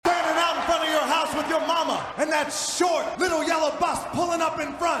short, little yellow bus pulling up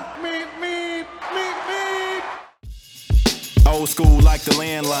in front. Meep, meep, meep, meep. Old school like the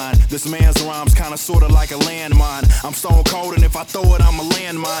landline. This man's rhymes kinda sorta like a landmine. I'm stone cold and if I throw it, I'm a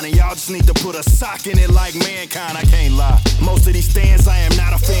landmine. And y'all just need to put a sock in it like mankind. I can't lie. Most of these stands I am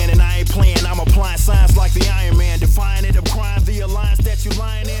not a fan and I ain't playing. I'm applying science like the Iron Man. Defying it, I'm crying the alliance that you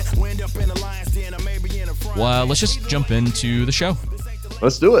lying in. We end up in the lion's den or maybe in a front. Well, let's just jump into the show.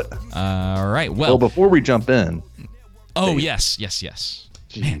 Let's do it. All right. Well, before we jump in. Oh, yes.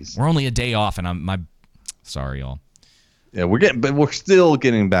 Man, we're only a day off and sorry, y'all. Yeah, we're still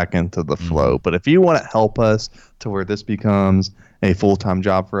getting back into the flow. But if you want to help us to where this becomes a full-time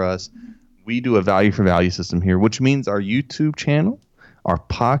job for us, we do a value for value system here, which means our YouTube channel, our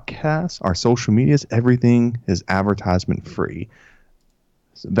podcast, our social medias, everything is advertisement free.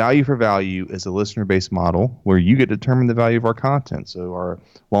 So value for value is a listener-based model where you get to determine the value of our content. So our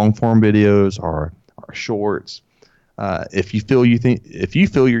long-form videos, our shorts. If you feel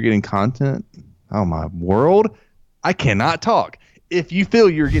you're getting content, oh my world. I cannot talk. If you feel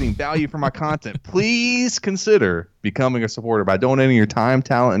you're getting value from my content, please consider becoming a supporter by donating your time,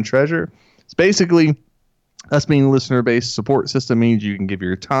 talent, and treasure. It's basically us being a listener-based support system means you can give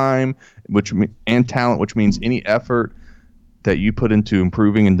your time and talent, which means any effort that you put into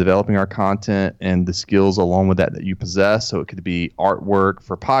improving and developing our content and the skills along with that you possess. So it could be artwork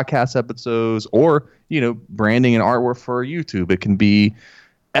for podcast episodes or, branding and artwork for YouTube. It can be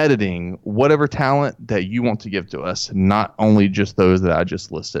editing, whatever talent that you want to give to us, not only just those that I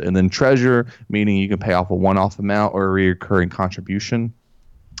just listed. And then treasure, meaning you can pay off a one-off amount or a recurring contribution.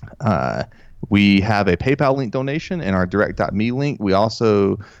 We have a PayPal link donation and our direct.me link. We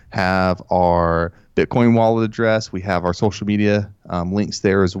also have our Bitcoin wallet address. We have our social media links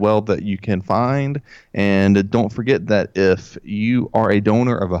there as well that you can find. And don't forget that if you are a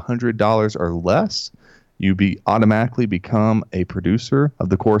donor of $100 or less, you automatically become a producer of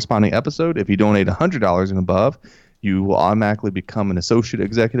the corresponding episode. If you donate $100 and above, you will automatically become an associate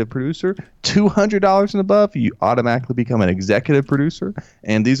executive producer. $200 and above, you automatically become an executive producer.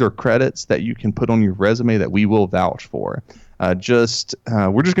 And these are credits that you can put on your resume that we will vouch for. We're just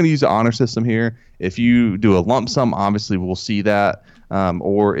going to use the honor system here. If you do a lump sum, obviously we'll see that.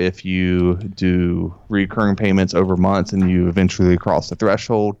 Or if you do recurring payments over months and you eventually cross the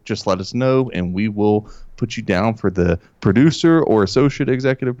threshold, just let us know and we will put you down for the producer or associate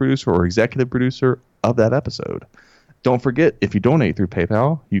executive producer or executive producer of that episode. Don't forget, if you donate through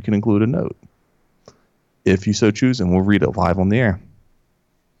PayPal, you can include a note if you so choose, and we'll read it live on the air.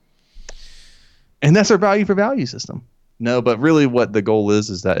 And that's our value for value system. No, but really what the goal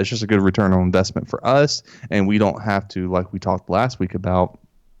is that it's just a good return on investment for us, and we don't have to, like we talked last week about,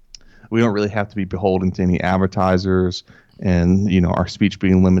 we don't really have to be beholden to any advertisers and, our speech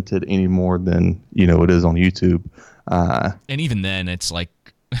being limited any more than, it is on YouTube. And even then, it's like...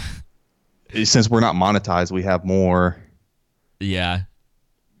 since we're not monetized, we have more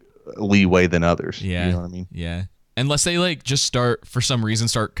leeway than others. Yeah. You know what I mean? Yeah. Unless they just start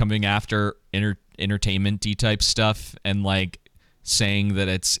coming after entertainment-y type stuff and saying that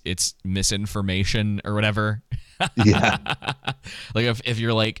it's misinformation or whatever. Yeah. if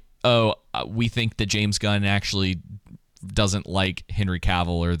you're we think that James Gunn actually doesn't like Henry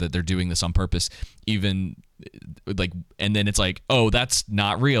Cavill or that they're doing this on purpose, even and then it's that's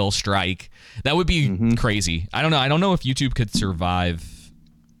not real, strike. That would be crazy. I don't know if YouTube could survive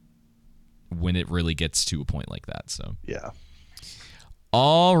when it really gets to a point like that. So yeah.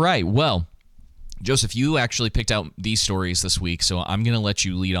 All right. Well, Joseph, you actually picked out these stories this week, so I'm going to let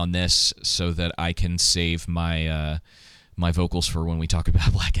you lead on this so that I can save my my vocals for when we talk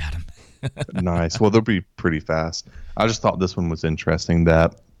about Black Adam. Nice. Well, they'll be pretty fast. I just thought this one was interesting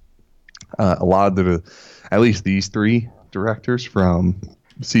that a lot of at least these three directors from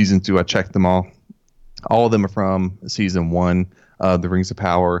season 2, I checked them all. All of them are from season 1 of The Rings of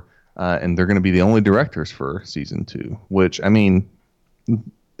Power, and they're going to be the only directors for season 2, which, I mean,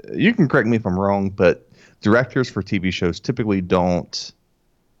 you can correct me if I'm wrong, but directors for TV shows typically don't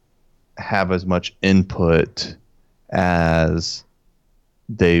have as much input as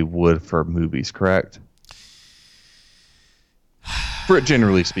they would for movies, correct? For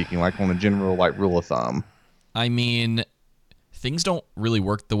generally speaking, on a general rule of thumb. I mean, things don't really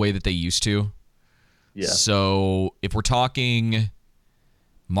work the way that they used to. Yeah. So if we're talking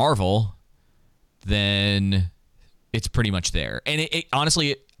Marvel, then it's pretty much there. And it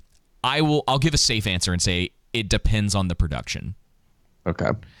honestly, I'll give a safe answer and say it depends on the production.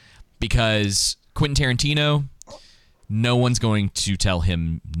 Okay. Because Quentin Tarantino, no one's going to tell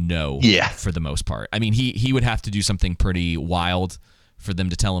him no. Yeah. For the most part. I mean, he would have to do something pretty wild for them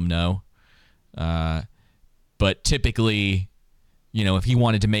to tell him no. But typically, if he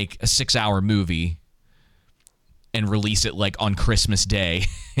wanted to make a 6-hour movie and release it like on Christmas Day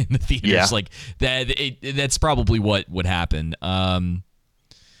in the theaters, like that's probably what would happen. So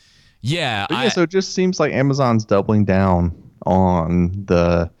it just seems like Amazon's doubling down on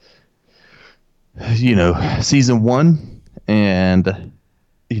the, season 1. And,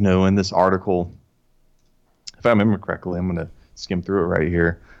 in this article, if I remember correctly, I'm going to skim through it right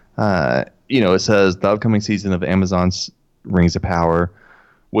here. It says the upcoming season of Amazon's Rings of Power,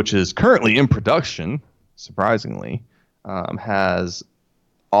 which is currently in production, surprisingly, has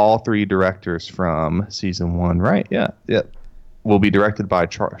all 3 directors from season 1, right? Yeah. Will be directed by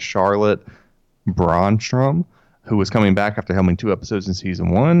Charlotte Brandstrom, who was coming back after filming 2 episodes in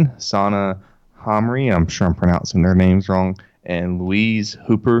season 1. Sana Hamri, I'm sure I'm pronouncing their names wrong, and Louise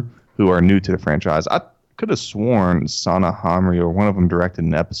Hooper, who are new to the franchise. I could have sworn Sana Hamri or one of them directed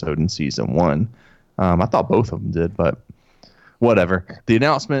an episode in season 1. I thought both of them did, but whatever. The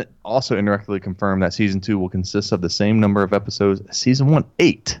announcement also indirectly confirmed that season 2 will consist of the same number of episodes as season 1,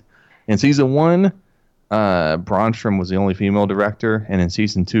 8. In season 1, Brandstrom was the only female director, and in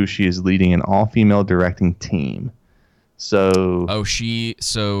season 2, she is leading an all-female directing team. So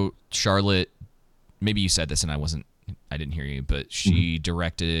Charlotte, maybe you said this and I didn't hear you, but she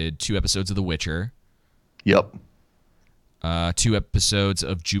directed 2 episodes of The Witcher. Yep. 2 episodes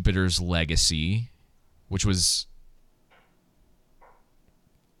of Jupiter's Legacy, which was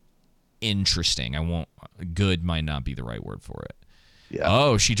interesting. Good might not be the right word for it. Yeah.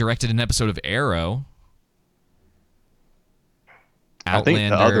 Oh, she directed an episode of Arrow.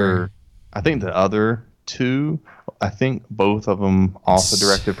 Outlander. I think the other 2, I think both of them also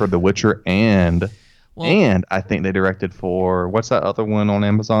directed for The Witcher and I think they directed for, what's that other one on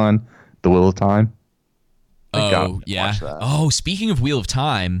Amazon? The Wheel of Time. Oh, yeah. Oh, speaking of Wheel of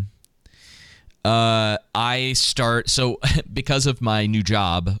Time, because of my new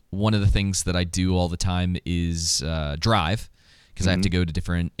job, one of the things that I do all the time is drive, because I have to go to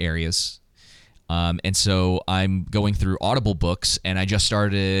different areas. And so I'm going through Audible books, and I just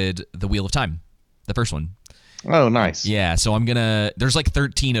started The Wheel of Time, the first one. Oh, nice. Yeah, so there's like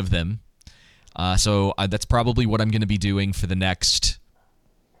 13 of them. So that's probably what I'm going to be doing for the next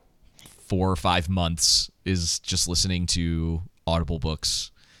 4 or 5 months, is just listening to Audible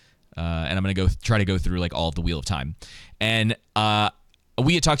books. And I'm going to try to go through like all of the Wheel of Time. And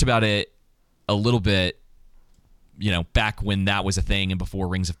we had talked about it a little bit, back when that was a thing and before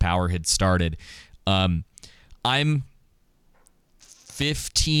Rings of Power had started. I'm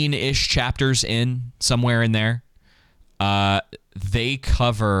 15-ish chapters in, somewhere in there. They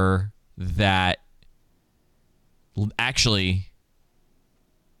cover that, actually,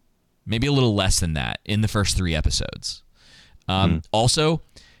 maybe a little less than that in the first 3 episodes. Also,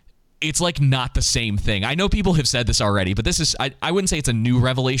 it's like not the same thing. I know people have said this already, but this is, I wouldn't say it's a new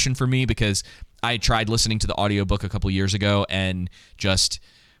revelation for me, because I tried listening to the audiobook a couple years ago and just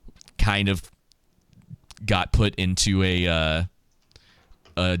kind of got put into a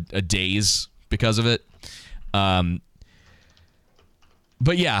daze because of it.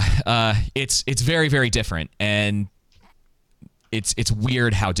 But yeah, it's very, very different, and it's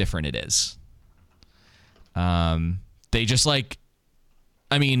weird how different it is. They just how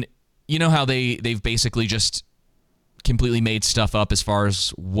they've basically just completely made stuff up as far as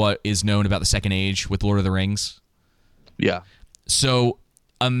what is known about the Second Age with Lord of the Rings. Yeah. So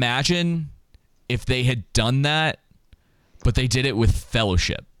imagine if they had done that, but they did it with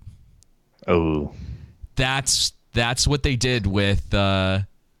Fellowship. Oh. That's what they did with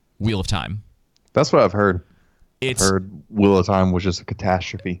Wheel of Time. That's what I've heard. I've heard Wheel of Time was just a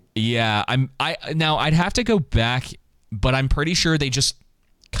catastrophe. Yeah, I'd have to go back, but I'm pretty sure they just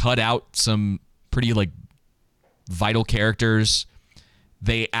cut out some pretty vital characters.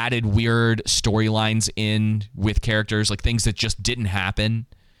 They added weird storylines in with characters, like things that just didn't happen.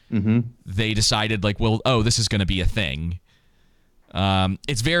 Mm-hmm. They decided this is going to be a thing.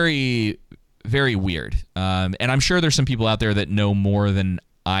 It's very, very weird. And I'm sure there's some people out there that know more than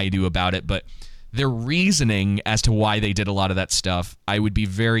I do about it, but their reasoning as to why they did a lot of that stuff, I would be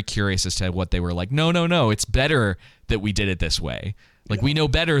very curious as to what they were like. No, it's better that we did it this way. We know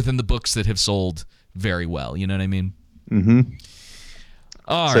better than the books that have sold very well. You know what I mean? Mm-hmm.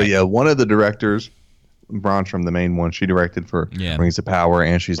 All right. Yeah, one of the directors, Brandstrom, the main one, she directed for Rings of Power,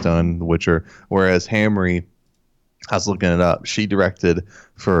 and she's done The Witcher. Whereas Hamri, I was looking it up, she directed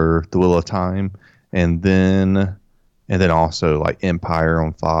for The Wheel of Time, and then also Empire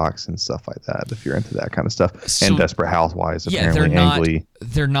on Fox and stuff like that, if you're into that kind of stuff. So, and Desperate Housewives, apparently.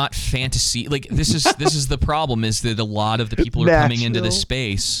 They're not fantasy. This is the problem, is that a lot of the people are coming into this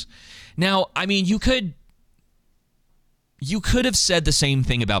space. Now, you could you could have said the same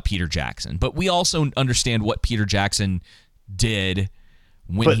thing about Peter Jackson, but we also understand what Peter Jackson did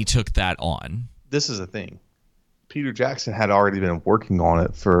when he took that on. This is the thing. Peter Jackson had already been working on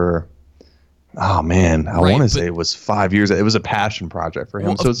it for, I want to say it was 5 years. It was a passion project for him.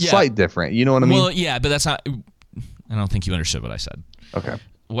 Well, so it's slightly different. You know what I mean? Well, yeah, but that's not, I don't think you understood what I said. Okay.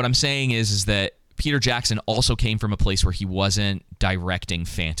 What I'm saying is that Peter Jackson also came from a place where he wasn't directing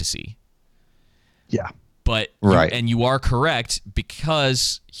fantasy. Yeah. But and you are correct,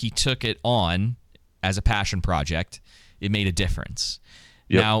 because he took it on as a passion project, it made a difference.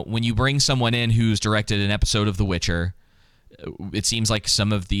 Yep. Now, when you bring someone in who's directed an episode of The Witcher, it seems like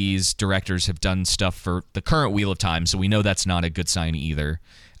some of these directors have done stuff for the current Wheel of Time, so we know that's not a good sign either.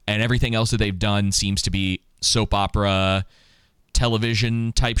 And everything else that they've done seems to be soap opera,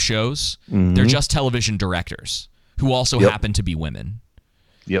 television type shows. Mm-hmm. They're just television directors who also happen to be women.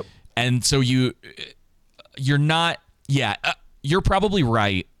 Yep. And so you're not, you're probably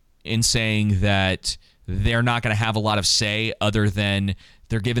right in saying that they're not going to have a lot of say other than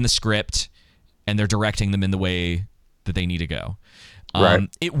they're given the script and they're directing them in the way that they need to go. Right.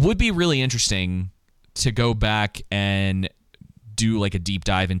 It would be really interesting to go back and do like a deep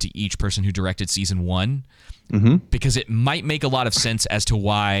dive into each person who directed season 1, because it might make a lot of sense as to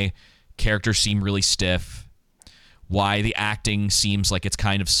why characters seem really stiff, why the acting seems like it's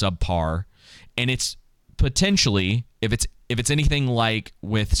kind of subpar, and it's potentially, if it's anything like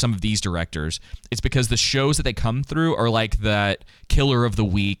with some of these directors, it's because the shows that they come through are like that killer of the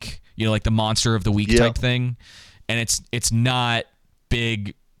week, like the monster of the week type thing, and it's not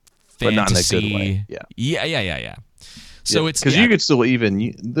big fantasy. But not in a good way. Yeah. So it's because you could still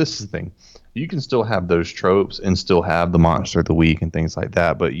this is the thing, you can still have those tropes and still have the monster of the week and things like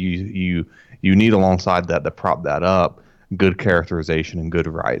that, but you need alongside that to prop that up good characterization and good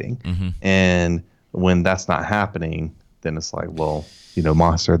writing. And when that's not happening, then it's like, well,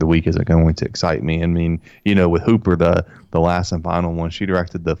 monster of the week isn't going to excite me. I mean, with Hooper, the last and final one, she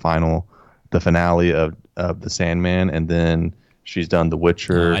directed the finale of The Sandman, and then she's done The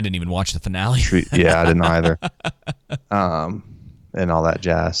Witcher. I didn't even watch the finale. I didn't either. And all that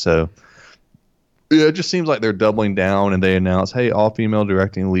jazz. So it just seems like they're doubling down, and they announce, hey, all female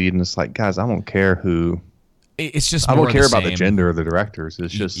directing lead, and it's like, guys, I don't care who. It's just I more don't care of the about the same. gender of the directors.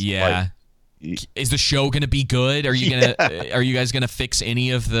 It's just like, is the show going to be good? Are you are you guys going to fix any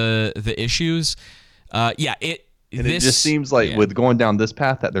of the issues? It just seems like with going down this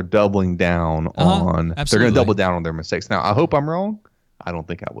path that they're doubling down on. Absolutely. They're going to double down on their mistakes. Now, I hope I'm wrong. I don't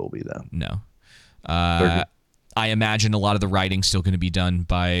think I will be, though. No. I imagine a lot of the writing's still going to be done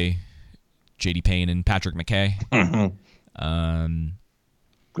by J.D. Payne and Patrick McKay.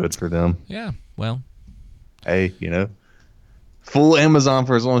 Good for them. Yeah. Well. Hey, full Amazon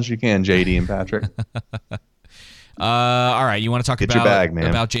for as long as you can, JD and Patrick. All right, you want to talk Get your bag, man.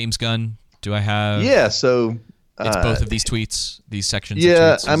 about James Gunn? Do I have? Yeah, so it's both of these tweets, these sections.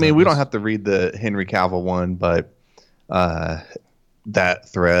 Yeah, of tweets, I mean, we don't have to read the Henry Cavill one, but that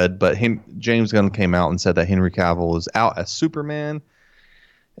thread. But James Gunn came out and said that Henry Cavill is out as Superman,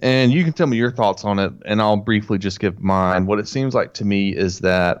 and you can tell me your thoughts on it, and I'll briefly just give mine. What it seems like to me is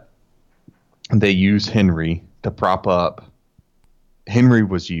that they use Henry to prop up. Henry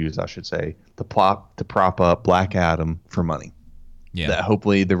was used, I should say, to prop up Black Adam for money. Yeah. That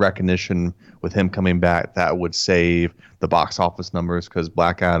hopefully the recognition with him coming back, that would save the box office numbers, because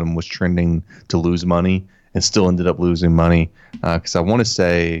Black Adam was trending to lose money and still ended up losing money. Because I want to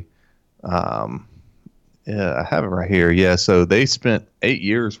say, I have it right here. Yeah, so they spent 8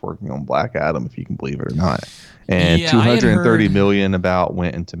 years working on Black Adam, if you can believe it or not. And $230 million about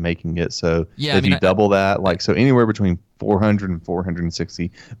went into making it. So if you double that, so anywhere between $400 and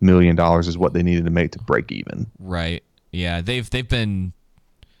 $460 million is what they needed to make to break even. Right. Yeah. They've been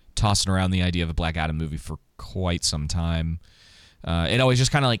tossing around the idea of a Black Adam movie for quite some time. It always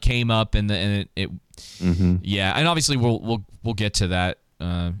just kind of came up, and yeah. And obviously we'll get to that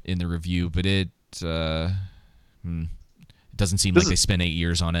in the review, but it doesn't seem like they spent 8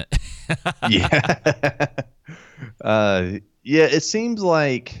 years on it. It seems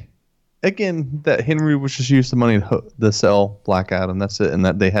like, again, that Henry was just used the money to sell Black Adam. That's it, and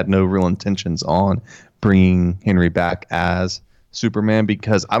that they had no real intentions on bringing Henry back as Superman,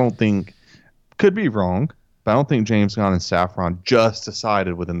 because I don't think, could be wrong, but I don't think James Gunn and Safran just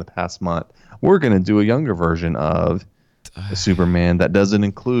decided within the past month, we're going to do a younger version of a Superman that doesn't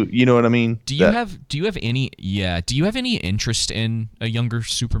include, you know what I mean? Do you have any interest in a younger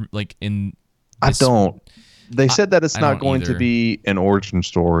in this? I don't. They said that it's not going to be an origin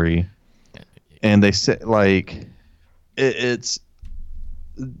story, and they said it's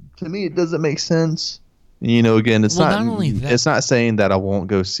to me it doesn't make sense. Again, it's not only that, it's not saying that I won't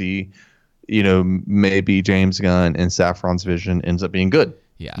go see, maybe James Gunn and Saffron's vision ends up being good.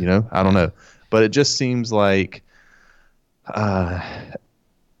 Yeah. I don't know, but it just seems like,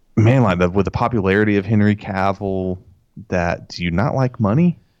 man, like with the popularity of Henry Cavill, that do you not like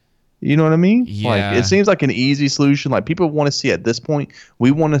money? You know what I mean? Yeah. Like, it seems like an easy solution. Like, people want to see at this point,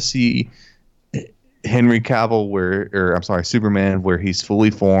 we want to see Henry Cavill Superman, where he's fully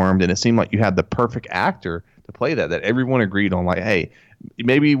formed, and it seemed like you had the perfect actor to play that everyone agreed on. Like, hey,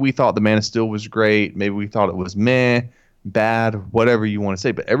 maybe we thought The Man of Steel was great, maybe we thought it was meh, bad, whatever you want to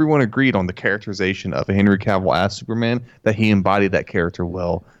say, but everyone agreed on the characterization of a Henry Cavill as Superman, that he embodied that character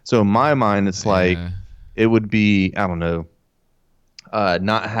well. So in my mind, it's like, it would be, I don't know,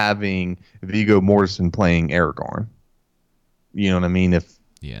 not having Viggo Mortensen playing Aragorn. You know what I mean?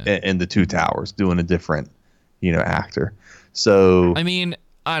 In the Two Towers, doing a different, actor. So I mean,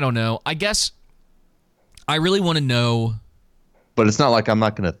 I don't know. I guess I really want to know. But it's not like I'm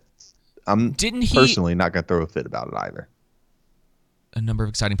Didn't he personally not gonna throw a fit about it either. A number of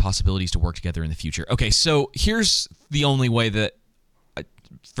exciting possibilities to work together in the future. Okay, so here's the only way that,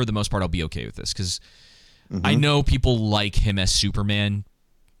 for the most part, I'll be okay with this, because I know people like him as Superman,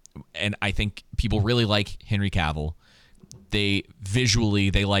 and I think people really like Henry Cavill. They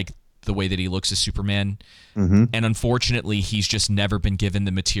like the way that he looks as Superman, and unfortunately, he's just never been given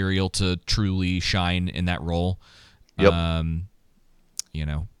the material to truly shine in that role. Yep.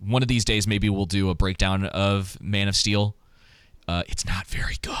 One of these days, maybe we'll do a breakdown of Man of Steel. It's not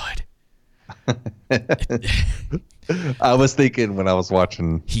very good. I was thinking when I was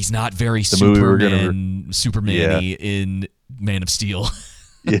watching, he's not very Superman-y in Man of Steel.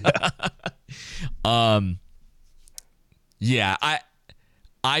 Yeah.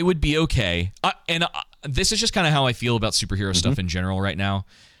 I would be okay. And this is just kind of how I feel about superhero stuff in general right now.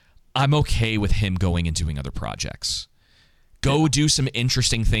 I'm okay with him going and doing other projects. Go do some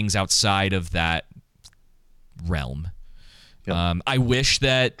interesting things outside of that realm. Yep. I wish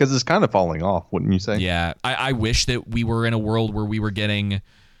that... Because it's kind of falling off, wouldn't you say? Yeah. I wish that we were in a world where we were getting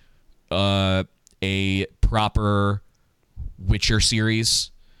a proper Witcher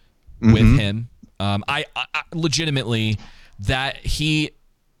series with him. I legitimately, that he's...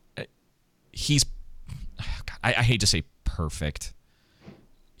 I hate to say perfect.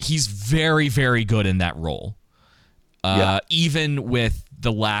 He's very, very good in that role. Even with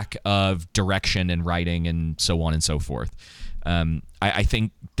the lack of direction and writing and so on and so forth. I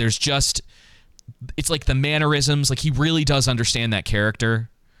think there's just, it's like the mannerisms, like he really does understand that character,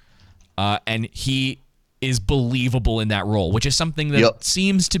 and he is believable in that role, which is something that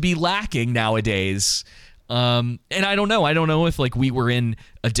seems to be lacking nowadays. And I don't know if like we were in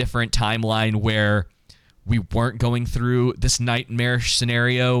a different timeline where we weren't going through this nightmarish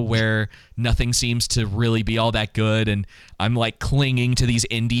scenario where nothing seems to really be all that good, and I'm like clinging to these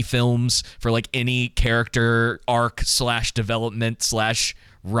indie films for like any character arc / development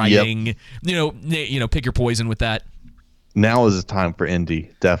 / writing. Pick your poison with that. Now is the time for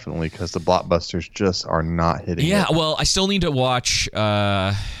indie, definitely, because the blockbusters just are not hitting. Yeah, well, I still need to watch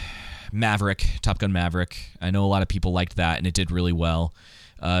Maverick, Top Gun Maverick. I know a lot of people liked that, and it did really well.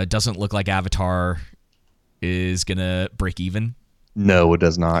 It doesn't look like Avatar is gonna break even. No, it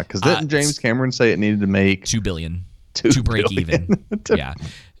does not. Because didn't James Cameron say it needed to make $2 billion to break even? Yeah.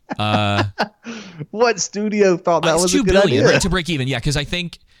 What studio thought that was a good idea? Right, to break even? Yeah, because I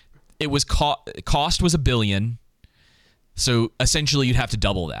think it was cost was $1 billion, so essentially you'd have to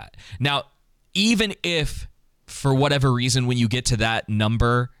double that. Now, even if for whatever reason when you get to that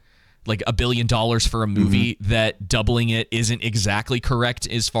number, like $1 billion for a movie, that doubling it isn't exactly correct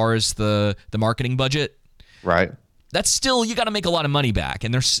as far as the marketing budget. Right. That's still, you got to make a lot of money back,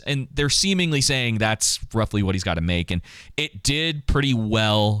 and they're seemingly saying that's roughly what he's got to make, and it did pretty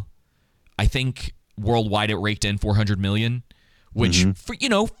well. I think worldwide it raked in $400 million, which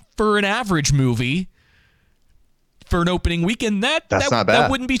for an average movie for an opening weekend, that's not bad.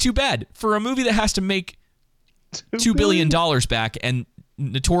 That wouldn't be too bad for a movie that has to make $2 billion back, and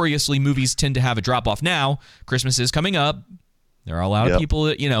notoriously movies tend to have a drop off. Now Christmas is coming up. There are a lot of people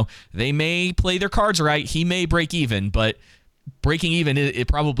that, they may play their cards right. He may break even, but breaking even, it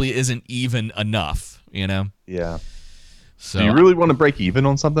probably isn't even enough, Yeah. So do you really want to break even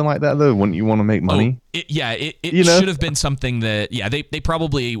on something like that, though? Wouldn't you want to make money? It should have been something that, they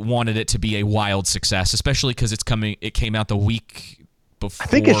probably wanted it to be a wild success, especially because it came out the week before Christmas. I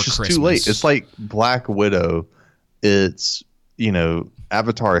think it's just too late. It's like Black Widow. It's,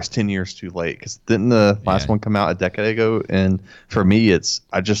 Avatar is 10 years too late, because didn't the last one come out a decade ago? And for me,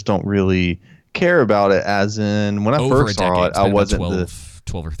 I just don't really care about it, as in when I first saw it, I wasn't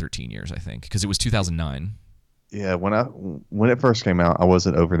 12 or 13 years, I think, because it was 2009. Yeah, when it first came out, I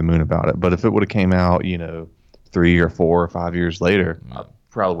wasn't over the moon about it. But if it would have came out, 3 or 4 or 5 years later, I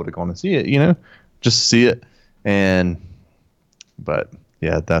probably would have gone to see it. Just to see it. But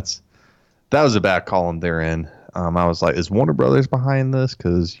yeah, that was a bad column they're in. I was like, is Warner Brothers behind this?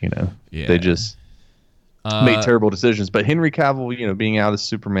 Because they just made terrible decisions. But Henry Cavill, being out as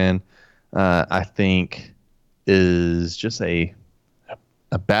Superman, I think is just a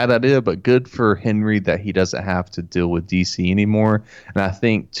bad idea, but good for Henry that he doesn't have to deal with DC anymore. And I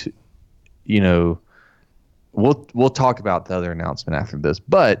think, we'll talk about the other announcement after this.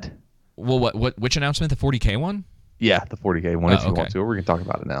 But which announcement? The 40K one? Yeah, the 40K one. If you want to, or we can talk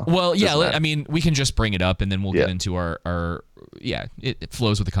about it now. Well, yeah, I mean, we can just bring it up and then we'll get into our it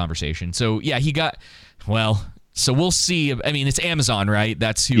flows with the conversation. So yeah, he got so we'll see. I mean, it's Amazon, right?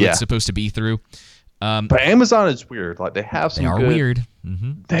 That's who it's supposed to be through. But Amazon is weird. Like they have some. They are weird.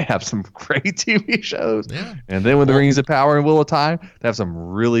 They have some great TV shows. Yeah. And then with the Rings of Power and Wheel of Time, they have some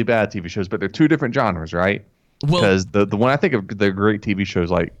really bad TV shows. But they're two different genres, right? Because the one I think of the great TV shows,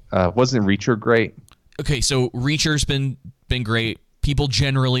 like wasn't Reacher great? Okay, so Reacher's been great. People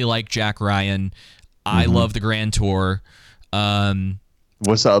generally like Jack Ryan. I love the Grand Tour.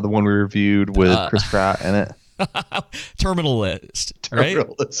 What's the other one we reviewed with Chris Pratt in it? Terminal List, right?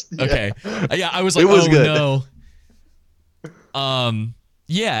 Terminal List, yeah. Okay. Yeah, I was like, good. No.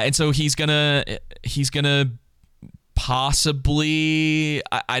 Yeah, and so he's gonna possibly,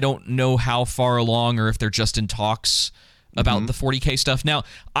 I don't know how far along or if they're just in talks about the 40K stuff. Now,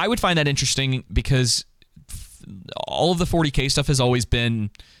 I would find that interesting because all of the 40K stuff has always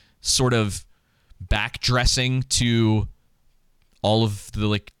been sort of backdressing to all of the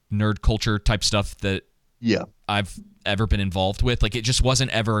like nerd culture type stuff that I've ever been involved with. Like it just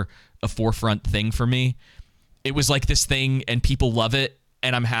wasn't ever a forefront thing for me. It was like this thing and people love it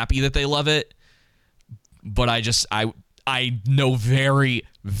and I'm happy that they love it. But I know very,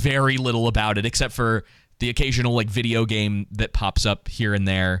 very little about it except for the occasional like video game that pops up here and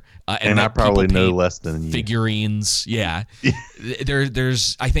there. And I probably know less than you. Figurines. Yeah.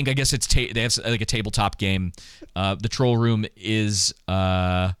 There's, I guess it's, they have like a tabletop game. The Troll Room is,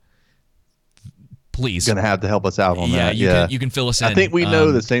 please. Going to have to help us out on that. You can fill us in. I think we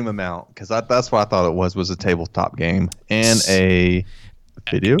know the same amount because that's what I thought it was a tabletop game and a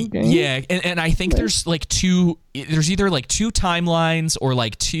video game. Yeah. And I think there's like there's either like two timelines or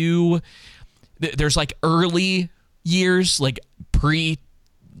like there's like early years, like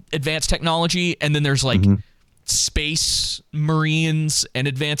pre-advanced technology, and then there's like space marines and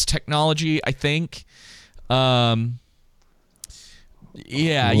advanced technology, I think. Yeah,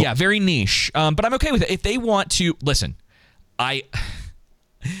 very niche. But I'm okay with it. If they want to listen, the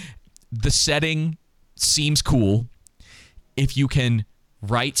setting seems cool. If you can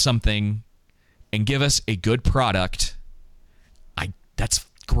write something and give us a good product, that's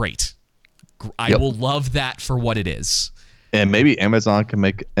great. I will love that for what it is. And maybe Amazon can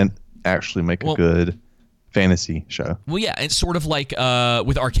actually make a good fantasy show. Well, yeah, it's sort of like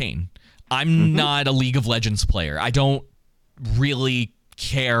with Arcane. I'm not a League of Legends player. I don't really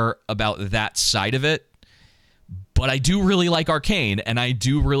care about that side of it, but I do really like Arcane, and I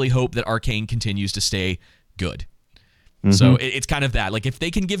do really hope that Arcane continues to stay good. So it's kind of that. Like if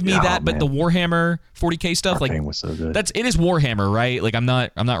they can give me that, but the Warhammer 40K stuff, Arcane was so good. It is Warhammer, right? Like I'm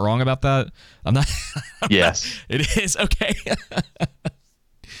not wrong about that. I'm not. Yes, it is. Okay.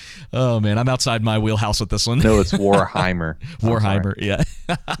 Oh man, I'm outside my wheelhouse with this one. No, it's Warhammer. Warhammer, yeah.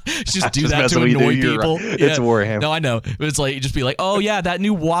 Just do that to annoy people. Right. Yeah. It's Warhammer. No, I know. It's like just be like, oh yeah, that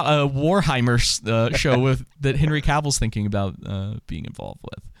new Warhammer show that Henry Cavill's thinking about being involved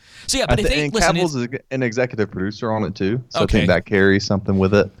with. So yeah, but I think Cavill's an executive producer on it too, so I think that carries something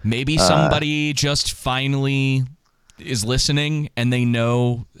with it. Maybe somebody just finally is listening and they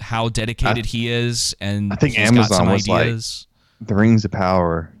know how dedicated he is, and I think Amazon was ideas. Like, the Rings of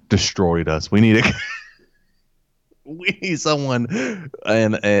Power destroyed us. We need someone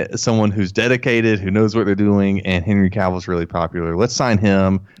someone who's dedicated, who knows what they're doing, and Henry Cavill's really popular. Let's sign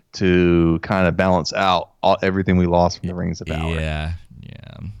him to kind of balance out everything we lost from the Rings of Power. Yeah.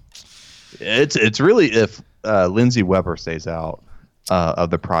 It's really if Lindsay Weber stays out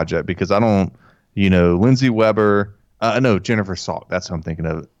of the project, because I don't, Lindsay Weber, no, Jennifer Salk. That's what I'm thinking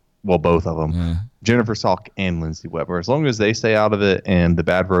of. Well, both of them, Jennifer Salk and Lindsay Weber. As long as they stay out of it and the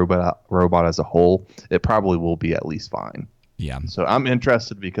Bad Robot as a whole, it probably will be at least fine. Yeah. So I'm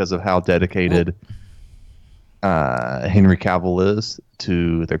interested because of how dedicated Henry Cavill is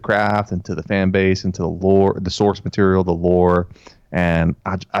to the craft and to the fan base and to the lore, the source material, the lore. And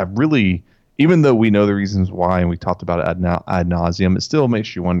I really, even though we know the reasons why and we talked about it ad nauseum, it still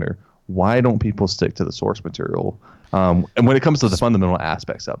makes you wonder, why don't people stick to the source material? And when it comes to the fundamental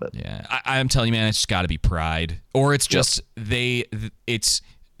aspects of it. Yeah, I'm telling you, man, it's just got to be pride, or it's just it's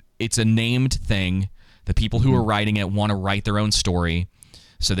a named thing. The people who are writing it want to write their own story,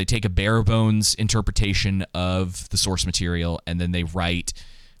 so they take a bare bones interpretation of the source material and then they write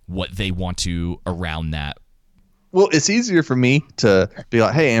what they want to around that. Well, it's easier for me to be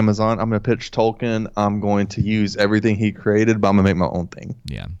like, hey, Amazon, I'm going to pitch Tolkien. I'm going to use everything he created, but I'm going to make my own thing.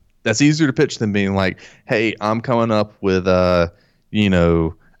 Yeah. That's easier to pitch than being like, hey, I'm coming up with a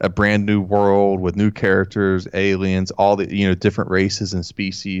brand new world with new characters, aliens, all the, different races and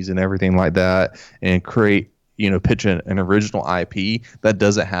species and everything like that, and create, pitch an original IP that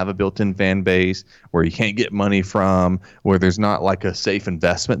doesn't have a built-in fan base, where you can't get money from, where there's not like a safe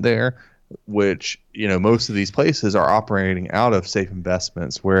investment there, which, most of these places are operating out of safe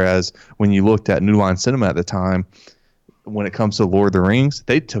investments. Whereas when you looked at New Line Cinema at the time, when it comes to Lord of the Rings,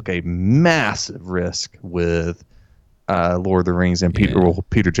 they took a massive risk with Lord of the Rings and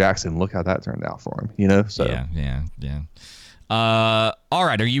Peter Jackson. Look how that turned out for him, So Yeah. All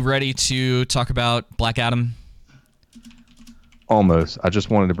right, are you ready to talk about Black Adam? Almost. I just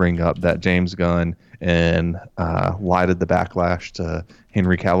wanted to bring up that James Gunn and light of the backlash to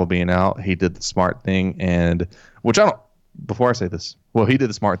Henry Cavill being out. He did the smart thing, and before I say this, he did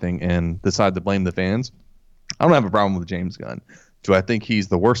the smart thing and decided to blame the fans. I don't have a problem with James Gunn. Do I think he's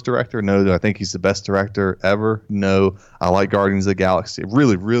the worst director? No. Do I think he's the best director ever? No. I like Guardians of the Galaxy.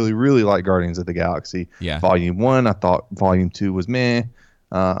 Really, really, really like Guardians of the Galaxy. Yeah. Volume 1, I thought Volume 2 was meh.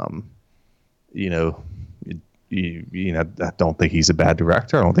 I don't think he's a bad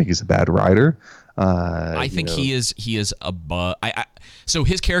director. I don't think he's a bad writer. I think he is above. So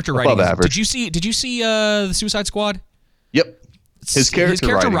his character writing. Did you see the Suicide Squad? Yep. His character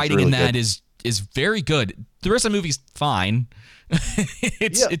writing really in that good. is very good. The rest of the movie's fine.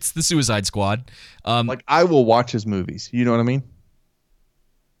 It's the Suicide Squad. I will watch his movies. You know what I mean?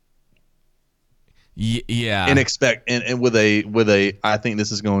 Yeah. And expect and with a I think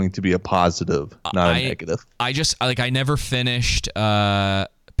this is going to be a positive, not a negative. I never finished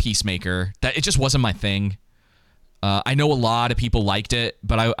Peacemaker. That it just wasn't my thing. I know a lot of people liked it,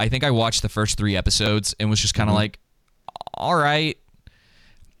 but I think I watched the first 3 episodes and was just kind of like, all right.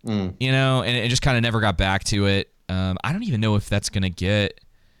 And it just kind of never got back to it. I don't even know if that's going to get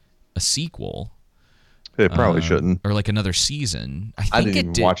a sequel. It probably shouldn't. Or like another season. I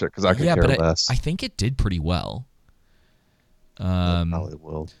didn't even watch it because I could care less. I think it did pretty well. Probably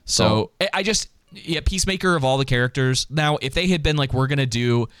will. So Peacemaker of all the characters. Now, if they had been like, we're going to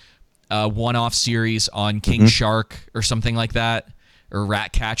do a one-off series on King Shark or something like that, or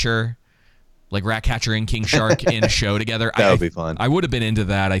Ratcatcher, like Ratcatcher and King Shark in a show together. That would be fun. I would have been into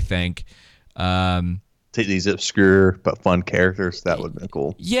that, I think. Take these obscure but fun characters. That would have been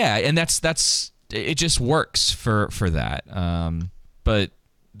cool. Yeah, and that's it. Just works for that.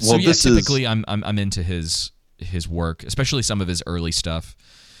 Typically I'm into his work, especially some of his early stuff.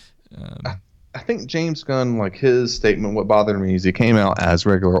 I think James Gunn, like his statement, what bothered me is he came out as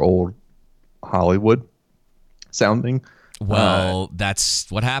regular old Hollywood sounding. Well, that's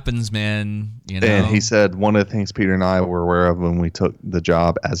what happens, man. And he said one of the things Peter and I were aware of when we took the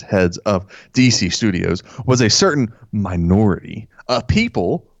job as heads of DC Studios was a certain minority of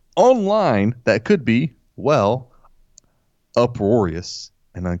people online that could be, uproarious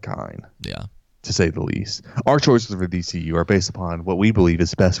and unkind. Yeah. To say the least. Our choices for DCU are based upon what we believe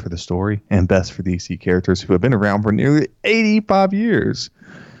is best for the story and best for DC characters who have been around for nearly 85 years.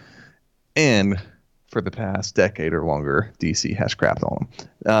 And for the past decade or longer, DC has crapped on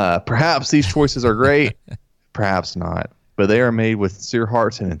them. Perhaps these choices are great, perhaps not, but they are made with sincere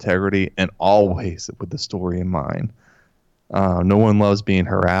hearts and integrity, and always with the story in mind. No one loves being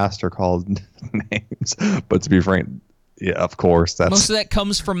harassed or called names, but to be frank, yeah, of course, most of that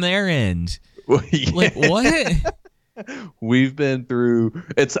comes from their end. Yeah. Like what? We've been through.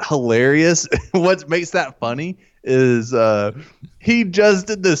 It's hilarious. What makes that funny is he just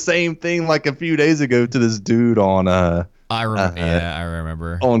did the same thing like a few days ago to this dude on I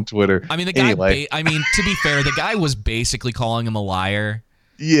remember on Twitter. I mean, the guy. Anyway. To be fair, the guy was basically calling him a liar.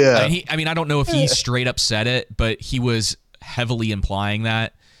 Yeah. I don't know if he straight up said it, but he was heavily implying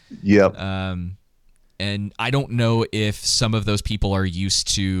that. Yep. And I don't know if some of those people are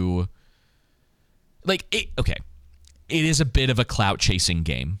used to, like, it is a bit of a clout chasing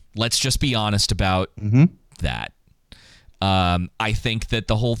game. Let's just be honest about that. I think that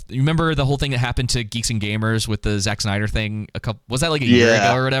remember the whole thing that happened to Geeks and Gamers with the Zack Snyder thing? Was that like a year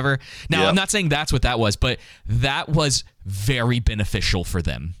ago or whatever? Now, I'm not saying that's what that was, but that was very beneficial for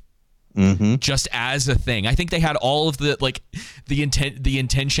them. just as a thing. I think they had all of the like the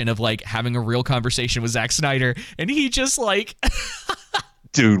intention of like having a real conversation with Zack Snyder, and he just like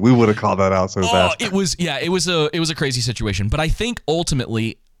Dude, we would have called that out so fast. it was a crazy situation. But I think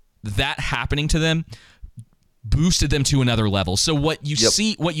ultimately that happening to them boosted them to another level. So what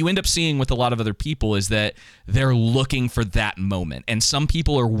you end up seeing with a lot of other people is that they're looking for that moment, and some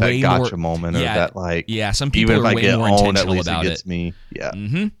people are way that more gotcha moment, or that like, some people even are if I way get more owned, intentional at least about it gets me.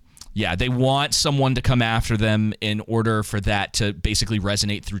 Yeah, they want someone to come after them in order for that to basically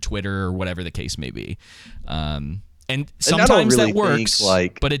resonate through Twitter or whatever the case may be. And sometimes really that works, think,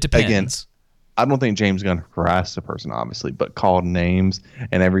 like, but it depends. Again, I don't think James Gunn harassed the person, obviously, but called names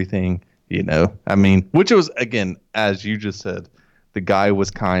and everything, you know. I mean, which was, again, as you just said, the guy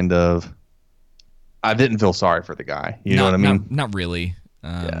was kind of, I didn't feel sorry for the guy. You know what I mean? Not really.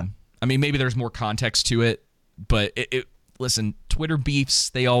 I mean, maybe there's more context to it, but listen, Twitter beefs,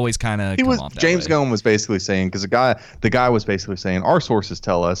 they always kind of come off that James way. Gunn was basically saying, because the guy was basically saying, our sources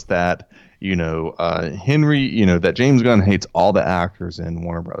tell us that, you know, Henry, you know, that James Gunn hates all the actors in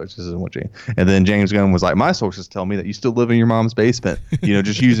Warner Brothers. This is what James. And then James Gunn was like, my sources tell me that you still live in your mom's basement. You know,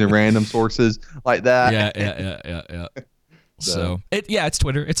 just using random sources like that. Yeah. So it's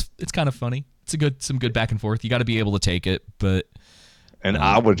Twitter. It's kind of funny. It's some good back and forth. You got to be able to take it, but. And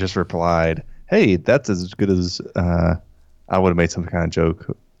I would have just replied, hey, that's as good as. I would have made some kind of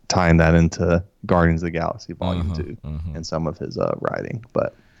joke tying that into Guardians of the Galaxy Volume 2 and some of his writing,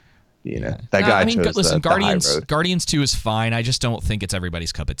 but. You know, that guy chose the high road. Guardians 2 is fine. I just don't think it's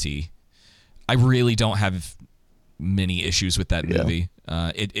everybody's cup of tea. I really don't have many issues with that movie.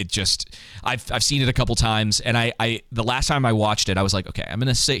 It just I've seen it a couple times, and I the last time I watched it, I was like, okay, I'm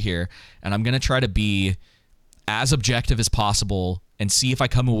gonna sit here and I'm gonna try to be as objective as possible and see if I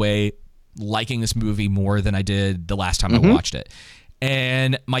come away liking this movie more than I did the last time I watched it.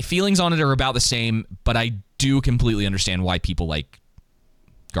 And my feelings on it are about the same, but I do completely understand why people like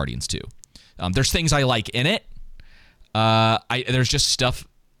Guardians 2. There's things I like in it. There's just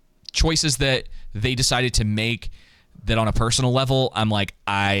choices that they decided to make that on a personal level, I'm like,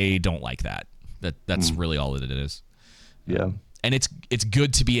 I don't like that. That's really all that it is. Yeah. And it's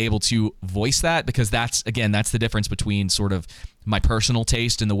good to be able to voice that, because that's the difference between sort of my personal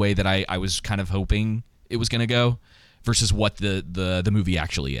taste and the way that I was kind of hoping it was going to go versus what the movie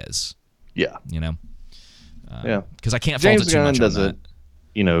actually is. Yeah. You know? Yeah. Because I can't fault it too much on that.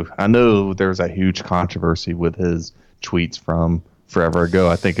 You know, I know there's a huge controversy with his tweets from forever ago.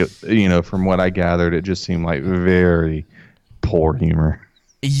 I think from what I gathered, it just seemed like very poor humor.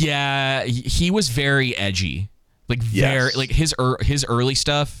 Yeah, he was very edgy. Like like his early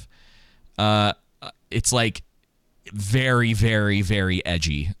stuff. It's like very, very, very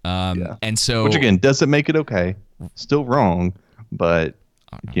edgy. And so, which again doesn't make it okay. Still wrong, but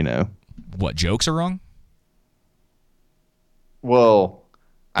you know, what jokes are wrong? Well,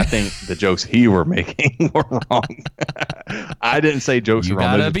 I think the jokes he were making were wrong. I didn't say jokes are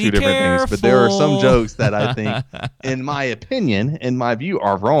wrong. Those are two different things. But there are some jokes that I think, in my opinion, in my view,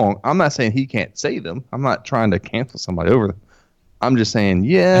 are wrong. I'm not saying he can't say them. I'm not trying to cancel somebody over them. I'm just saying,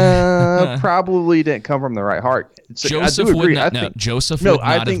 probably didn't come from the right heart. So, Joseph I do agree. would not, Joseph would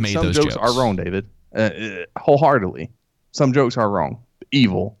not have made those jokes. Some jokes are wrong, David. Wholeheartedly. Some jokes are wrong.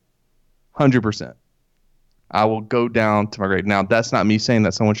 Evil. 100%. I will go down to my grave. Now, that's not me saying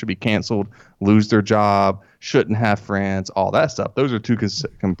that someone should be canceled, lose their job, shouldn't have friends, all that stuff. Those are two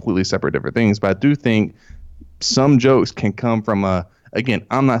completely separate different things. But I do think some jokes can come from again,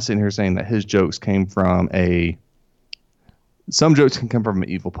 I'm not sitting here saying that his jokes came from some jokes can come from an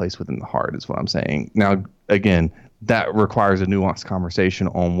evil place within the heart is what I'm saying. Now, again, that requires a nuanced conversation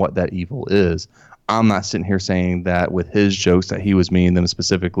on what that evil is. I'm not sitting here saying that with his jokes that he was meaning them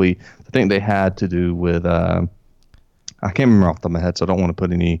specifically. I think they had to do with I can't remember off the top of my head, so I don't want to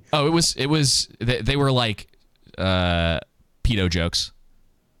put any. Oh, they were like pedo jokes.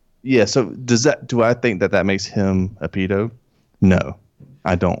 Yeah. So do I think that makes him a pedo? No,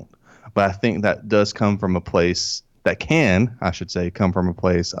 I don't. But I think that does come from a place that come from a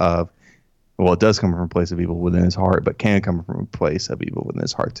place of. Well, it does come from a place of evil within his heart, but can come from a place of evil within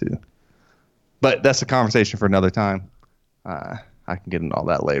his heart too. But that's a conversation for another time. I can get into all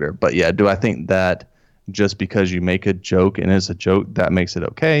that later. But yeah, do I think that just because you make a joke and it's a joke that makes it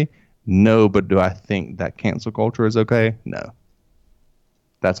okay? No, but do I think that cancel culture is okay? No.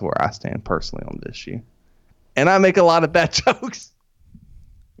 That's where I stand personally on this issue. And I make a lot of bad jokes.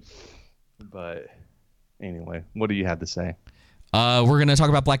 But anyway, what do you have to say? We're going to talk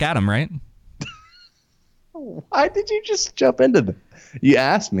about Black Adam, right? Why did you just jump into that? You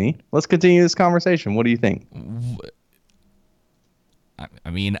asked me. Let's continue this conversation. What do you think? I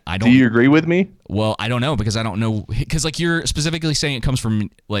mean, I Do don't. you agree with me? Well, I don't know because I don't know because like you're specifically saying it comes from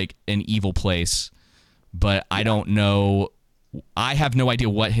like an evil place, but I don't know. I have no idea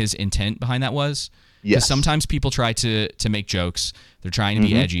what his intent behind that was. Because Yes. sometimes people try to make jokes. They're trying to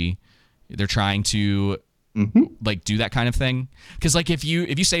be edgy. They're trying to like do that kind of thing. Because like if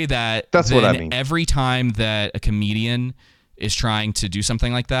you say that, That's then what I mean. every time that a comedian is trying to do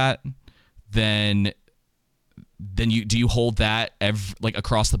something like that, then do you hold that like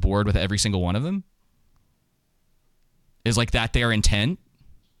across the board with every single one of them? Is like that their intent?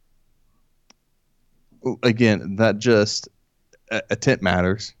 Again, that just intent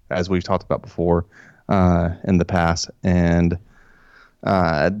matters, as we've talked about before in the past, and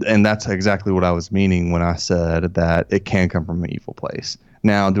that's exactly what I was meaning when I said that it can come from an evil place.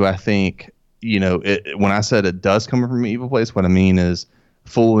 Now, do I think when I said it does come from an evil place, what I mean is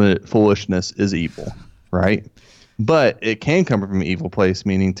foolishness is evil, right? But it can come from an evil place,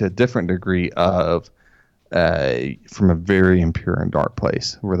 meaning to a different degree of from a very impure and dark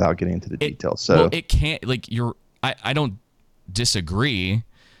place, without getting into the details. So well, it can't like I don't disagree.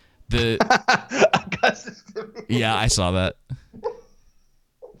 Yeah, I saw that.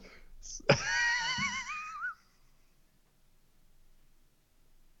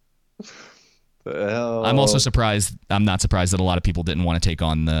 I'm also surprised. I'm not surprised that a lot of people didn't want to take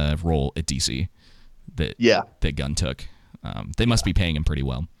on the role at DC that Gunn took. They must be paying him pretty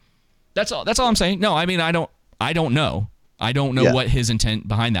well. That's all I'm saying. No, I mean I don't know. I don't know what his intent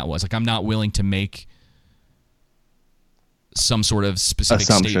behind that was. Like I'm not willing to make some sort of specific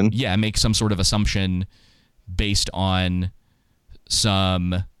assumption. Make some sort of assumption based on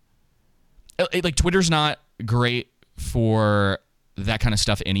some like Twitter's not great for that kind of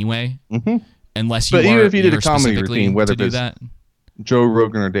stuff anyway. Mm-hmm. Unless even if you did a comedy specifically routine, whether to do it's that. Joe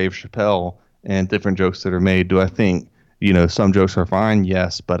Rogan or Dave Chappelle, and different jokes that are made, do I think some jokes are fine?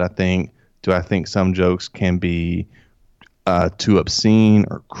 Yes, but do I think some jokes can be too obscene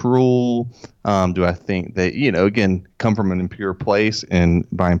or cruel? Do I think they again come from an impure place, and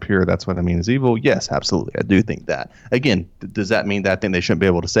by impure that's what I mean is evil? Yes, absolutely, I do think that. Again, does that mean that I think they shouldn't be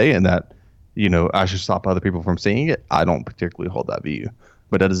able to say it and that I should stop other people from saying it? I don't particularly hold that view.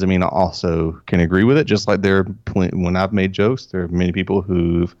 But that doesn't mean I also can agree with it. Just like when I've made jokes, there are many people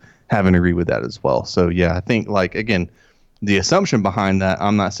who haven't agreed with that as well. So yeah, I think like again, the assumption behind that,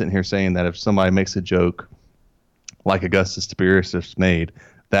 I'm not sitting here saying that if somebody makes a joke like Augustus Tiberius just made,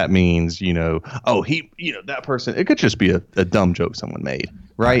 that means that person. It could just be a dumb joke someone made,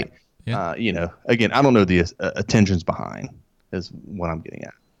 right? Yeah. Again, I don't know the intentions behind is what I'm getting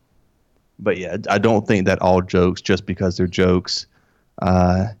at. But yeah, I don't think that all jokes, just because they're jokes,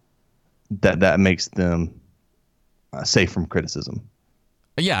 that makes them safe from criticism.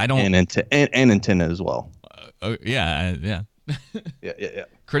 Yeah, I don't. And intent as well. Yeah. Yeah.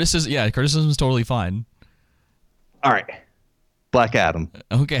 Criticism is totally fine. All right, Black Adam.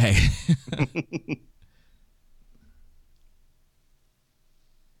 Okay.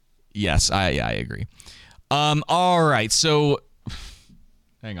 Yes, I agree. All right, so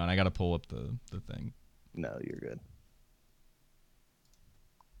hang on, I gotta pull up the thing. No, you're good.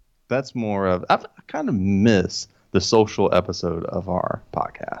 That's more of I kind of miss the social episode of our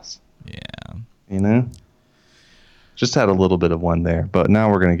podcast. Yeah. Just had a little bit of one there, but now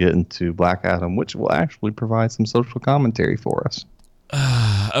we're going to get into Black Adam, which will actually provide some social commentary for us.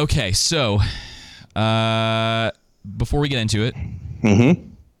 Okay, so before we get into it,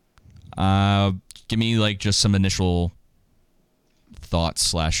 give me like just some initial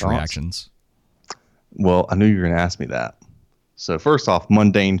thoughts / reactions. Well, I knew you were going to ask me that. So first off,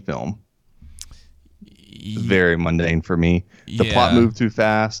 mundane film. Very mundane for me. The plot moved too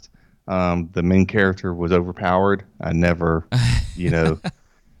fast. The main character was overpowered. I never,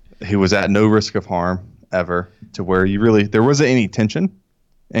 he was at no risk of harm ever, to where there wasn't any tension,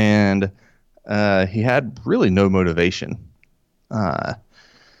 and he had really no motivation. And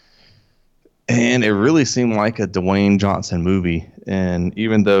it really seemed like a Dwayne Johnson movie. And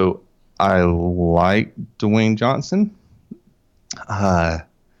even though I like Dwayne Johnson,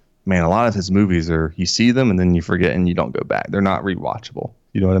 man, a lot of his movies you see them and then you forget and you don't go back. They're not rewatchable.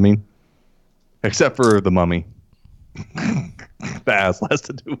 You know what I mean? Except for The Mummy. That has less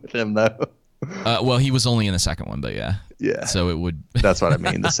to do with him, though. Well, he was only in the second one, but yeah. Yeah. So it would. That's what I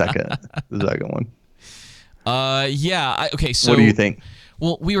mean. The second one. Yeah. Okay. So what do you think?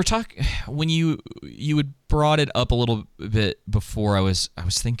 Well, we were talking when you had brought it up a little bit before. I was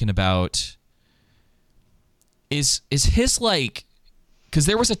thinking about is his like, because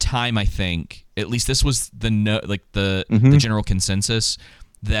there was a time, I think, at least this was the general consensus,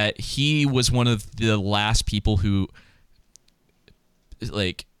 that he was one of the last people who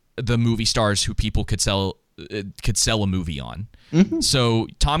like the movie stars who people could sell a movie on. So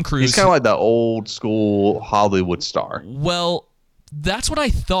Tom Cruise, He's kind of like the old school Hollywood star. well, that's what I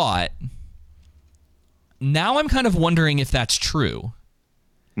thought. Now I'm kind of wondering if that's true.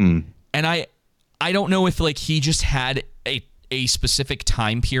 And I don't know if like he just had a specific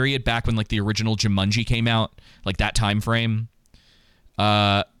time period back when like the original Jumanji came out, like that time frame.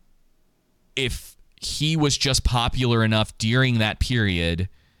 If he was just popular enough during that period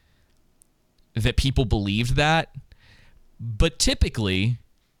that people believed that. But typically,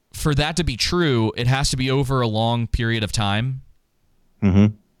 for that to be true, it has to be over a long period of time.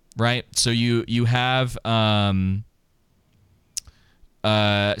 Right? So you have Tom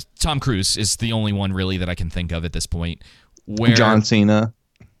Cruise is the only one really that I can think of at this point. Where John Cena.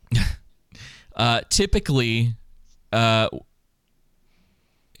 Typically,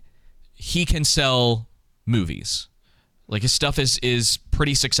 he can sell movies. Like his stuff is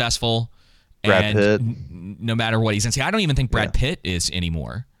pretty successful. Brad Pitt. No matter what he's in. See, I don't even think Brad Pitt is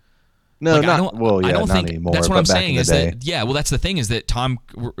anymore. No, Like, not I don't not think anymore. that's what but I'm back saying in the is day. that well, that's the thing is that Tom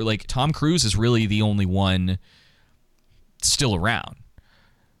Cruise is really the only one still around.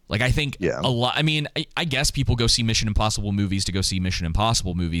 Like I think a lot. I mean, I guess people go see Mission Impossible movies to go see Mission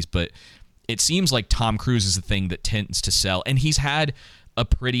Impossible movies, but it seems like Tom Cruise is the thing that tends to sell, and he's had a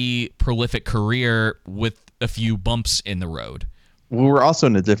pretty prolific career with a few bumps in the road. Well, we're also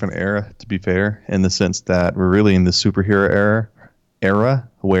in a different era, to be fair, in the sense that we're really in the superhero era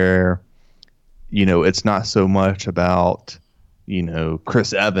where, you know, it's not so much about, you know,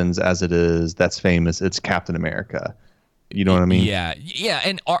 Chris Evans as it is that's famous. It's Captain America. You know what I mean? Yeah,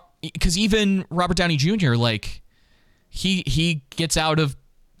 and because even Robert Downey Jr. like he gets out of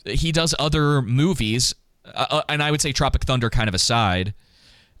he does other movies, and I would say Tropic Thunder kind of aside.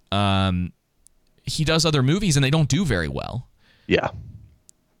 He does other movies and they don't do very well. Yeah.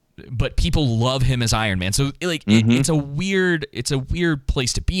 But people love him as Iron Man. So like it's a weird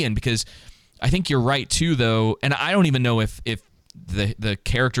place to be in, because I think you're right too though, and I don't even know if the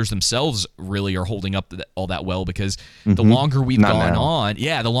characters themselves really are holding up all that well, because the longer we've gone on,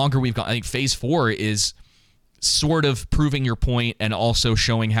 I think Phase 4 is sort of proving your point and also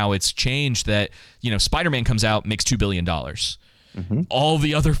showing how it's changed, that, you know, Spider-Man comes out, makes $2 billion. All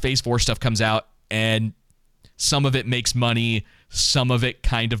the other Phase 4 stuff comes out and some of it makes money, some of it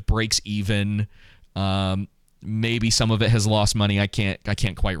kind of breaks even. Maybe some of it has lost money. I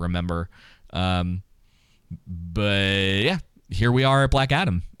can't quite remember. But yeah, here we are at Black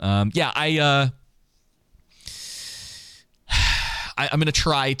Adam. I'm going to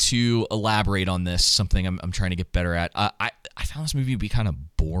try to elaborate on this, something I'm trying to get better at. I found this movie to be kind of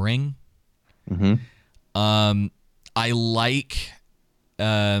boring. I like...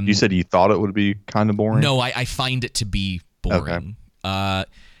 you said you thought it would be kind of boring? No, I find it to be boring. Okay.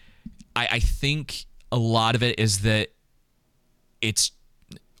 I think a lot of it is that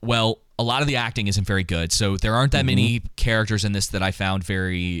a lot of the acting isn't very good. So there aren't that many characters in this that I found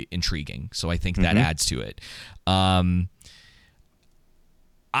very intriguing. So I think that adds to it. I'm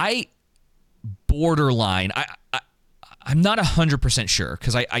not 100% sure,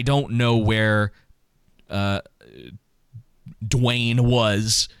 because I don't know where Dwayne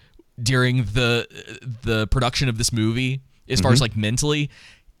was during the production of this movie, as far as like mentally.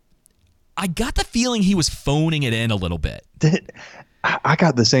 I got the feeling he was phoning it in a little bit. I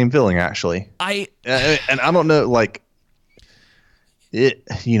got the same feeling, actually. And I don't know, like, it,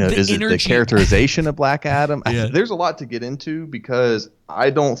 you know, is it the characterization of Black Adam? Yeah. There's a lot to get into, because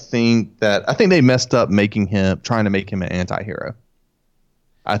I think they messed up trying to make him an anti-hero.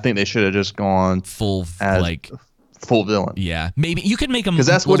 I think they should have just gone full villain. Yeah, maybe you could make him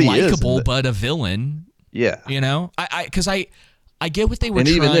that's what likable, but a villain. Yeah, you know, because I get what they were. And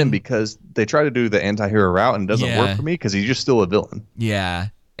even then, because they try to do the anti-hero route and it doesn't work for me, because he's just still a villain. Yeah,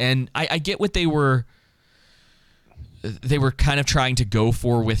 and I get what they were kind of trying to go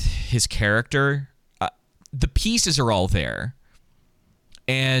for with his character. The pieces are all there,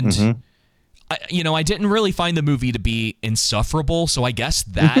 and I didn't really find the movie to be insufferable. So I guess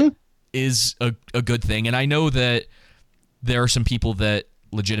that is a good thing. And I know that there are some people that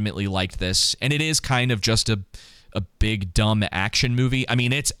legitimately liked this, and it is kind of just a big dumb action movie. I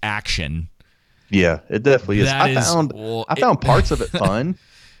mean, it's action. Yeah, it definitely is. I found parts of it fun.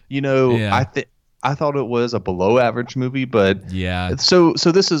 You know, yeah. I thought it was a below average movie, but yeah. So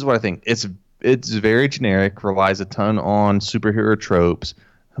this is what I think. It's very generic, relies a ton on superhero tropes,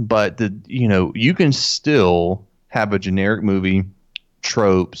 but you can still have a generic movie,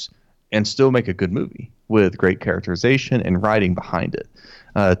 tropes, and still make a good movie with great characterization and writing behind it,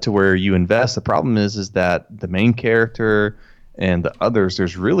 to where you invest. The problem is that the main character and the others,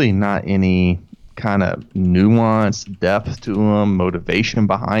 there's really not any kind of nuance, depth to them, motivation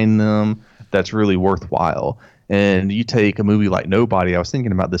behind them that's really worthwhile. And you take a movie like Nobody. I was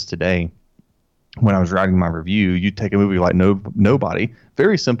thinking about this today when I was writing my review. You take a movie like Nobody,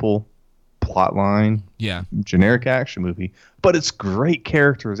 very simple plot line, Yeah. generic action movie, but it's great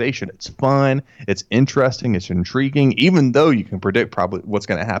characterization. It's fun, it's interesting, it's intriguing, even though you can predict probably what's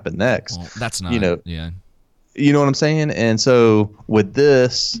going to happen next. Well, that's not. Yeah. You know what I'm saying? And so with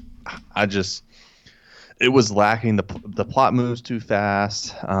this, it was lacking. The plot moves too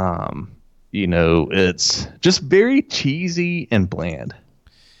fast. It's just very cheesy and bland.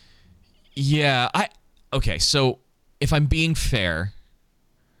 Yeah. Okay. So if I'm being fair,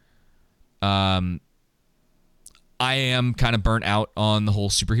 I am kind of burnt out on the whole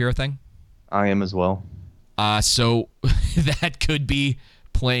superhero thing. I am as well. So that could be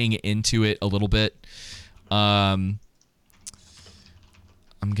playing into it a little bit. I'm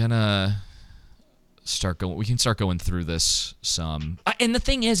gonna start going. We can start going through this some. And the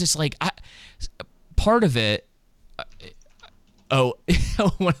thing is, it's like part of it. One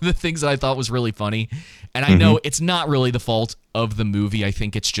of the things that I thought was really funny, and I know it's not really the fault of the movie. I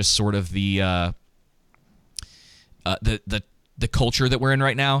think it's just sort of the culture that we're in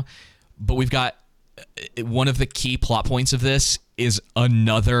right now. But we've got one of the key plot points of this is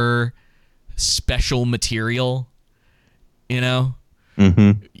another special material. You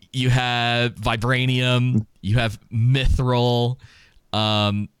have vibranium, you have mithril.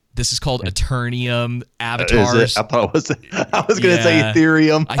 This is called Eternium avatars. Is it? I thought it was. I was going to say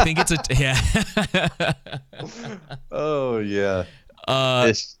Ethereum. I think it's Oh yeah.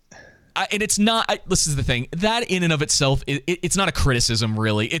 And it's not. This is the thing. That in and of itself, it's not a criticism,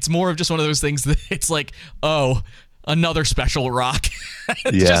 really. It's more of just one of those things that it's like, oh, another special rock.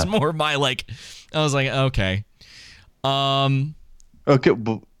 It's just more my like. I was like, okay. Okay.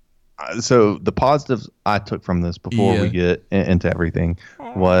 So the positives I took from this before we get into everything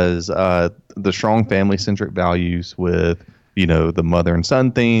was the strong family-centric values with the mother and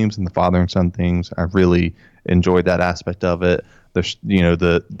son themes and the father and son themes. I really enjoyed that aspect of it.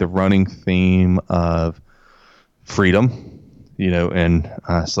 The running theme of freedom, and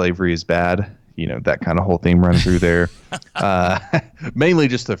slavery is bad. That kind of whole theme running through there. Mainly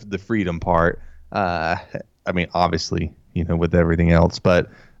just the freedom part. I mean, obviously, with everything else, but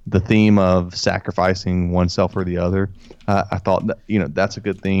the theme of sacrificing oneself for the other, I thought that, that's a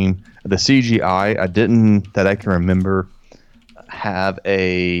good theme. The CGI, I can remember I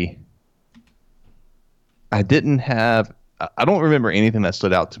don't remember anything that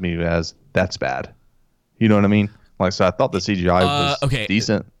stood out to me as that's bad. You know what I mean? Like, so I thought the CGI was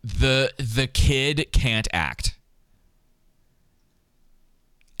decent. The kid can't act.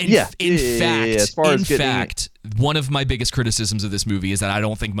 In fact, one of my biggest criticisms of this movie is that I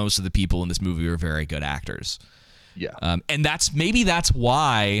don't think most of the people in this movie are very good actors. Yeah. And that's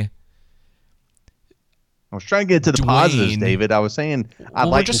why I was trying to get to the positives, David. I was saying I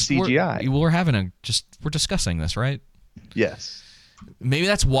like the CGI. We're discussing this, right? Yes. Maybe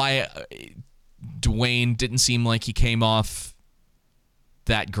that's why Dwayne didn't seem like he came off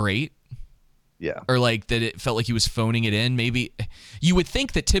that great. Yeah. Or like that it felt like he was phoning it in. Maybe you would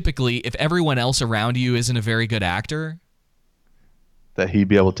think that typically if everyone else around you isn't a very good actor, that he'd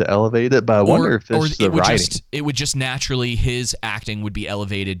be able to elevate it. But I wonder if it's the writing. It would just naturally, his acting would be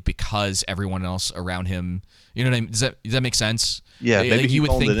elevated because everyone else around him, you know what I mean? Does that make sense? Yeah, maybe you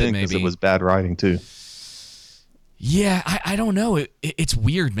would think that maybe it was bad writing too. Yeah, I don't know. It's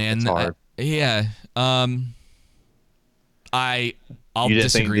weird, man. It's hard. I'll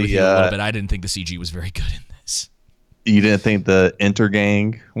disagree with you a little bit. I didn't think the CG was very good in this. You didn't think the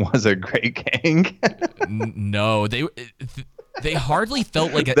Intergang was a great gang? No, they hardly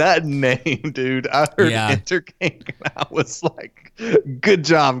felt like that name, dude. I heard Intergang and I was like, good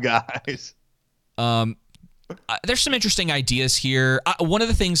job, guys. There's some interesting ideas here. One of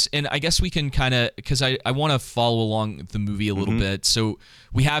the things, and I guess we can kind of, because I want to follow along the movie a little bit. So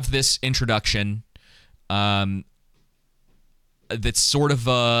we have this introduction that's sort of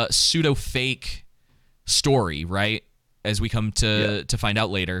a pseudo-fake story, right? As we come to find out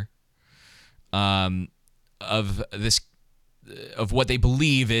later, of what they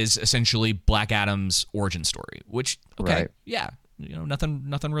believe is essentially Black Adam's origin story. Which,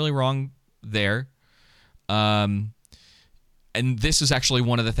 nothing really wrong there. And this is actually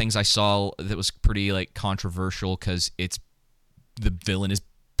one of the things I saw that was pretty like controversial because the villain is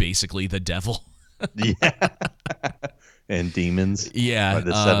basically the devil. Yeah. And demons. Yeah.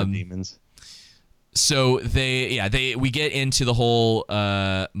 The 7 demons. So we get into the whole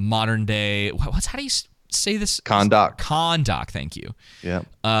modern day. How do you say this? Kahndaq. Kahndaq, thank you. Yeah.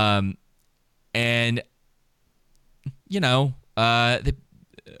 And you know, they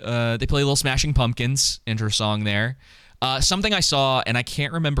play Little Smashing Pumpkins intro song there. Something I saw, and I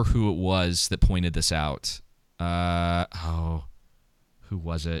can't remember who it was that pointed this out. Who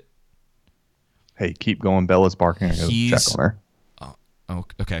was it? Hey, keep going. Bella's barking. I gotta check on her. Oh,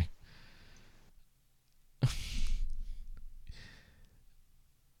 okay.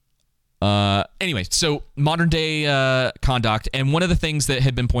 Anyway, so modern day Kahndaq, and one of the things that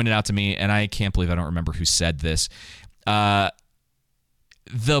had been pointed out to me, and I can't believe I don't remember who said this. The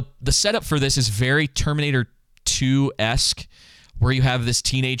setup for this is very Terminator 2-esque, where you have this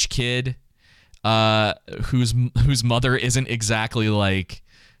teenage kid whose mother isn't exactly like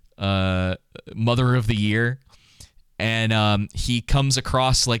Mother of the Year, and he comes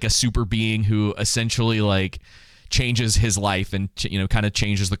across like a super being who essentially like changes his life and kind of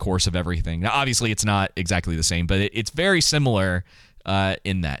changes the course of everything. Now, obviously, it's not exactly the same, but it's very similar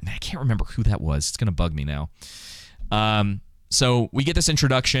in that. And I can't remember who that was. It's gonna bug me now. So we get this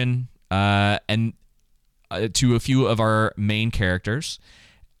introduction and to a few of our main characters,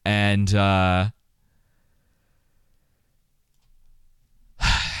 and Daggum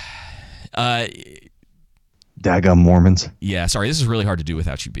Mormons. yeah, sorry, this is really hard to do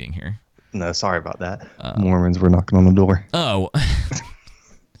without you being here. No, sorry about that. Mormons were knocking on the door. Oh,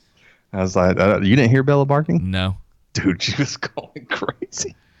 I was like, you didn't hear Bella barking? no. Dude, she was going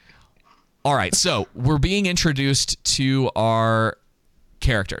crazy. All right, so we're being introduced to our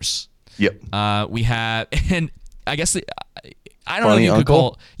characters. Yep. We have, and I guess I don't know Funny if you could uncle?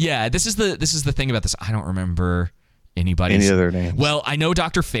 call. Yeah, this is the thing about this. I don't remember anybody's Any other names? Well, I know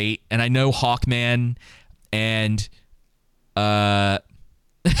Dr. Fate, and I know Hawkman, and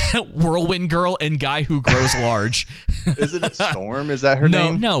Whirlwind Girl, and Guy Who Grows Large. Isn't it Storm? Is that her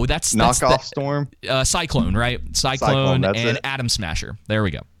name? No, that's Knockoff Storm? Cyclone, right? Cyclone, that's and it. Atom Smasher. There we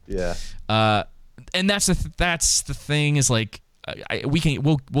go. Yeah. And that's the thing is like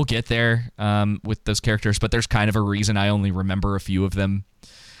we'll get there with those characters, but there's kind of a reason I only remember a few of them.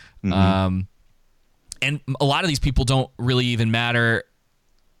 Mm-hmm. And a lot of these people don't really even matter.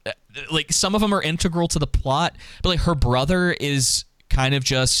 Like some of them are integral to the plot, but like her brother is kind of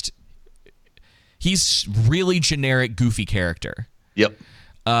just he's really generic goofy character. Yep.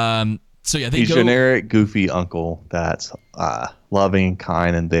 So yeah, He's generic goofy uncle that's loving,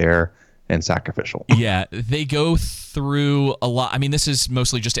 kind, and there and sacrificial. Yeah, they go through a lot. I mean, this is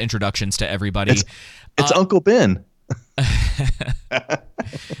mostly just introductions to everybody. It's Uncle Ben.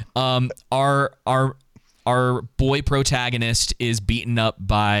 Our boy protagonist is beaten up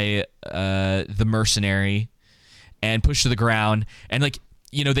by the mercenary and pushed to the ground, and like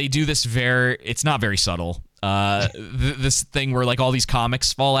they do this it's not very subtle. This thing where like all these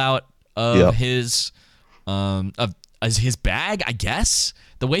comics fall out of his bag, I guess.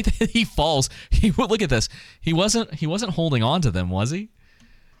 The way that he falls, look at this. He wasn't holding on to them, was he?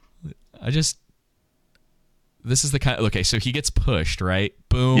 This is the kind of, okay, so he gets pushed, right?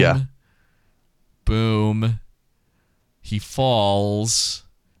 Boom. Yeah. Boom. He falls.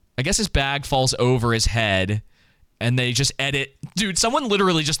 I guess his bag falls over his head, and they just edit. Dude, someone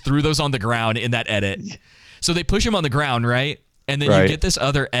literally just threw those on the ground in that edit. So they push him on the ground, right? And then you get this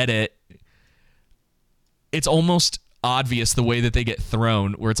other edit. It's almost obvious the way that they get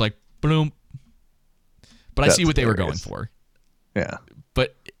thrown, where it's like, boom. But I see what they were going for. Yeah.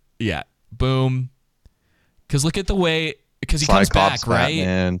 But, yeah, boom. Because look at the way, because he comes back, right?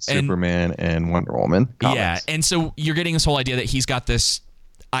 Batman, Superman, and Wonder Woman. Comics. Yeah, and so you're getting this whole idea that he's got this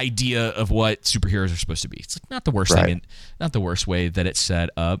idea of what superheroes are supposed to be. It's like not the worst thing, not the worst way that it's set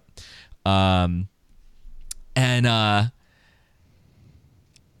up. I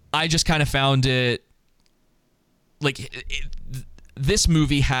just kind of found it like this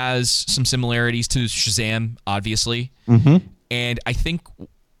movie has some similarities to Shazam, obviously, and I think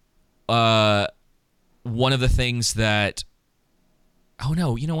one of the things that oh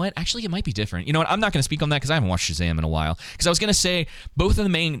no, you know what? Actually, it might be different. You know what? I'm not going to speak on that because I haven't watched Shazam in a while. Because I was going to say both of the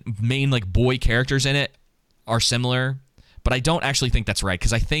main like boy characters in it are similar, but I don't actually think that's right.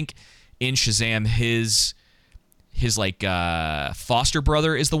 Because I think in Shazam his like foster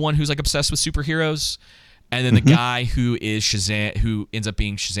brother is the one who's like obsessed with superheroes, and then the guy who is Shazam, who ends up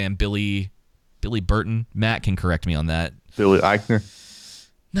being Shazam, Billy Burton. Matt can correct me on that. Billy Eichner.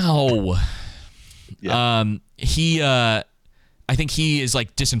 No. Yeah. I think he is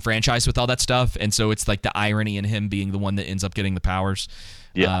like disenfranchised with all that stuff, and so it's like the irony in him being the one that ends up getting the powers.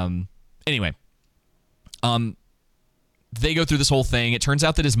 Yeah. Anyway, they go through this whole thing. It turns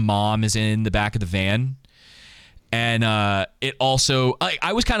out that his mom is in the back of the van, And it also,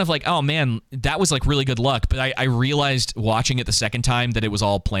 I was kind of like, oh man, that was like really good luck. But I realized watching it the second time that it was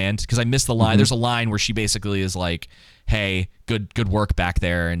all planned because I missed the line. There's a line where she basically is like, hey, good work back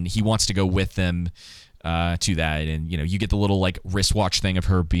there. And he wants to go with them to that. And, you get the little like wristwatch thing of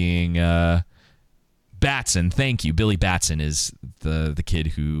her being Batson. Thank you. Billy Batson is the kid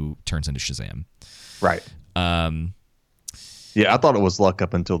who turns into Shazam. Right. Yeah, I thought it was luck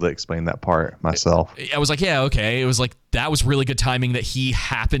up until they explained that part myself. I was like, yeah, okay. It was like, that was really good timing that he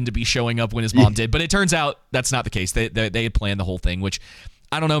happened to be showing up when his mom did. But it turns out that's not the case. They had planned the whole thing, which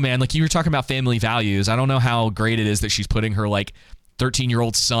I don't know, man. Like you were talking about family values. I don't know how great it is that she's putting her like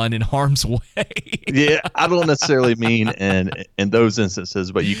 13-year-old son in harm's way. Yeah, I don't necessarily mean in those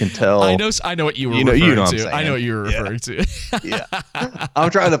instances, but you can tell. I know what you were referring to. I know what you were referring to. Yeah. I'm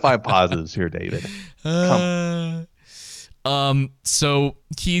trying to find positives here, David. So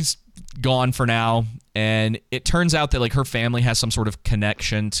he's gone for now, and it turns out that like her family has some sort of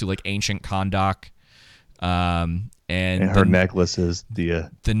connection to like ancient Kahndaq. And her necklace is the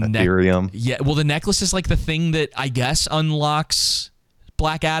Ethereum. Yeah, well, the necklace is like the thing that I guess unlocks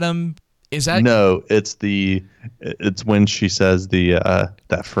Black Adam. Is that no? It's when she says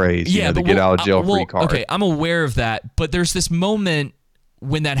that phrase. Yeah, the get out of jail free card. Okay, I'm aware of that, but there's this moment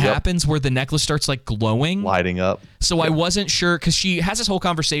when that happens where the necklace starts like glowing, lighting up. So I wasn't sure because she has this whole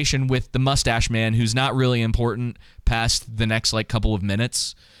conversation with the mustache man who's not really important past the next like couple of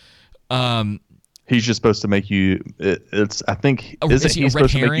minutes. He's just supposed to make you. I think is he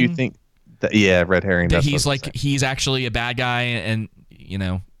supposed herring? to make you think that? Yeah, red herring. That he's actually a bad guy, and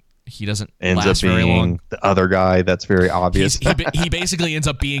he doesn't ends last up being very long. The other guy that's very obvious. He basically ends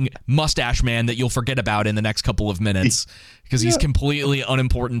up being Mustache Man that you'll forget about in the next couple of minutes because he's completely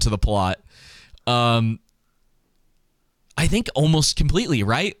unimportant to the plot. I think almost completely,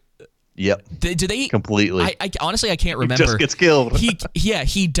 right? Yep. Do they completely? I honestly I can't remember. He just gets killed.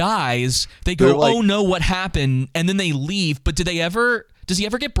 He dies. They go, like, oh no, what happened? And then they leave. But does he ever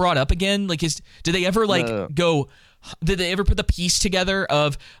get brought up again? Like, do they ever go? Did they ever put the piece together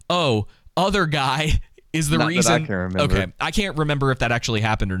of other guy is the reason? That I can remember. Okay, I can't remember if that actually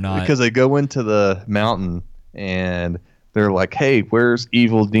happened or not. Because they go into the mountain and they're like, "Hey, where's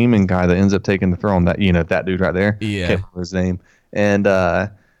evil demon guy that ends up taking the throne?" That that dude right there. Yeah, can't remember his name. And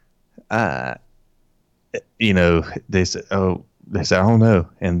they said, I don't know.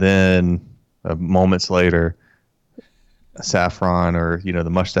 And then moments later, Saffron or the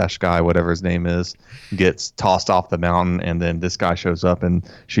mustache guy, whatever his name is, gets tossed off the mountain, and then this guy shows up, and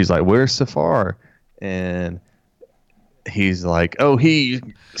she's like, "Where's Safar?" And he's like, "Oh, he's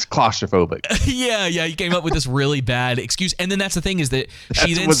claustrophobic." yeah, he came up with this really bad excuse, and then that's the thing is that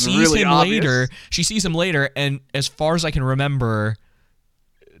she then sees really him obvious. later. She sees him later, and as far as I can remember,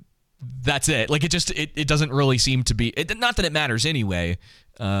 that's it. Like it doesn't really seem to be. Not that it matters anyway.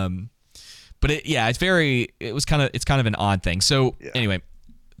 But it's kind of an odd thing. So anyway,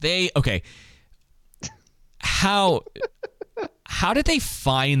 how did they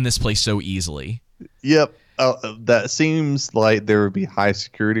find this place so easily? Yep. That seems like there would be high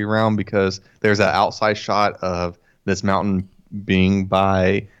security around because there's that outside shot of this mountain being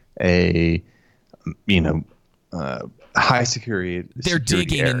by a, high security. They're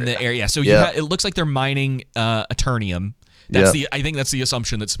digging area. in the area, so it looks like they're mining Eternium. I think that's the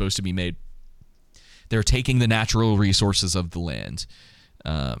assumption that's supposed to be made. They're taking the natural resources of the land.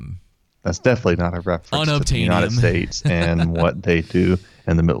 That's definitely not a reference to the United States and what they do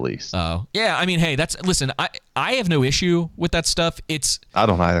in the Middle East. Oh, yeah. I mean, hey, listen, I have no issue with that stuff. I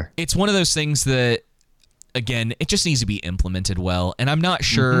don't either. It's one of those things that, again, it just needs to be implemented well. And I'm not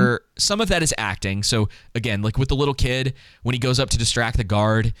sure some of that is acting. So again, like with the little kid, when he goes up to distract the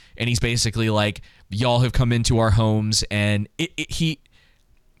guard and he's basically like, y'all have come into our homes, and he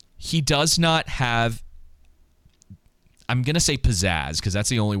does not have, I'm going to say pizzazz because that's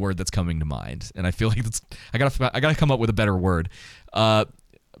the only word that's coming to mind. And I feel like I gotta come up with a better word.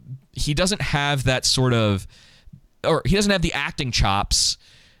 He doesn't have that sort of, or he doesn't have the acting chops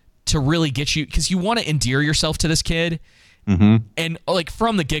to really get you, because you want to endear yourself to this kid. Mm-hmm. And like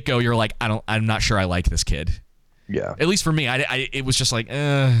from the get-go, you're like, I'm not sure I like this kid. Yeah. At least for me, it was just like,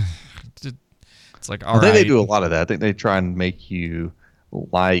 it's like, all right. I think they do a lot of that. I think they try and make you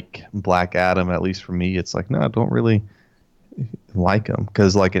like Black Adam. At least for me, it's like, no, I don't really like him,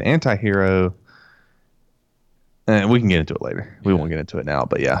 because like an anti-hero, and we can get into it later. We won't get into it now,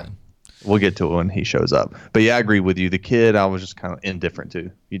 but we'll get to it when he shows up. But yeah, I agree with you. The kid, I was just kind of indifferent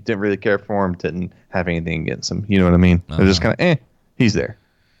to. You didn't really care for him, didn't have anything against him. You know what I mean? It was just kind of, he's there.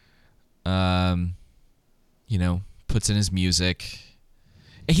 Puts in his music.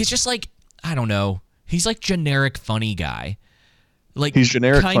 And he's just like, I don't know. He's like generic funny guy. Like He's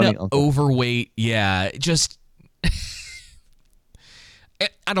generic kind funny of uncle. overweight. Yeah, just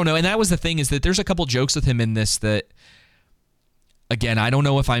I don't know. And that was the thing, is that there's a couple jokes with him in this that, again, I don't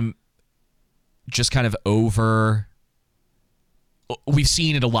know if I'm just kind of over. We've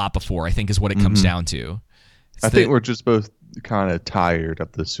seen it a lot before, I think, is what it comes down to. I think we're just both kind of tired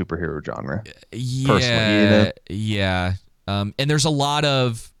of the superhero genre. Personally, yeah. And there's a lot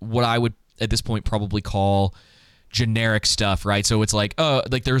of what I would at this point probably call generic stuff, right? So it's like,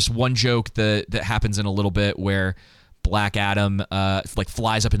 like there's one joke that happens in a little bit where Black Adam like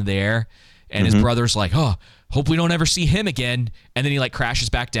flies up into the air, and his brother's like, "Oh, hope we don't ever see him again," and then he like crashes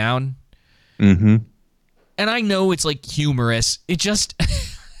back down. Mm-hmm. And I know it's like humorous. It just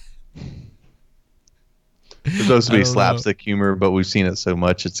it's supposed to be slapstick humor, but we've seen it so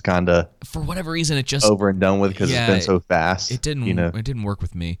much, it's kind of for whatever reason it just over and done with because it's been so fast. It didn't. It didn't work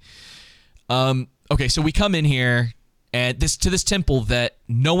with me. Okay, so we come in here and this temple that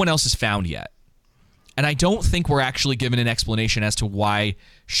no one else has found yet. And I don't think we're actually given an explanation as to why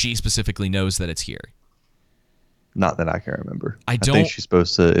she specifically knows that it's here. Not that I can remember. I think she's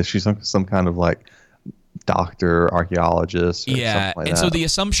supposed to. Is she some kind of like doctor, archaeologist? Or something like and that. so the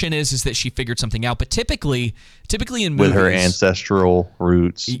assumption is that she figured something out. But typically in movies, with her ancestral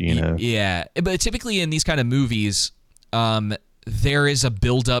roots, yeah. But typically in these kind of movies, there is a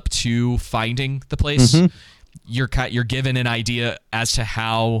build up to finding the place. You're given an idea as to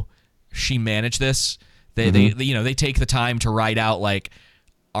how she managed this. They take the time to write out like,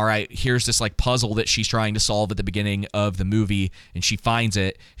 all right, here's this like puzzle that she's trying to solve at the beginning of the movie, and she finds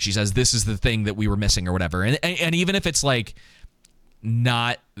it. She says, "This is the thing that we were missing," or whatever. And even if it's like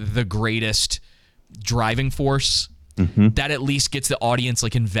not the greatest driving force, that at least gets the audience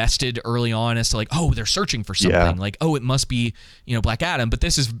like invested early on as to like, oh, they're searching for something. Yeah. Like, oh, it must be Black Adam. But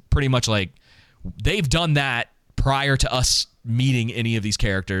this is pretty much like they've done that prior to us meeting any of these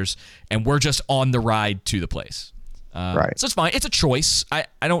characters, and we're just on the ride to the place. Right. So it's fine. It's a choice. I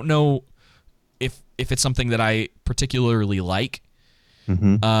don't know if it's something that I particularly like.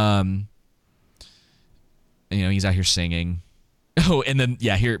 He's out here singing. Oh, and then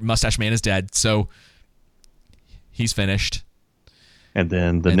here Mustache Man is dead, so he's finished. And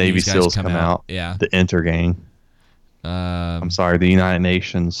then the Navy SEALs come out. Yeah. The Intergang. I'm sorry, the United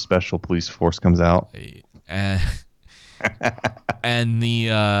Nations Special Police Force comes out. And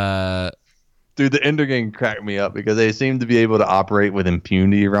the dude, the Intergang cracked me up because they seem to be able to operate with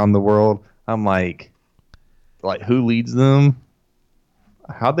impunity around the world. I'm like who leads them?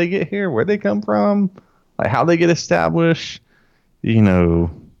 How'd they get here? Where'd they come from? Like how they get established?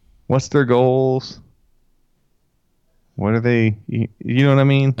 What's their goals? What are they? You know what I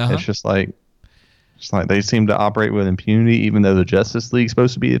mean? It's just like they seem to operate with impunity, even though the Justice League's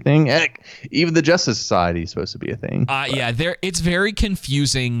supposed to be a thing. Heck, even the Justice Society is supposed to be a thing. It's very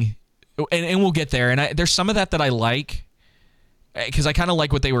confusing, and we'll get there. And there's some of that I like, because I kind of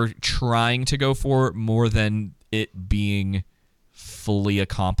like what they were trying to go for more than it being fully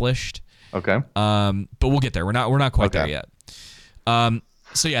accomplished. Okay. But we'll get there. We're not quite there yet.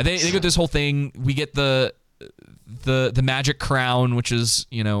 So yeah, they get this whole thing. We get the magic crown, which is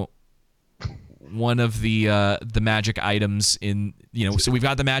one of the magic items in So we've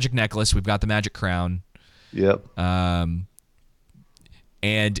got the magic necklace, we've got the magic crown. Yep. And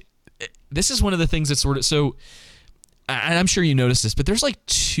this is one of the things that's sort of so. And I'm sure you noticed this, but there's like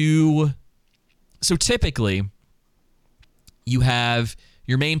two. So typically, you have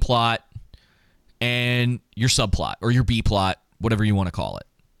your main plot and your subplot or your B plot, whatever you want to call it.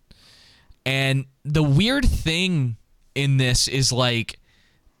 And the weird thing in this is like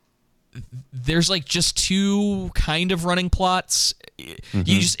there's like just two kind of running plots.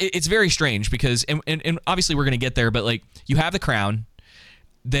 It's very strange because and obviously we're going to get there, but like you have the crown,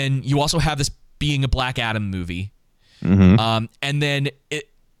 then you also have this being a Black Adam movie. And then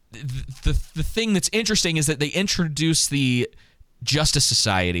the thing that's interesting is that they introduce the Justice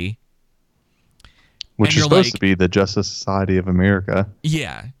Society, which is supposed to be the Justice Society of America.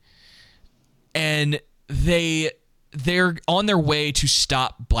 Yeah. And they're on their way to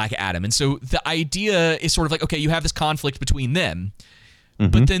stop Black Adam. And so the idea is sort of like, okay, you have this conflict between them,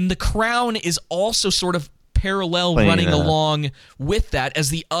 but then the crown is also sort of parallel running along with that as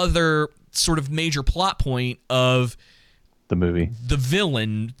the other sort of major plot point of the movie, the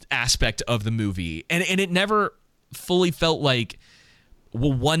villain aspect of the movie. And it never fully felt like,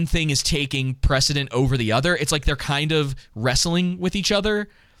 well, one thing is taking precedent over the other. It's like they're kind of wrestling with each other.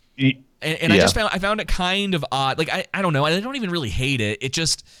 And I found it kind of odd. Like, I don't know. I don't even really hate it.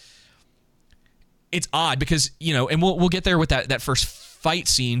 It's odd because, and we'll get there with that first fight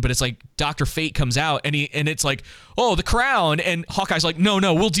scene, but it's like Dr. Fate comes out and it's like, oh, the crown, and Hawkeye's like, no,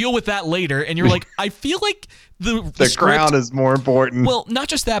 we'll deal with that later, and you're like, I feel like the crown is more important. Well, not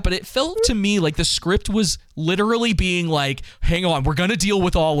just that, but it felt to me like the script was literally being like, hang on, we're gonna deal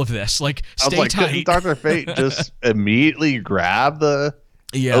with all of this, like, stay tight. Dr. Fate just immediately grab the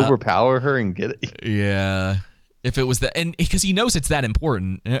overpower her and get it. Yeah. If it was that, and because he knows it's that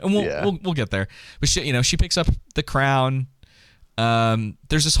important, and we'll get there. But she picks up the crown.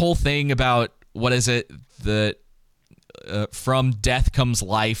 There's this whole thing about, what is it, that from death comes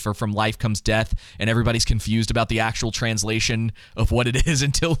life, or from life comes death, and everybody's confused about the actual translation of what it is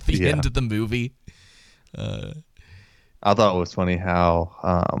until the end of the movie. I thought it was funny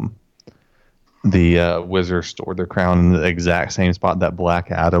how the wizard stored their crown in the exact same spot that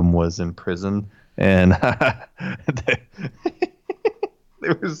Black Adam was in prison. And they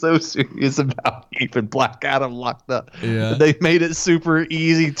were so serious about keeping Black Adam locked up. Yeah. They made it super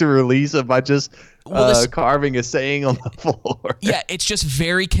easy to release him by just carving a saying on the floor. Yeah, it's just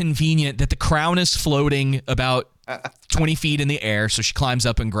very convenient that the crown is floating about 20 feet in the air, so she climbs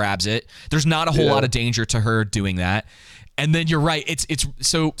up and grabs it. There's not a whole lot of danger to her doing that. And then you're right. It's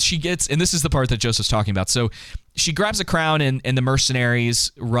so she gets, and this is the part that Joseph's talking about. So she grabs a crown, and the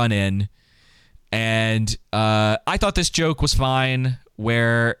mercenaries run in. And I thought this joke was fine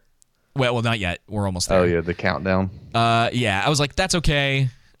where, well, not yet. We're almost there. Oh, yeah, the countdown. Yeah, I was like, that's okay.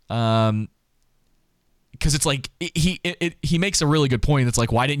 Because it's like, he makes a really good point. It's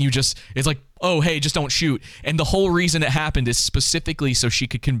like, why didn't you just, it's like, oh, hey, just don't shoot. And the whole reason it happened is specifically so she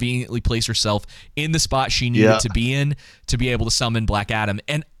could conveniently place herself in the spot she needed to be in to be able to summon Black Adam.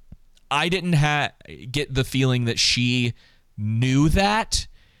 And I didn't get the feeling that she knew that.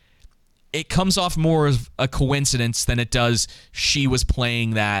 It comes off more of a coincidence than it does she was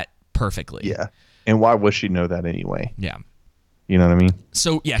playing that perfectly. Yeah. And why would she know that anyway? Yeah. You know what I mean?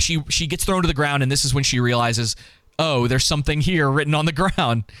 So, yeah, she gets thrown to the ground, and this is when she realizes, oh, there's something here written on the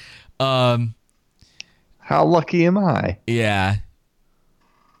ground. How lucky am I? Yeah.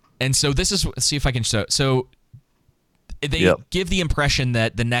 And so this is, let's see if I can show. So they give the impression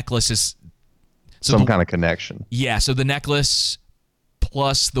that the necklace is some kind of connection. Yeah, so the necklace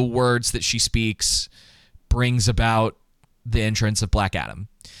plus the words that she speaks brings about the entrance of Black Adam.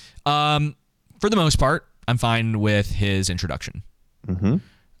 For the most part, I'm fine with his introduction. Mm-hmm.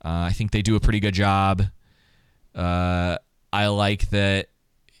 I think they do a pretty good job. I like that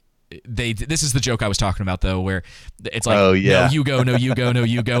this is the joke I was talking about, though, where it's like, no, you go, no, you go, no,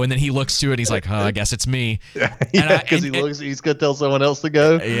 you go. And then he looks to it, and he's like, oh, I guess it's me. Yeah, because he's going to tell someone else to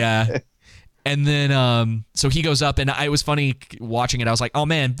go. Yeah. And then, so he goes up, and it was funny watching it. I was like, oh,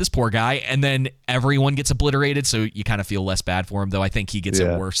 man, this poor guy. And then everyone gets obliterated, so you kind of feel less bad for him, though I think he gets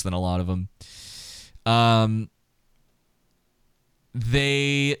it worse than a lot of them.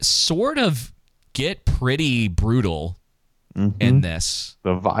 They sort of get pretty brutal in this.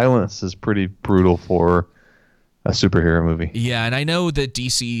 The violence is pretty brutal for a superhero movie. Yeah, and I know that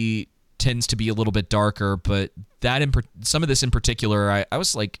DC tends to be a little bit darker, but that some of this in particular, I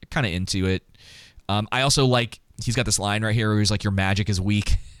was like kind of into it. I also like, he's got this line right here where he's like, your magic is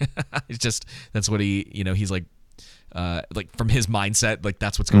weak. It's just, that's what he's like from his mindset, like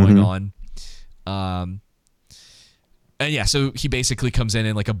that's what's going on. And yeah, so he basically comes in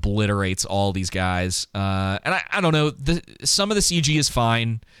and like obliterates all these guys. And I don't know, some of the CG is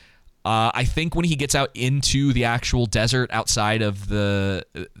fine. I think when he gets out into the actual desert outside of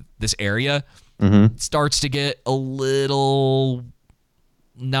this area, it starts to get a little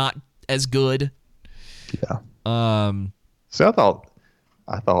not as good. Yeah. So I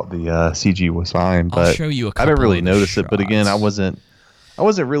thought the CG was fine, but I'll show you a couple I didn't really notice shots. it. But again, I wasn't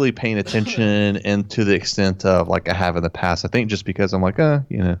really paying attention and to the extent of like I have in the past. I think just because I'm like,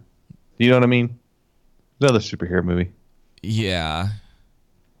 you know what I mean? Another superhero movie. Yeah.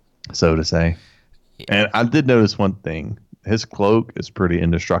 So to say. And I did notice one thing. His cloak is pretty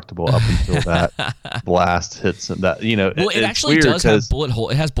indestructible up until that blast hits him. That, you know, well, it actually does have bullet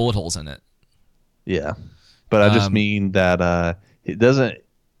holes. It has bullet holes in it. Yeah. But I just mean that it doesn't,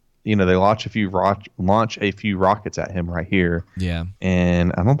 you know, they launch a few rockets at him right here. Yeah.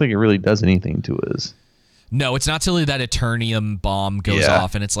 And I don't think it really does anything to us. No, it's not till that Eternium bomb goes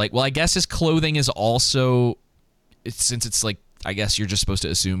off, and it's like, well, I guess his clothing is also, since it's like, I guess you're just supposed to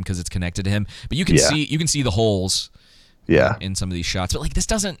assume because it's connected to him, but you can see the holes. Yeah. In some of these shots, but like this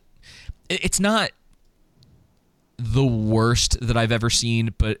doesn't. It's not the worst that I've ever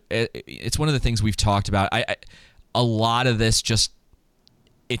seen, but it's one of the things we've talked about. A lot of this just,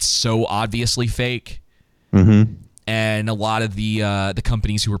 it's so obviously fake, and a lot of the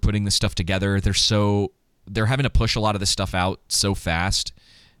companies who are putting this stuff together, they're having to push a lot of this stuff out so fast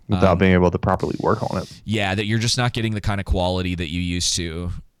without being able to properly work on it. Yeah, that you're just not getting the kind of quality that you used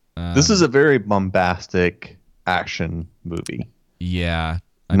to. This is a very bombastic action movie. Yeah.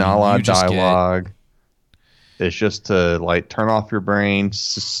 Not a lot of dialogue. It's just to like turn off your brain,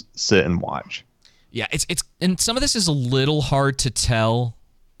 sit and watch. Yeah, it's and some of this is a little hard to tell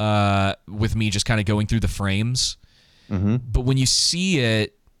with me just kind of going through the frames. Mm-hmm. But when you see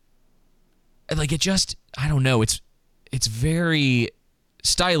it, like, it just, I don't know, it's very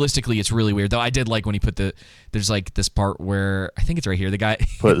stylistically, it's really weird. Though I did like when he put there's like this part where I think it's right here. The guy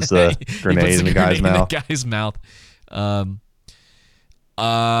puts the grenade in the guy's mouth. And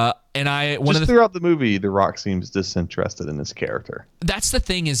throughout the movie, The Rock seems disinterested in his character. That's the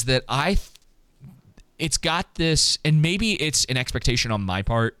thing, is that it's got this, and maybe it's an expectation on my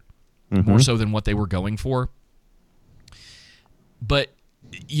part more so than what they were going for. But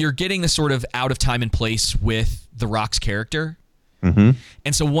you're getting this sort of out of time and place with The Rock's character. Mm-hmm.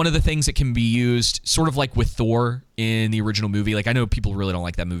 And so one of the things that can be used, sort of like with Thor in the original movie, like I know people really don't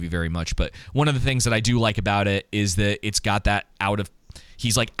like that movie very much, but one of the things that I do like about it is that it's got that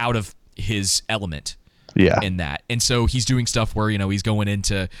he's like out of his element. Yeah. In that. And so he's doing stuff where, he's going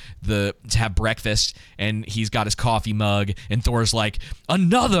into to have breakfast and he's got his coffee mug and Thor's like,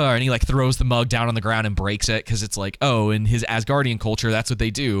 another, and he like throws the mug down on the ground and breaks it because it's like, oh, in his Asgardian culture, that's what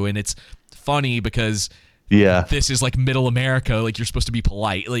they do. And it's funny because this is like middle America, like you're supposed to be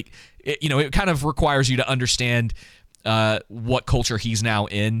polite. Like, it kind of requires you to understand what culture he's now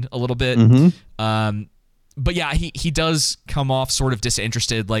in a little bit. Mm-hmm. But yeah, he does come off sort of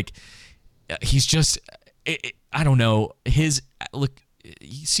disinterested. Like, he's just, I don't know, look,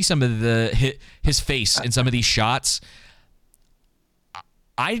 you see some of his face in some of these shots.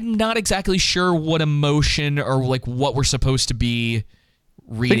 I'm not exactly sure what emotion or like what we're supposed to be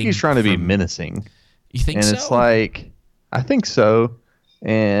reading. I think he's trying to be menacing. You think so? And it's like, I think so.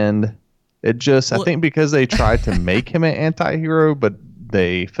 And it just, I think because they tried to make him an anti-hero, but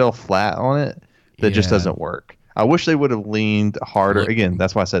they fell flat on it, that just doesn't work. I wish they would have leaned harder. Again,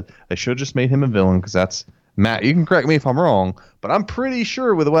 that's why I said they should have just made him a villain, because that's, Matt, you can correct me if I'm wrong, but I'm pretty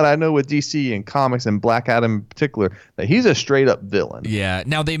sure with what I know with DC and comics and Black Adam in particular, that he's a straight up villain. Yeah.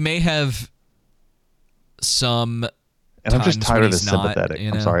 Now they may have some. And I'm just tired of the sympathetic.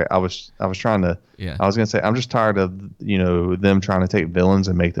 I'm sorry. I was trying to. Yeah. I was gonna say I'm just tired of them trying to take villains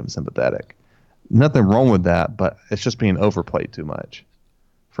and make them sympathetic. Nothing wrong with that, but it's just being overplayed too much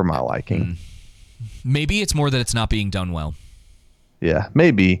for my liking. Maybe it's more that it's not being done well. Yeah,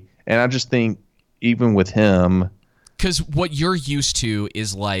 maybe. And I just think even with him, because what you're used to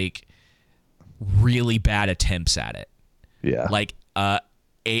is like really bad attempts at it. Yeah. Like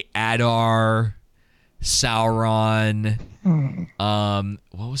Adar, Sauron.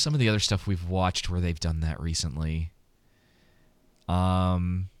 What was some of the other stuff we've watched where they've done that recently?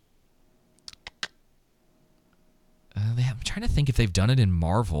 I'm trying to think if they've done it in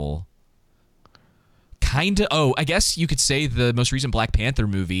Marvel. Kind of. Oh, I guess you could say the most recent Black Panther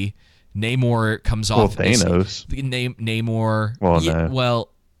movie, Namor comes off. Thanos. Namor. Well, no. Well,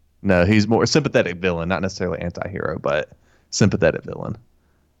 no, he's more a sympathetic villain, not necessarily anti-hero, but sympathetic villain.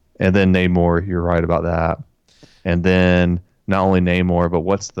 And then Namor, you're right about that. And then not only Namor, but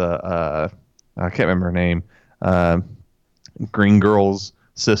what's the I can't remember her name. Green Girl's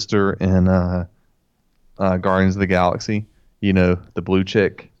sister in Guardians of the Galaxy. The blue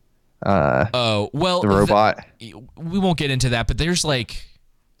chick. The robot. We won't get into that, but there's like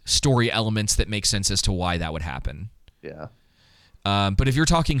story elements that make sense as to why that would happen. Yeah. But if you're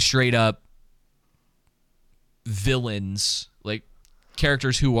talking straight up villains, like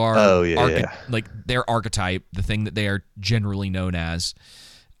characters who are like their archetype, the thing that they are generally known as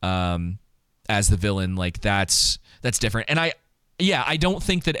the villain, like that's different. And I don't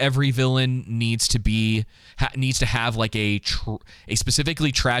think that every villain needs to have like a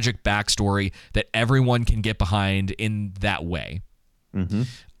specifically tragic backstory that everyone can get behind in that way.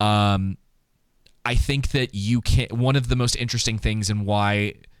 Mm-hmm. I think that one of the most interesting things and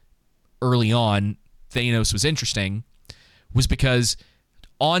why early on Thanos was interesting was because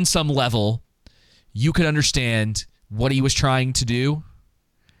on some level you could understand what he was trying to do.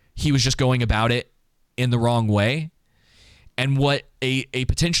 He was just going about it in the wrong way. And what a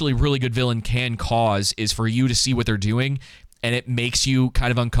potentially really good villain can cause is for you to see what they're doing, and it makes you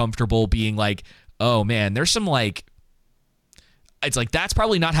kind of uncomfortable being like, oh man, there's some like, it's like, that's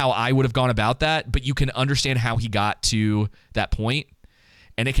probably not how I would have gone about that, but you can understand how he got to that point,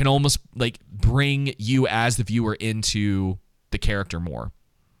 and it can almost like bring you as the viewer into the character more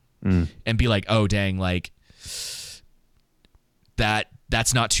and be like, oh dang, like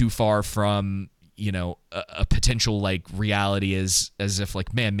that's not too far from a potential like reality as if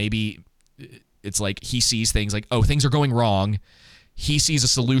like, man, maybe it's like he sees things like, oh, things are going wrong. He sees a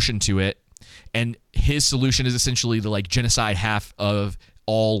solution to it, and his solution is essentially to like genocide half of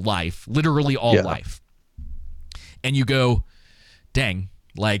all life, literally all life. And you go, dang,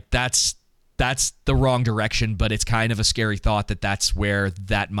 like that's the wrong direction, but it's kind of a scary thought that that's where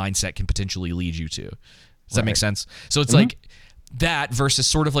that mindset can potentially lead you to. Does that make sense? So it's like that versus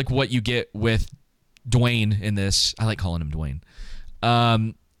sort of like what you get with Dwayne in this. I like calling him Dwayne.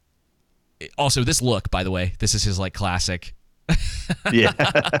 Also, this look, by the way, this is his like classic. Yeah.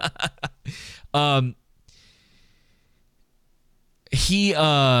 He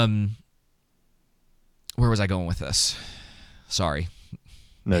where was I going with this? Sorry.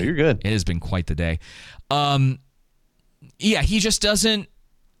 No, you're good. It has been quite the day. Yeah, he just doesn't.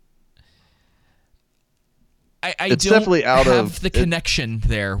 It's don't definitely out have of the connection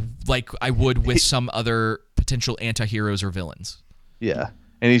there like I would with some other potential anti-heroes or villains. Yeah.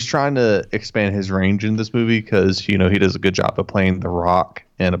 And he's trying to expand his range in this movie because, he does a good job of playing The Rock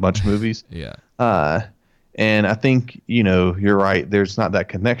in a bunch of movies. Yeah. And I think, you're right. There's not that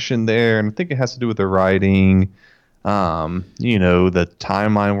connection there. And I think it has to do with the writing, the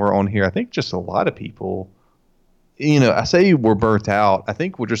timeline we're on here. I think just a lot of people, I say we're burnt out. I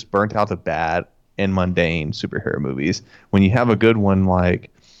think we're just burnt out of bad and mundane superhero movies. When you have a good one like,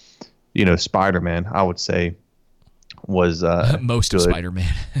 Spider-Man, I would say was most good. of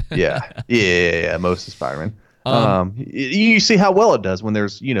Spider-Man. yeah, most of Spider-Man. You see how well it does when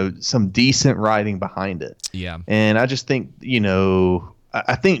there's some decent writing behind it. Yeah, and I just think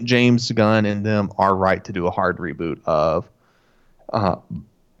I think James Gunn and them are right to do a hard reboot of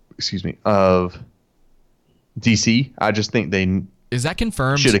DC. I just think they is that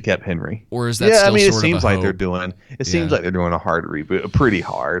confirmed? Should have kept Henry, or is that? Still it sort seems of a like they're hope? doing. It seems like they're doing a hard reboot, pretty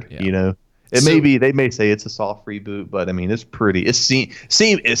hard. Yeah. It may be. They may say it's a soft reboot, but I mean, it's pretty. It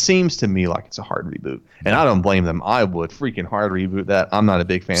seems to me like it's a hard reboot, and I don't blame them. I would freaking hard reboot that. I'm not a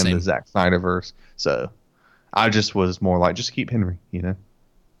big fan of the Zack Snyderverse, so I just was more like, just keep Henry,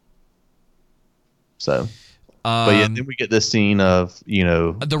 So, but yeah, then we get this scene of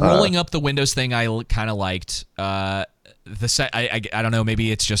the rolling up the windows thing. I kind of liked. I don't know.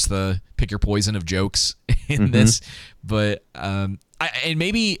 Maybe it's just the pick your poison of jokes in this, but and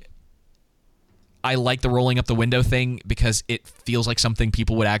maybe. I like the rolling up the window thing because it feels like something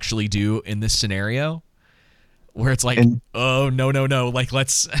people would actually do in this scenario where it's like, oh, no. Like,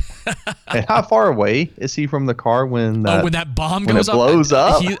 let's. And how far away is he from the car when that bomb goes up? Blows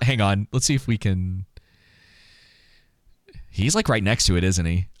up? Hang on. Let's see if we can. He's like right next to it, isn't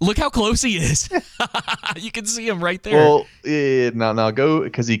he? Look how close he is. You can see him right there. Well, now go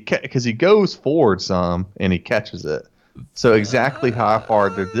because he goes forward some and he catches it. So exactly how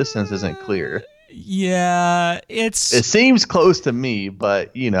far the distance isn't clear. Yeah, it seems close to me, but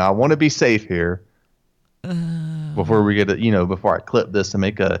I want to be safe here. Before we get before I clip this to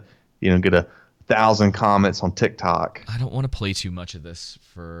make get 1,000 comments on TikTok. I don't want to play too much of this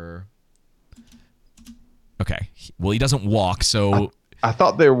for. Okay, well he doesn't walk, so I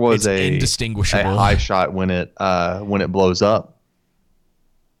thought there was a indistinguishable high shot when it blows up.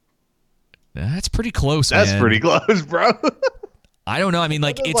 That's pretty close. That's pretty close, bro. I don't know. I mean,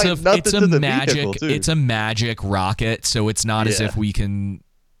 like it's a magic rocket, so it's not as if we can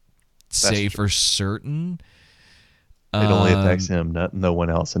say for certain. It only affects him, no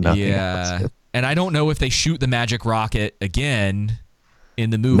one else, and nothing else. And I don't know if they shoot the magic rocket again in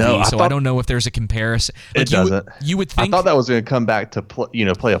the movie, I don't know if there's a comparison. Like, it doesn't. You would think. I thought that was going to come back to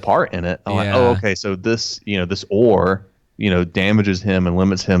play a part in it. I'm like, oh, okay, so this this ore damages him and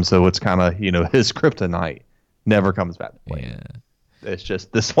limits him, so it's kind of his kryptonite never comes back to play. Yeah. It's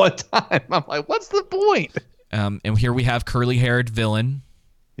just this one time. I'm like, what's the point? And here we have curly-haired villain.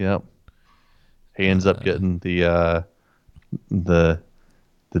 Yep. He ends up getting the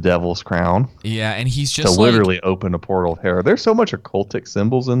devil's crown. Yeah, and he's just to literally open a portal to hell. There's so much occultic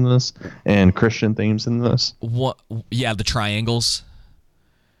symbols in this and Christian themes in this. What? Yeah, the triangles.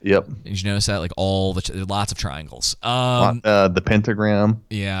 Yep. Did you notice that? Like lots of triangles. The pentagram.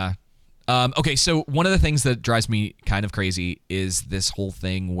 Yeah. Okay, so one of the things that drives me kind of crazy is this whole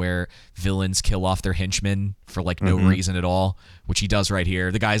thing where villains kill off their henchmen for like no reason at all, which he does right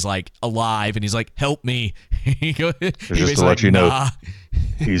here. The guy's like alive and he's like, "Help me!" Just to let you know,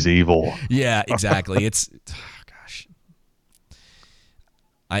 he's evil. Yeah, exactly.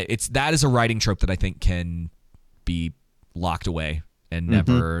 That is a writing trope that I think can be locked away and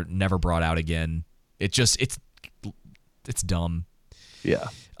never brought out again. It's dumb. Yeah.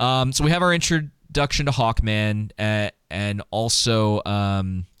 So we have our introduction to Hawkman, and also,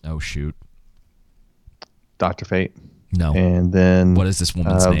 oh shoot, Dr. Fate. No. And then What is this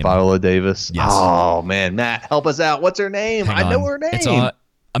woman's name? Viola Davis. Yes. Oh man, Matt, help us out. What's her name? Hang I know on. her name. It's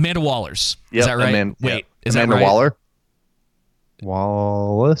Amanda Wallers. Yep, Is that right? Wait, is Amanda that right?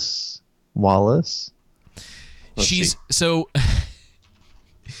 Wallace. Let's She's see. so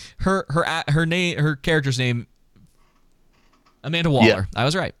her character's name Amanda Waller. Yeah. I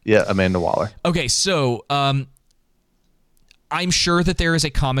was right. Yeah, Amanda Waller. Okay, so I'm sure that there is a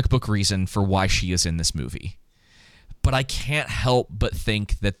comic book reason for why she is in this movie. But I can't help but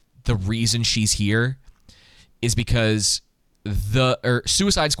think that the reason she's here is because the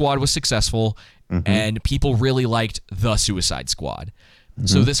Suicide Squad was successful and people really liked the Suicide Squad.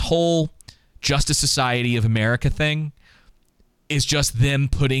 So this whole Justice Society of America thing is just them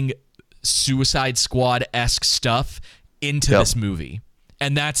putting Suicide Squad-esque stuff into this movie.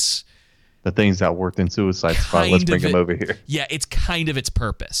 And that's the things that worked in Suicide Squad. Let's bring them over here. Yeah, it's kind of its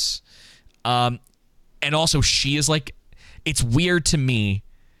purpose. And also she is like, it's weird to me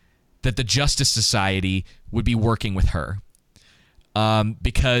that the Justice Society would be working with her.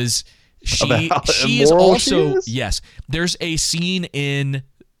 Because she is also, yes, there's a scene in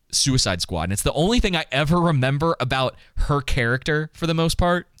Suicide Squad, and it's the only thing I ever remember about her character for the most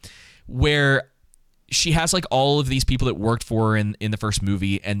part, where she has like all of these people that worked for her in the first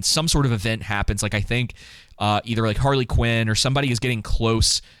movie, and some sort of event happens. Like I think either like Harley Quinn or somebody is getting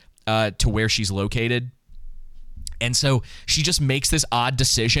close to where she's located. And so she just makes this odd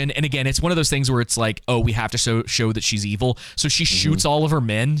decision. And again, it's one of those things where it's like, oh, we have to show that she's evil. So she shoots all of her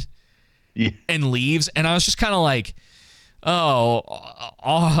men and leaves. And I was just kind of like, oh,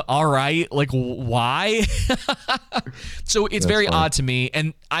 all right. Like, why? So it's very odd to me.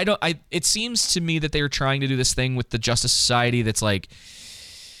 And it seems to me that they were trying to do this thing with the Justice Society that's like,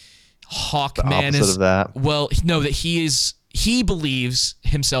 Hawkman is, of that. Well, no, that he believes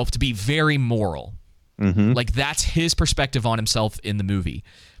himself to be very moral. Like that's his perspective on himself in the movie.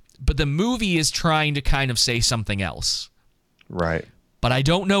 But the movie is trying to kind of say something else. Right. But I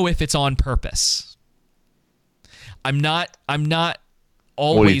don't know if it's on purpose. I'm not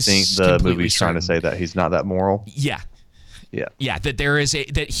always. What do you think the movie's certain. trying to say, that he's not that moral? Yeah. Yeah. Yeah, that there is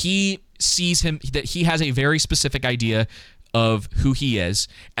that he sees him, that he has a very specific idea of who he is,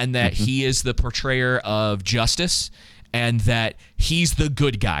 and that he is the portrayer of justice, and that he's the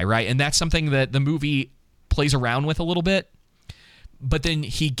good guy, right? And that's something that the movie plays around with a little bit. But then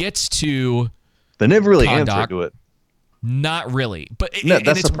he gets to... They never really Kahndaq. answer to it. Not really. But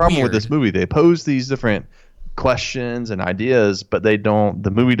that's the problem weird. with this movie. They pose these different questions and ideas, but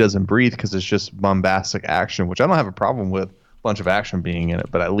the movie doesn't breathe because it's just bombastic action, which I don't have a problem with a bunch of action being in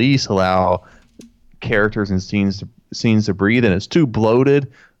it, but at least allow characters and scenes to breathe. And it's too bloated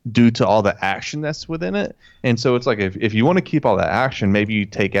due to all the action that's within it. And so it's like, if you want to keep all that action, maybe you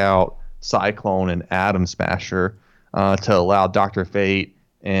take out Cyclone and Atom Smasher to allow Dr. Fate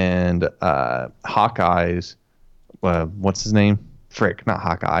and Hawkeye's what's his name? Frick, not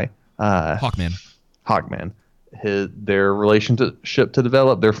Hawkeye. Hawkman. Their relationship to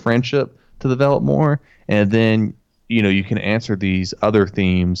develop, their friendship to develop more, and then you can answer these other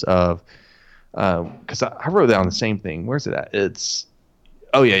themes of because I wrote down the same thing. Where's it at? It's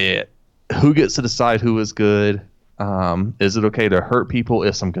who gets to decide who is good? Is it okay to hurt people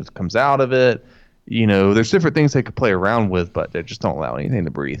if some good comes out of it? There's different things they could play around with, but they just don't allow anything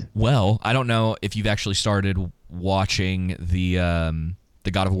to breathe. Well, I don't know if you've actually started watching the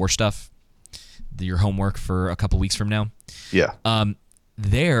God of War stuff, your homework for a couple weeks from now. Yeah.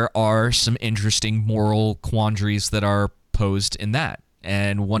 There are some interesting moral quandaries that are posed in that.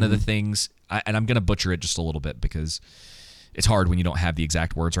 And one of the things, and I'm going to butcher it just a little bit because it's hard when you don't have the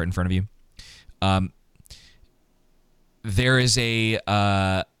exact words right in front of you. There is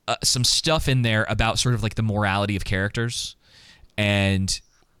some stuff in there about sort of like the morality of characters and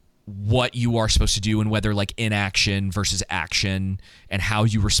what you are supposed to do, and whether like inaction versus action, and how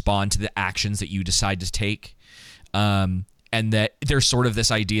you respond to the actions that you decide to take. And that there's sort of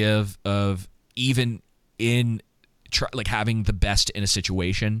this idea of even in like having the best in a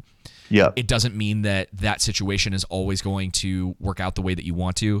situation, it doesn't mean that situation is always going to work out the way that you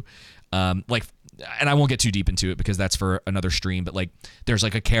want to. And I won't get too deep into it because that's for another stream, but like there's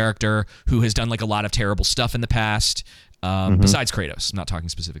like a character who has done like a lot of terrible stuff in the past, besides Kratos. I'm not talking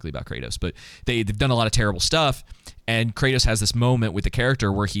specifically about Kratos, but they've done a lot of terrible stuff, and Kratos has this moment with the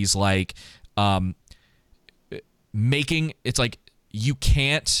character where he's like it's like you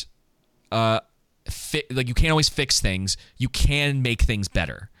can't you can't always fix things, you can make things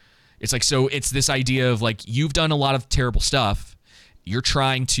better. It's like, so it's this idea of like, you've done a lot of terrible stuff, you're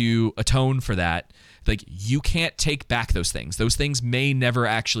trying to atone for that. Like, you can't take back those things. Those things may never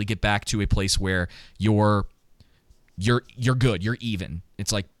actually get back to a place where you're you're good, you're even.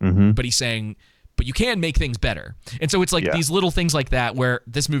 It's like, but he's saying, but you can make things better. And so it's like these little things like that where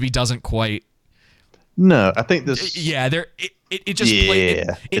this movie doesn't quite. No, I think this. Yeah, it just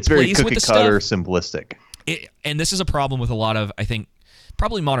it's very plays with cookie the cutter, stuff. simplistic. And this is a problem with a lot of, I think,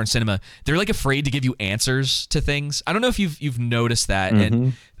 probably modern cinema. They're like afraid to give you answers to things. I don't know if you've noticed that.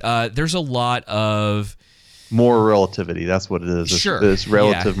 And there's a lot of moral relativity. That's what it is. Sure. This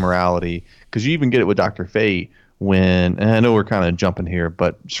relative morality. Because you even get it with Dr. Fate when, and I know we're kind of jumping here,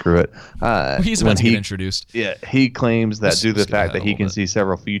 but screw it. He's about to get introduced. Yeah, he claims that due to the fact that he can see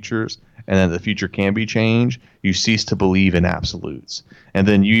several futures and that the future can be changed, you cease to believe in absolutes. And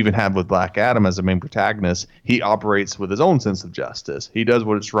then you even have with Black Adam as the main protagonist, he operates with his own sense of justice. He does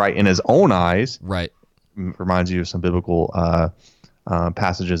what's right in his own eyes. Right. Reminds you of some biblical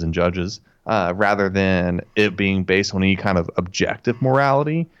passages in Judges, rather than it being based on any kind of objective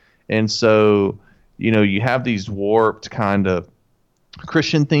morality. And so, you have these warped kind of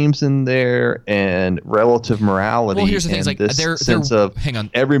Christian themes in there and relative morality. Well, here's the thing: like sense of hang on,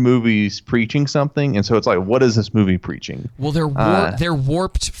 every movie's preaching something, and so it's like, what is this movie preaching? Well, they're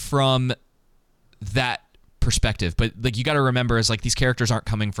warped from that perspective, but like you got to remember, is like these characters aren't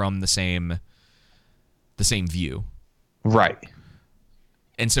coming from the same view, right?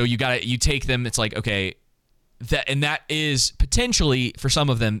 And so you take them. It's like, okay, that is potentially for some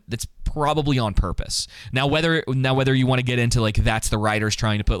of them that's probably on purpose. Now whether you want to get into like that's the writers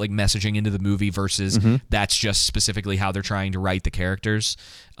trying to put like messaging into the movie versus that's just specifically how they're trying to write the characters,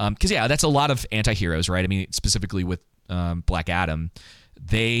 because that's a lot of anti-heroes, right? I mean, specifically with Black Adam,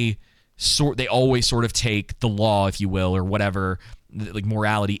 they always sort of take the law, if you will, or whatever, like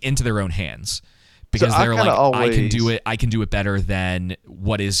morality into their own hands. Because they're like, I can do it better than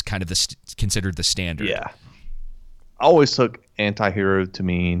what is kind of considered the standard. Yeah. I always took anti-hero to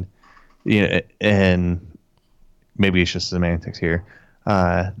mean, and maybe it's just semantics here,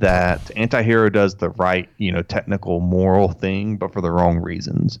 that anti-hero does the right, technical, moral thing, but for the wrong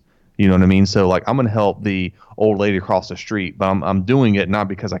reasons. You know what I mean? So, like, I'm going to help the old lady across the street, but I'm doing it not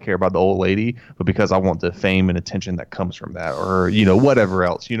because I care about the old lady, but because I want the fame and attention that comes from that, or, whatever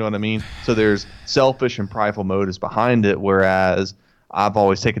else. You know what I mean? So there's selfish and prideful motives behind it, whereas I've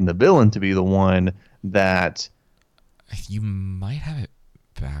always taken the villain to be the one that... You might have it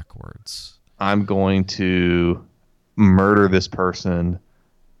backwards. I'm going to murder this person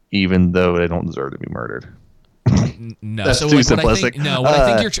even though they don't deserve to be murdered. No, that's so too like, simplistic. What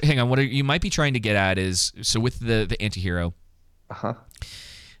I think hang on. What you might be trying to get at is, so with the anti-hero,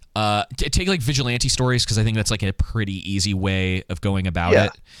 take like vigilante stories, because I think that's like a pretty easy way of going about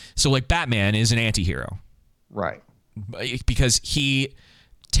it. So like Batman is an anti-hero, right? Because he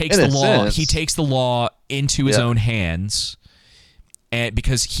takes the law. He takes the law into his own hands, and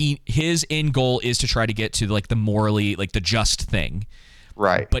because his end goal is to try to get to like the morally, like the just thing,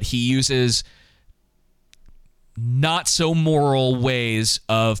 right? But he uses not so moral ways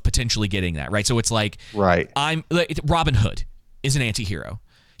of potentially getting that, right? So it's like, right. Robin Hood is an anti-hero.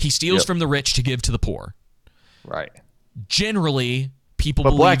 He steals from the rich to give to the poor. Right. Generally, people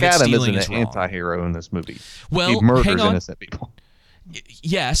but believe Black that Adam stealing isn't is an wrong. anti-hero in this movie. Well, he murders innocent people.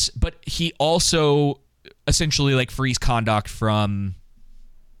 Yes, but he also essentially like frees Kahndaq from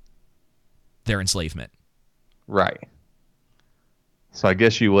their enslavement. Right. So I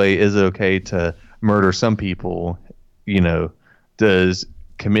guess is it okay to murder some people? Does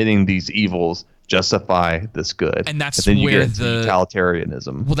committing these evils justify this good? And that's then you where get into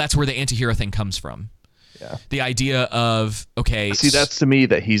utilitarianism. Well, that's where the anti-hero thing comes from. Yeah. The idea of, okay. See, that's to me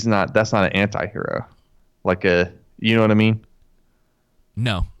that that's not an anti-hero. Like you know what I mean?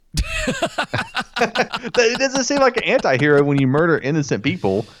 No. It doesn't seem like an anti-hero when you murder innocent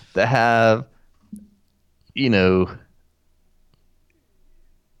people that have,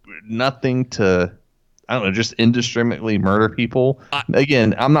 nothing to, I don't know, just indiscriminately murder people.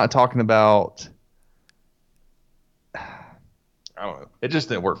 Again, I'm not talking about, I don't know. It just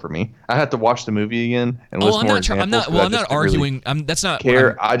didn't work for me. I had to watch the movie again and listen more examples. I'm not arguing. That's not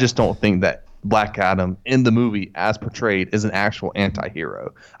care. I just don't think that Black Adam in the movie as portrayed is an actual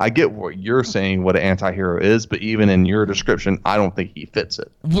anti-hero. I get what you're saying, what an anti-hero is, but even in your description, I don't think he fits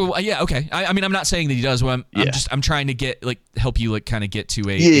it. Well, yeah, okay. I mean, I'm not saying that he does. Well, I'm trying to help you kind of get to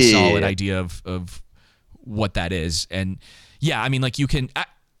a solid idea of what that is. And yeah, I mean, like you can.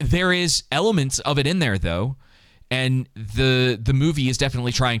 There is elements of it in there though, and the movie is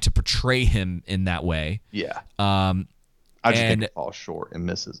definitely trying to portray him in that way. Yeah. I just think it falls short and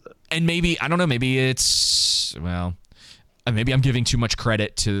misses it. And maybe, I don't know, maybe it's, well, maybe I'm giving too much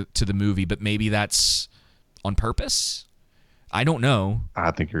credit to the movie, but maybe that's on purpose. I don't know. I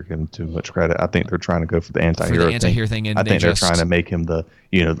think you're giving too much credit. I think they're trying to go for the anti-hero, thing, and I think they're just trying to make him the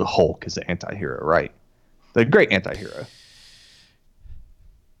Hulk is the anti-hero, right? The great anti-hero.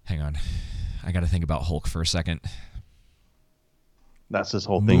 Hang on, I got to think about Hulk for a second. That's his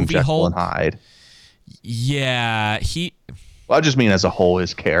whole thing, Movie Jekyll Hulk? and Hyde. Yeah, Well, I just mean as a whole,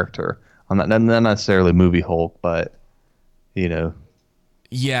 his character. I'm not necessarily movie Hulk, but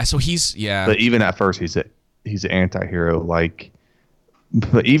Yeah, so he's But even at first, he's an anti-hero. Like,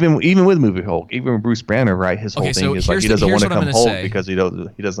 but even with movie Hulk, even with Bruce Banner, right? His whole thing is like he doesn't want to become Hulk because he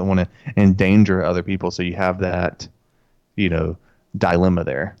doesn't want to endanger other people. So you have that, dilemma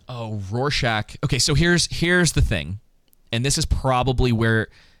there. Oh, Rorschach. Okay, so here's the thing, and this is probably where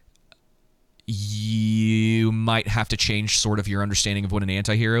you might have to change sort of your understanding of what an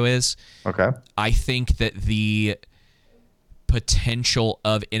anti-hero is. Okay. I think that the potential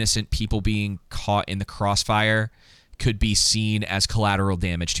of innocent people being caught in the crossfire could be seen as collateral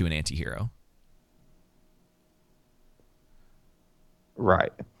damage to an anti-hero.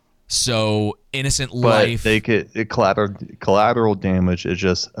 Right. So innocent But life. they could collateral damage is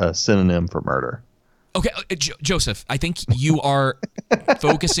just a synonym for murder. Okay, Joseph, I think you are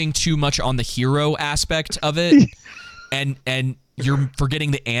focusing too much on the hero aspect of it, and you're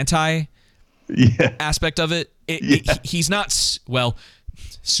forgetting the anti aspect of it. He's not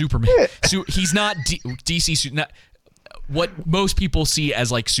Superman. He's not DC. Not what most people see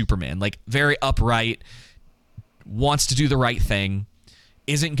as like Superman, like very upright, wants to do the right thing,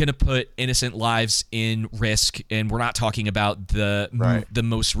 isn't going to put innocent lives in risk. And we're not talking about the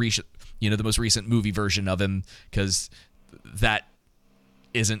most recent. The most recent movie version of him, because that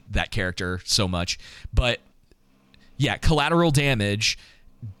isn't that character so much. But yeah, collateral damage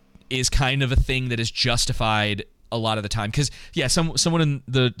is kind of a thing that is justified a lot of the time. Because yeah, someone in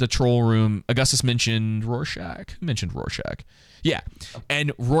the troll room, Augustus mentioned Rorschach. Who mentioned Rorschach? Yeah,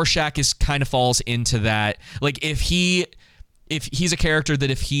 and Rorschach is kind of falls into that. Like if he's a character that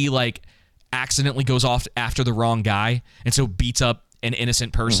if he like accidentally goes off after the wrong guy and so beats up an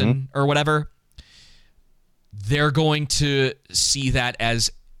innocent person or whatever, they're going to see that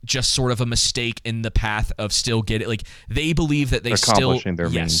as just sort of a mistake in the path of still get it. Like they believe that they accomplishing their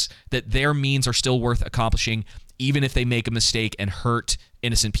means. That their means are still worth accomplishing, even if they make a mistake and hurt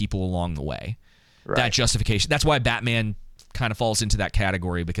innocent people along the way. Right. That justification. That's why Batman kind of falls into that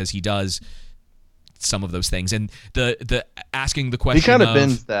category, because he does some of those things. And the asking the question, he kind of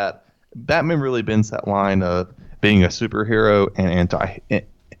bends that. Batman really bends that line of being a superhero and I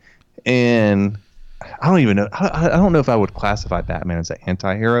don't even know. I don't know if I would classify Batman as an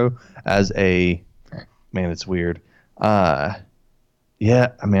anti-hero, as a man. It's weird. Yeah,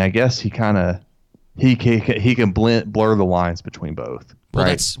 I mean, I guess he can blur the lines between both. Well,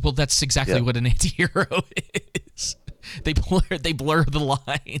 right? That's exactly what an anti-hero is. They blur the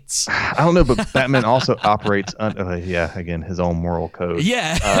lines. I don't know, but Batman also operates again, his own moral code.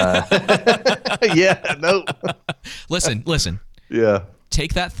 Yeah. Yeah. No. Listen. Yeah.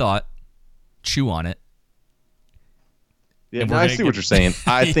 Take that thought, chew on it. Yeah, I see what you're saying.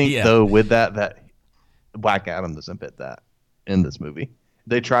 I think though with that Black Adam doesn't fit that in this movie.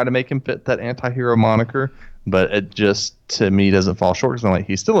 They try to make him fit that anti-hero moniker, but it just to me doesn't fall short, because I'm like,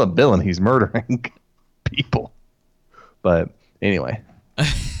 he's still a villain. He's murdering people. But anyway,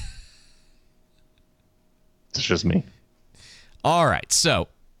 it's just me. All right, so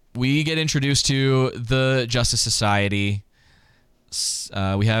we get introduced to the Justice Society.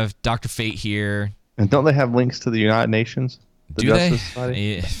 We have Dr. Fate here. And don't they have links to the United Nations? Do Justice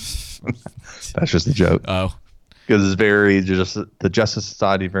they? Society? That's just a joke. Oh. Because it's the Justice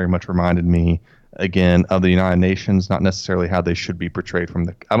Society very much reminded me, again, of the United Nations, not necessarily how they should be portrayed from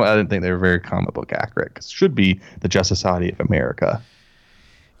the... I didn't think they were very comic book accurate, because it should be the Justice Society of America.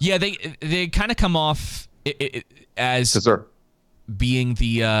 Yeah, they kind of come off as being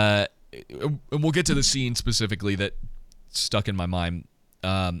the... and we'll get to the scene specifically that stuck in my mind,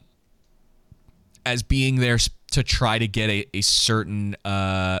 as being there to try to get a certain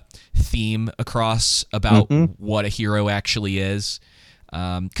theme across about what a hero actually is.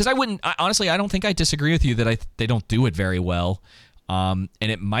 Because honestly, I don't think I disagree with you that they don't do it very well. And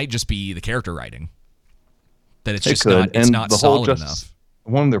it might just be the character writing. That it's not solid enough.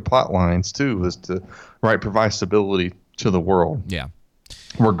 One of their plot lines, too, was to provide stability to the world. Yeah.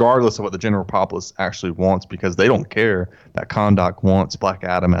 Regardless of what the general populace actually wants, because they don't care that Kahndaq wants Black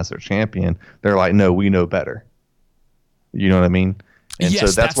Adam as their champion. They're like, no, we know better. You know what I mean? And so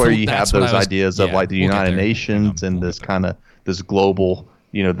that's where you have those ideas of like the United Nations and this kind of this global,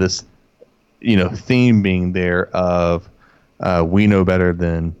 theme being there of we know better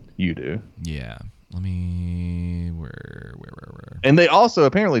than you do. Yeah. Let me where. And they also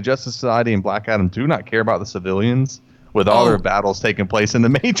apparently Justice Society and Black Adam do not care about the civilians with all their battles taking place in the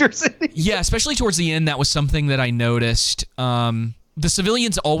major cities. Yeah, especially towards the end, that was something that I noticed. The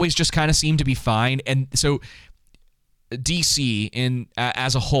civilians always just kind of seem to be fine, and so DC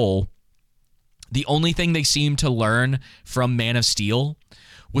as a whole, the only thing they seem to learn from Man of Steel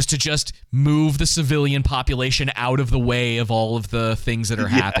was to just move the civilian population out of the way of all of the things that are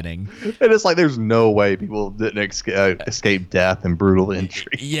happening. And it's like there's no way people didn't escape death and brutal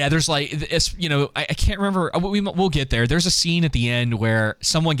injury. Yeah, there's like, I can't remember. We'll get there. There's a scene at the end where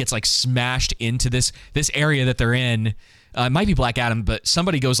someone gets like smashed into this area that they're in. It might be Black Adam, but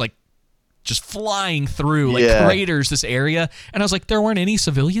somebody goes like just flying through, like craters this area. And I was like, there weren't any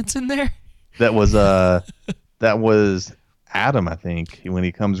civilians in there? That was Adam, I think, when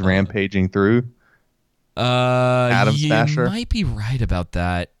he comes rampaging through. Adam Smasher. You might be right about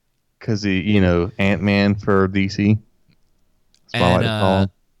that. Because he, Ant-Man for DC. That's what I like to call him.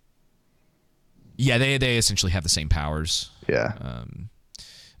 Yeah, they essentially have the same powers. Yeah.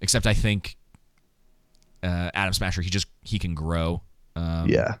 Except I think Adam Smasher, he can grow.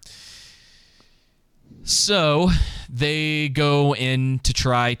 Yeah. So they go in to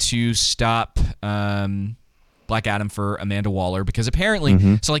try to stop Black Adam for Amanda Waller because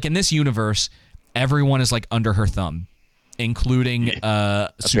apparently, so like in this universe, everyone is like under her thumb, including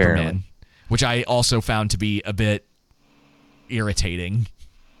Superman, which I also found to be a bit irritating.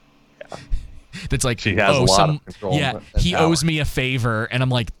 Yeah. That's like, she has a lot of control. Yeah, he owes me a favor, and I'm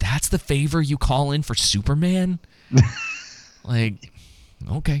like, that's the favor you call in for Superman? Like,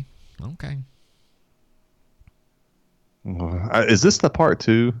 okay. Is this the part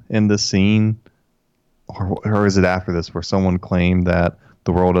 2 in this scene, or is it after this, where someone claimed that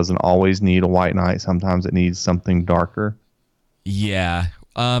the world doesn't always need a white knight, sometimes it needs something darker? Yeah.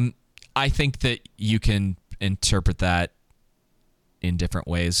 I think that you can interpret that in different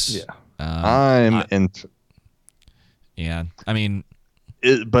ways. Yeah. Yeah. I mean,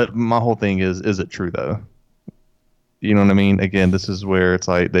 but my whole thing is it true though? You know what I mean? Again, this is where it's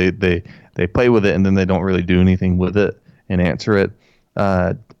like they play with it and then they don't really do anything with it and answer it.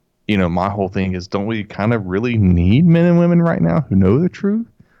 My whole thing is, don't we kind of really need men and women right now who know the truth?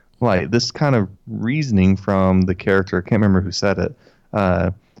 Like, this kind of reasoning from the character, I can't remember who said it,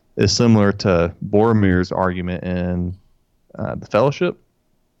 is similar to Boromir's argument in The Fellowship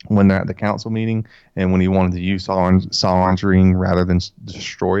when they're at the council meeting and when he wanted to use Sauron's ring rather than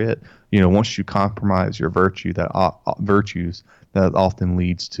destroy it. Once you compromise your virtues, that often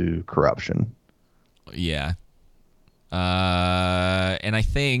leads to corruption. Yeah. And I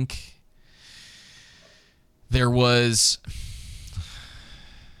think there was, I'm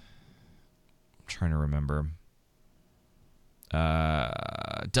trying to remember.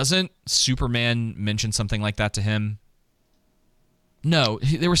 Doesn't Superman mention something like that to him? No,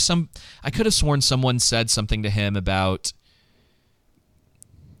 there was I could have sworn someone said something to him about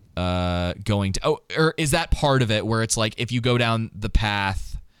going to, or is that part of it where it's like, if you go down this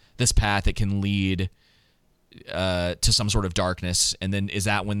path, it can lead to some sort of darkness, and then is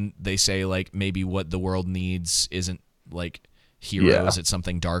that when they say like maybe what the world needs isn't like heroes, it's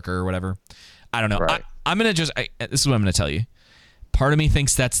something darker or whatever? I don't know. Right. I'm gonna this is what I'm gonna tell you. Part of me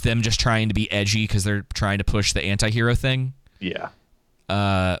thinks that's them just trying to be edgy because they're trying to push the anti-hero thing. Yeah.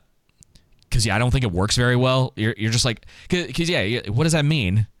 Because I don't think it works very well. You're just like, because what does that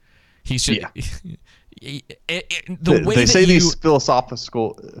mean? He's just the way they say these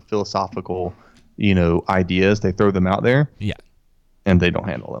philosophical ideas, they throw them out there, and they don't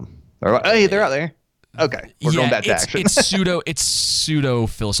handle them. They're like, hey, they're out there. Okay, we're going back to action. It's pseudo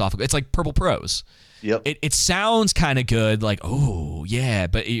philosophical. It's like Purple Prose. Yep. It sounds kind of good, like, oh yeah,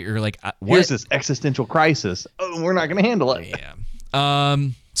 but you're like, what? Here's this existential crisis. Oh, we're not going to handle it. Yeah.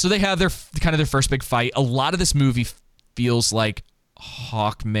 So they have their first big fight. A lot of this movie feels like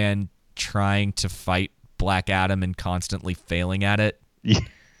Hawkman trying to fight Black Adam and constantly failing at it. Yeah.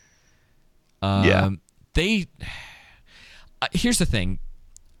 Here's the thing.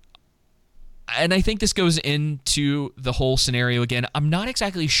 And I think this goes into the whole scenario again. I'm not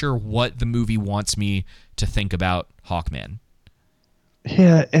exactly sure what the movie wants me to think about Hawkman.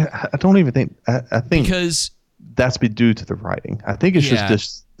 Yeah, I don't even think. I think because that's due to the writing. I think it's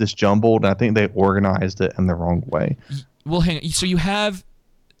just this jumbled. And I think they organized it in the wrong way. Well, hang on. So you have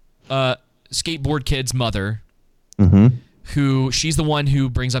Skateboard Kid's mother, who she's the one who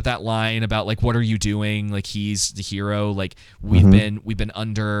brings up that line about like, what are you doing? Like, he's the hero. Like we've been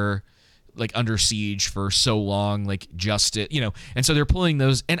under siege for so long, like justice, and so they're pulling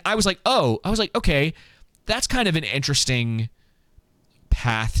those. And I was like, okay, that's kind of an interesting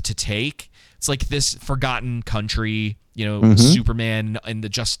path to take. It's like this forgotten country, Superman and the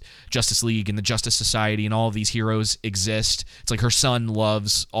Justice League and the Justice Society and all of these heroes exist. It's like her son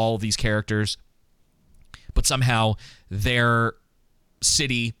loves all of these characters, but somehow their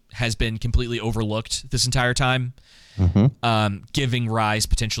city has been completely overlooked this entire time, giving rise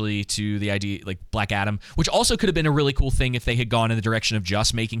potentially to the idea like Black Adam, which also could have been a really cool thing if they had gone in the direction of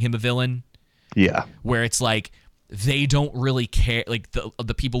just making him a villain. Yeah. Where it's like they don't really care, like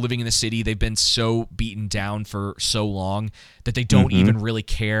the people living in the city, they've been so beaten down for so long that they don't even really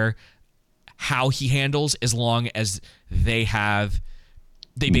care how he handles, as long as they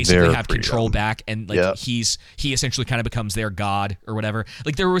basically have control back, and like he essentially kind of becomes their god or whatever.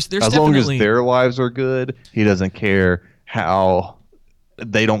 Like there's as long as their lives are good, he doesn't care how.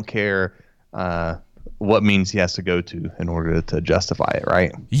 They don't care what means he has to go to in order to justify it,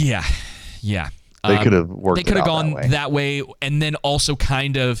 right? Yeah. They could have worked. They could have gone that way, and then also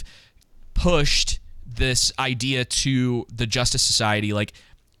kind of pushed this idea to the Justice Society, like,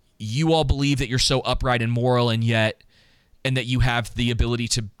 you all believe that you're so upright and moral, and that you have the ability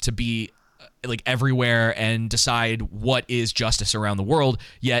to be like everywhere and decide what is justice around the world,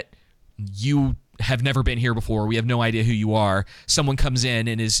 yet you have never been here before. We have no idea who you are. Someone comes in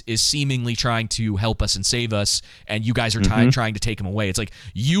and is seemingly trying to help us and save us, and you guys are trying to take him away. It's like,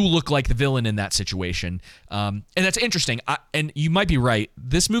 you look like the villain in that situation. And that's interesting. And you might be right.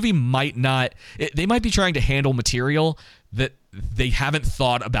 This movie might not... They might be trying to handle material that they haven't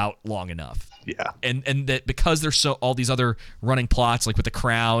thought about long enough. Yeah. And that because there's all these other running plots, like with the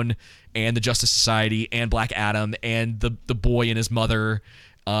Crown and the Justice Society and Black Adam and the boy and his mother,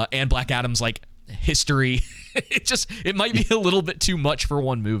 and Black Adam's like history, it might be a little bit too much for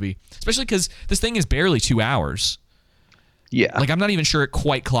one movie, especially because this thing is barely 2 hours. Yeah. Like, I'm not even sure it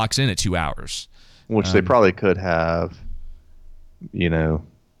quite clocks in at 2 hours. Which they probably could have,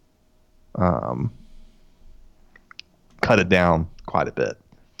 cut it down quite a bit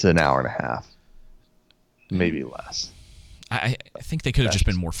to an hour and a half, maybe less. I think they could have just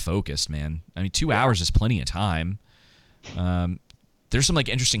been more focused, man. I mean, 2 hours is plenty of time. There's some like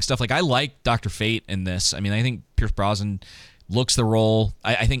interesting stuff. Like, I like Dr. Fate in this. I mean, I think Pierce Brosnan looks the role.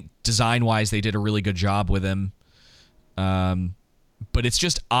 I think design-wise they did a really good job with him. But it's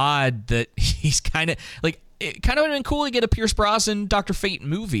just odd that he's kind of like, it kind of would have been cool to get a Pierce Brosnan Dr. Fate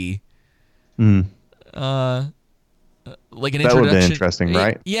movie. Like an introduction. That would have been interesting,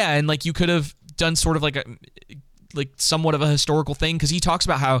 right? Yeah, and like you could have done sort of like somewhat of a historical thing, because he talks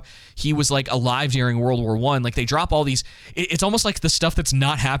about how he was like alive during World War I. Like, they drop all these. It's almost like the stuff that's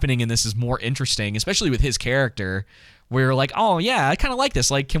not happening in this is more interesting, especially with his character. Where you're like, oh yeah, I kind of like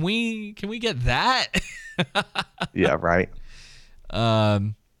this. Like, can we get that? Yeah, right.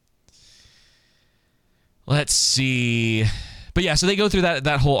 Let's see. But yeah, so they go through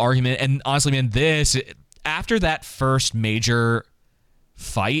that whole argument, and honestly, man, after that first major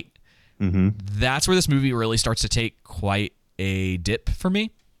fight, that's where this movie really starts to take quite a dip for me.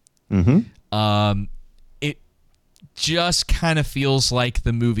 It just kind of feels like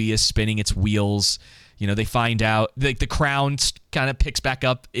the movie is spinning its wheels. They find out the Crown kind of picks back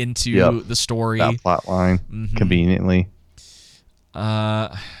up into the story. That plot line, conveniently.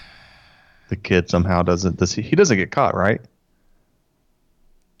 The kid somehow doesn't get caught, right?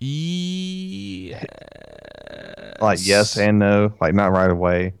 Yeah. Like, yes and no, like not right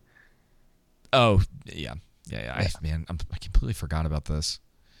away. Oh, yeah. I completely forgot about this.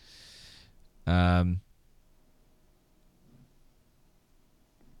 I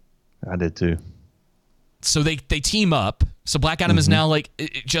did too. So they team up. So Black Adam is now like,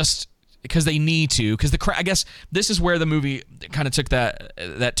 just because they need to, because I guess this is where the movie kind of took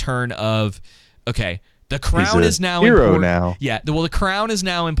that turn of, okay, the Crown is now hero important. Now. Yeah, the Crown is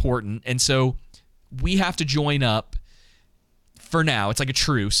now important, and so we have to join up for now. It's like a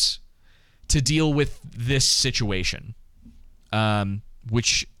truce to deal with this situation,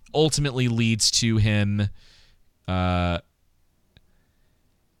 which ultimately leads to him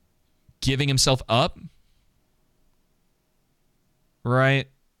giving himself up, right?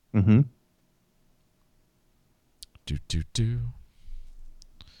 Mm-hmm. I'm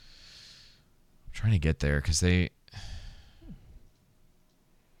trying to get there because there's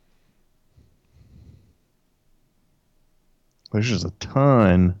just a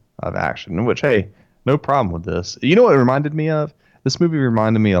ton of action, which, hey, no problem with this. You know what it reminded me of? This movie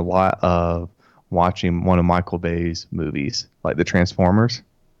reminded me a lot of watching one of Michael Bay's movies, like the Transformers.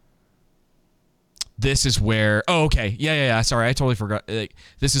 This is where... Oh, okay. Yeah. Sorry, I totally forgot.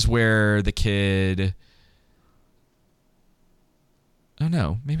 This is where the kid... Oh,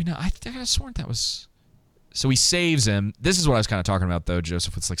 no. Maybe not. I think I sworn that was... So he saves him. This is what I was kind of talking about, though,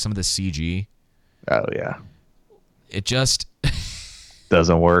 Joseph. It's like some of the CG. Oh yeah. It just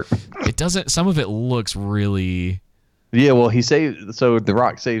doesn't work. It doesn't. Some of it looks really. Yeah, well, so The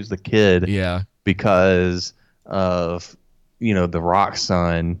Rock saves the kid. Yeah. Because of The Rock's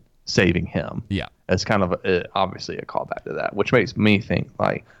son saving him. Yeah. It's kind of obviously a callback to that, which makes me think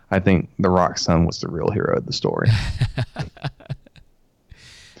like I think The Rock's son was the real hero of the story.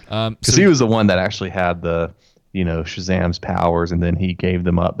 Because he was the one that actually had the Shazam's powers, and then he gave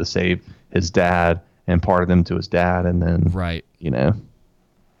them up to save his dad and imparted them to his dad, and then right.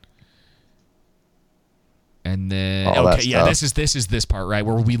 And then this is this part, right,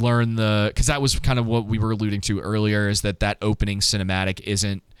 where we learn because that was kind of what we were alluding to earlier, is that opening cinematic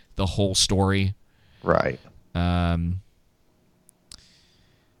isn't the whole story, right? And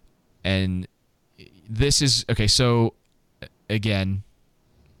this is okay. So again,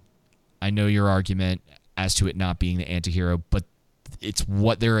 I know your argument as to it not being the antihero, but it's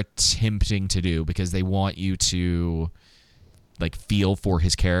what they're attempting to do because they want you to like feel for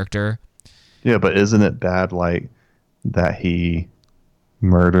his character. Yeah, but isn't it bad, like, that he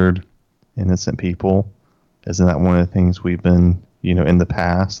murdered innocent people? Isn't that one of the things we've been, in the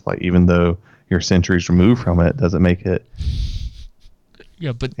past? Like, even though you're centuries removed from it, doesn't make it.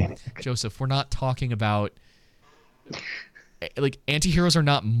 Yeah, but Joseph, we're not talking about like antiheroes are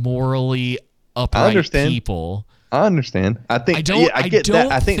not morally upright people. I understand. I think I get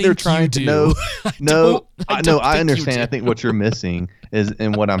that. I think they're trying to know. I understand. I think what you're missing is,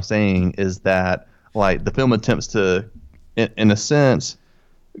 and what I'm saying is that, like, the film attempts to, in a sense,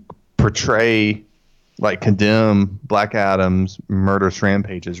 portray, like, condemn Black Adam's murderous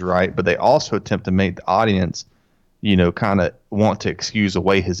rampages, right? But they also attempt to make the audience, kind of want to excuse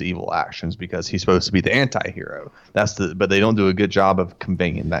away his evil actions because he's supposed to be the anti-hero. But they don't do a good job of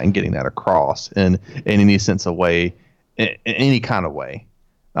conveying that and getting that across in any sense of way, in any kind of way.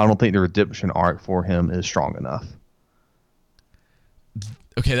 I don't think the redemption arc for him is strong enough.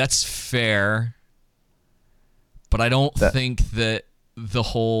 Okay, that's fair. But I don't think that the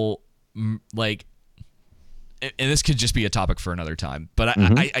whole, like, and this could just be a topic for another time, but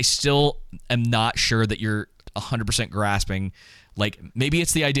I still am not sure that you're 100% grasping. Like, maybe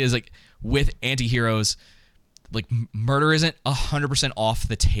it's the idea is like with anti-heroes, like, murder isn't 100% off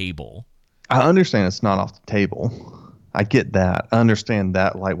the table. I understand it's not off the table. I get that. I understand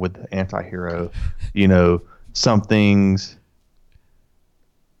that, like, with the anti-hero, some things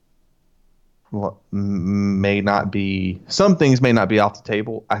may not be off the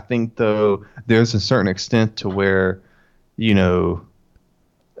table. I think, though, there's a certain extent to where,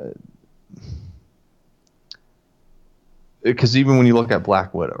 because even when you look at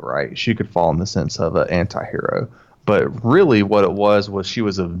Black Widow, right, she could fall in the sense of an anti-hero, but really what it was she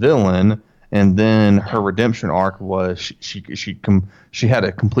was a villain, and then her redemption arc was she had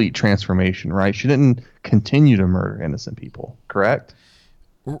a complete transformation, right? She didn't continue to murder innocent people, correct?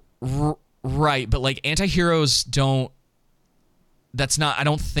 Right, but like anti-heroes don't. That's not. I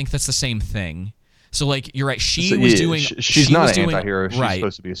don't think that's the same thing. So, like, you're right. She's not an anti-hero. She's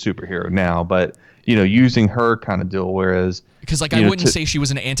supposed to be a superhero now, but using her kind of deal. Whereas, because like I wouldn't say she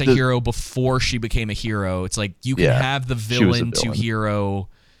was an anti-hero before she became a hero. It's like you can have the villain to hero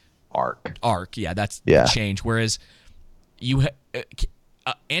arc. Yeah, that's the change. Whereas you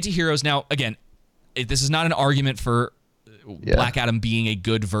anti-heroes now. Again, this is not an argument for Black Adam being a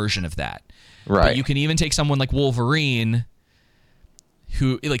good version of that. Right. But you can even take someone like Wolverine,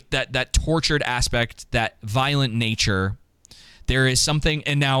 who, like, that tortured aspect, that violent nature. There is something,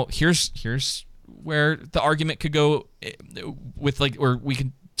 and now here's where the argument could go with, like, or we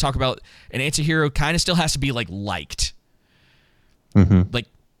can talk about an anti-hero kind of still has to be liked. Mm-hmm. Like,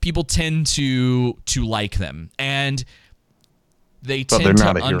 people tend to like them, and they tend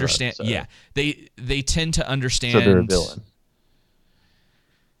to understand. Hero, so. Yeah, they tend to understand. So they're a villain.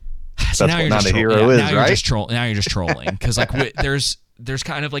 So that's now what not a hero is, right? Now you're just trolling because like there's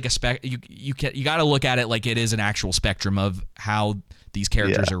kind of like a you got to look at it like it is an actual spectrum of how these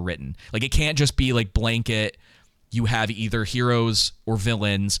characters are written. Like, it can't just be like blanket. You have either heroes or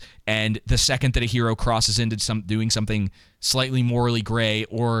villains, and the second that a hero crosses into doing something slightly morally gray,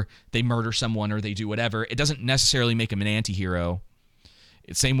 or they murder someone, or they do whatever, it doesn't necessarily make them an anti-hero.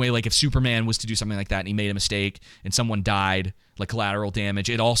 It's the same way, like, if Superman was to do something like that and he made a mistake and someone died, like collateral damage,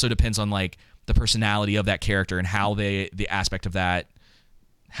 it also depends on like the personality of that character and how the aspect of that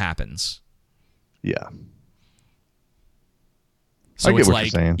happens. Yeah. So I get it's what like,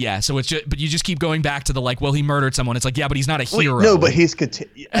 you're saying. Yeah, so it's just, but you just keep going back to the like, well, he murdered someone. It's like, yeah, but he's not a hero. No, but I get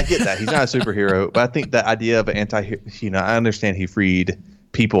that. He's not a superhero, but I think the idea of an anti-hero, I understand he freed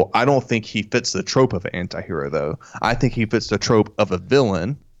people. I don't think he fits the trope of an anti-hero, though. I think he fits the trope of a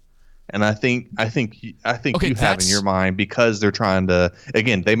villain. And I think you have in your mind, because they're trying to,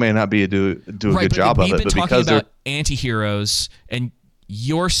 again, they may not be do a good job of it, but because they're anti-heroes, and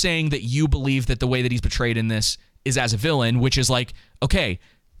you're saying that you believe that the way that he's portrayed in this is as a villain, which is like, okay,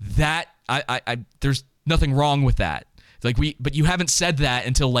 that I there's nothing wrong with that. But you haven't said that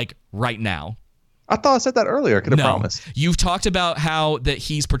until like right now. I thought I said that earlier. I could have promised. You've talked about how that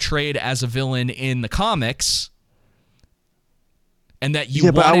he's portrayed as a villain in the comics, and that you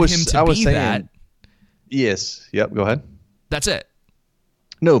wanted him to be that. Yes. Yep. Go ahead. That's it.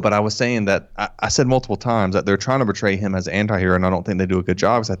 No, but I was saying that I said multiple times that they're trying to portray him as an anti-hero, and I don't think they do a good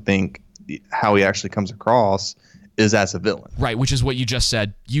job, because I think how he actually comes across is as a villain. Right, which is what you just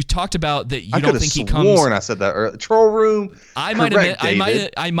said. You talked about that you I don't think he comes. I said that earlier. Troll room. I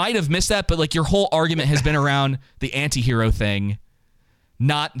might have missed that, but like your whole argument has been around the anti-hero thing,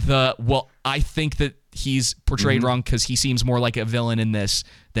 not the, well, I think that he's portrayed wrong because he seems more like a villain in this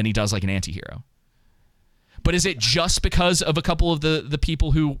than he does like an anti-hero. But is it just because of a couple of the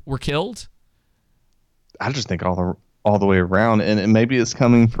people who were killed? I just think all the way around, and maybe it's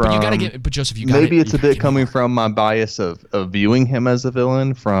coming from. But you gotta get. But Joseph, maybe it's a bit coming from my bias of viewing him as a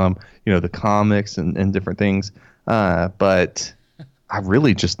villain from the comics and different things. But I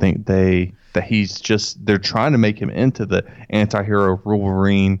really just think they're trying to make him into the anti-hero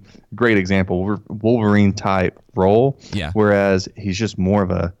Wolverine. Great example, Wolverine type role. Yeah. Whereas he's just more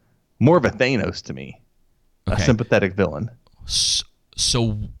of a Thanos to me. Okay. A sympathetic villain.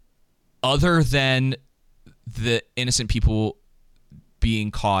 So, other than the innocent people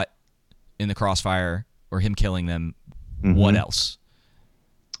being caught in the crossfire or him killing them, what else?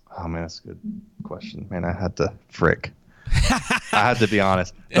 Oh, man, that's a good question. Man, I had to I had to be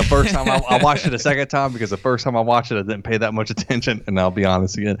honest. The first time I watched it a second time, because the first time I watched it, I didn't pay that much attention, and I'll be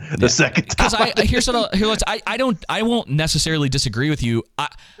honest again. The second time, because I won't necessarily disagree with you.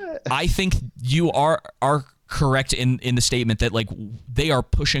 I think you are correct in the statement that like they are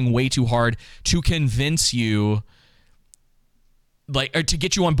pushing way too hard to convince you, like, or to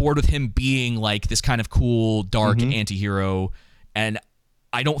get you on board with him being like this kind of cool dark anti-hero, and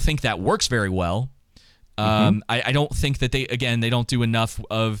I don't think that works very well. I don't think that they don't do enough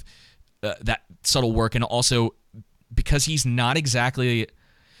of that subtle work, and also because he's not exactly.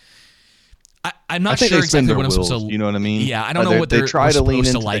 I'm not sure exactly what I'm supposed to. You know what I mean? Yeah, I don't know what they're try to lean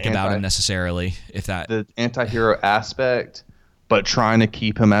supposed to into like about him necessarily. If that the anti-hero aspect, but trying to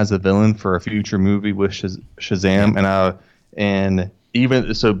keep him as a villain for a future movie with Shazam, and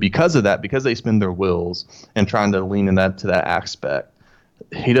even so, because of that, because they spin their wheels and trying to lean in to that aspect,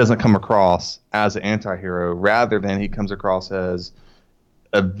 he doesn't come across as an anti-hero. Rather than he comes across as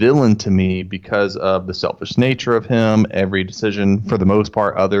a villain to me because of the selfish nature of him. Every decision, for the most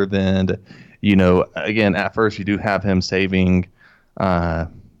part, other than, again, at first you do have him saving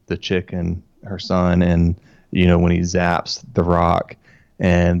the chick and her son, and when he zaps the Rock,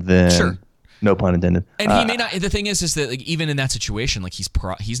 and then. Sure. No pun intended. And he may not. The thing is that like even in that situation, like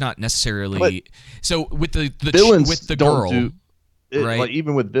he's not necessarily. So with the villains with the girl, right? Like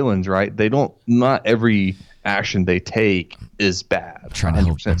even with villains, right? They don't. Not every action they take is bad. I'm trying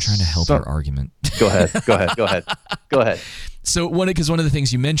to help your argument. Go ahead. So one of the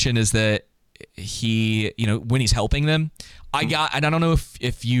things you mentioned is that he, when he's helping them, and I don't know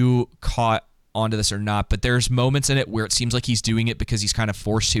if you caught onto this or not, but there's moments in it where it seems like he's doing it because he's kind of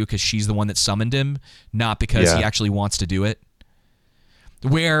forced to, because she's the one that summoned him, not because he actually wants to do it.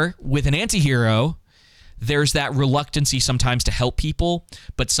 Where with an anti-hero, there's that reluctancy sometimes to help people,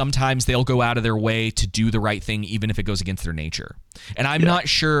 but sometimes they'll go out of their way to do the right thing even if it goes against their nature. And I'm not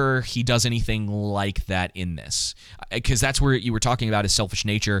sure he does anything like that in this, because that's where you were talking about his selfish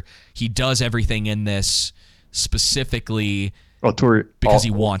nature. He does everything in this specifically because he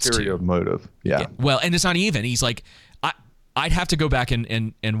wants to. Motive. Yeah. Well, and it's not even. He's like, I'd have to go back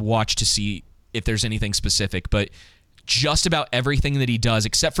and watch to see if there's anything specific, but just about everything that he does,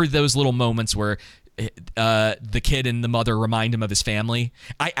 except for those little moments where the kid and the mother remind him of his family,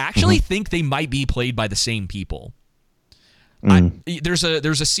 I actually think they might be played by the same people. There's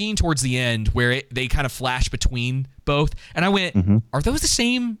a scene towards the end where they kind of flash between both, and I went, are those the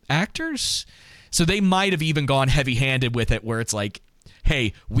same actors? So they might have even gone heavy-handed with it, where it's like,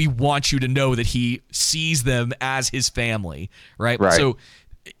 hey, we want you to know that he sees them as his family, right? So,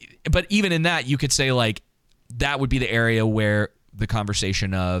 but even in that, you could say like that would be the area where the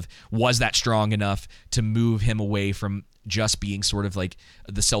conversation of, was that strong enough to move him away from just being sort of like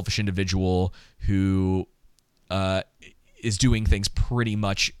the selfish individual who is doing things pretty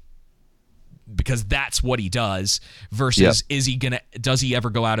much because that's what he does, versus does he ever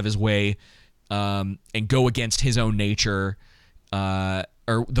go out of his way and go against his own nature, or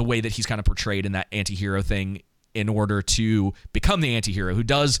the way that he's kind of portrayed in that anti-hero thing, in order to become the anti-hero who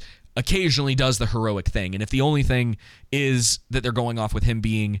occasionally does the heroic thing. And if the only thing is that they're going off with him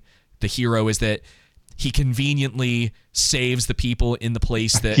being the hero is that he conveniently saves the people in the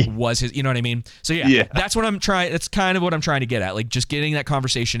place that was his, you know what I mean? So that's what I'm trying. That's kind of what I'm trying to get at. Like, just getting that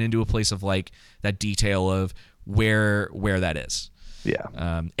conversation into a place of like that detail of where that is.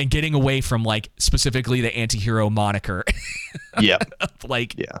 Yeah. And getting away from like specifically the anti-hero moniker. Yeah.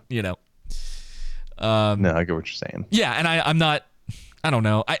 Like, you know. No, I get what you're saying. Yeah. And I'm not, I don't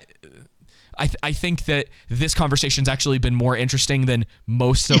know. I think that this conversation's actually been more interesting than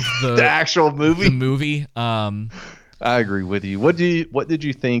most of the actual movie. The movie. I agree with you. What did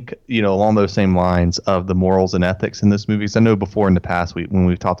you think, along those same lines of the morals and ethics in this movie? Because I know before in the past, when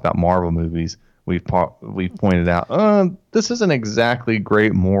we've talked about Marvel movies, we've pointed out, this isn't exactly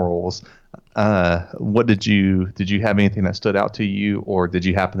great morals. What did you have anything that stood out to you, or did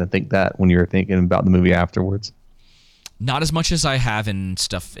you happen to think that when you were thinking about the movie afterwards? Not as much as I have in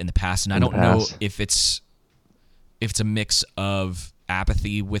stuff in the past, and I don't know if it's a mix of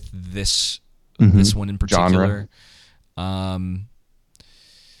apathy with this one in particular. Genre.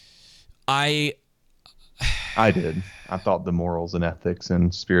 I did. I thought the morals and ethics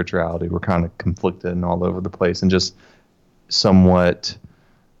and spirituality were kind of conflicted and all over the place, and just somewhat,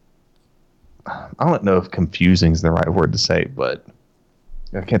 I don't know if confusing is the right word to say, but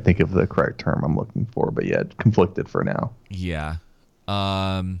I can't think of the correct term I'm looking for, but yeah, conflicted for now. Yeah.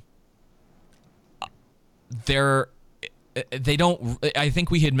 They don't, I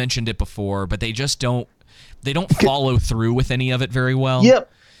think we had mentioned it before, but they just don't follow through with any of it very well. Yep.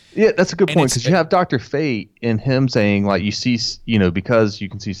 Yeah, that's a good point, because you have Dr. Fate and him saying, like, you see, because you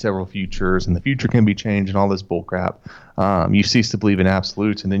can see several futures and the future can be changed and all this bullcrap, you cease to believe in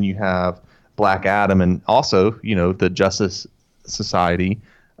absolutes. And then you have Black Adam and also, the Justice Society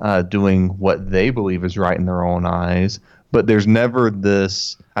doing what they believe is right in their own eyes. But there's never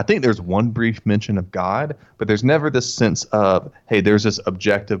this, I think there's one brief mention of God, but there's never this sense of, hey, there's this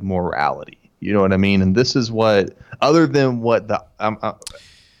objective morality. You know what I mean? And this is what, other than what the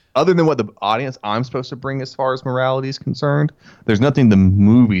audience I'm supposed to bring as far as morality is concerned, there's nothing the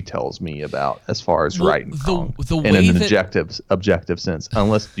movie tells me about as far as right and wrong in an objective sense.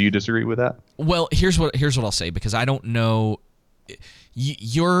 Unless, do you disagree with that? Well, here's what I'll say, because I don't know.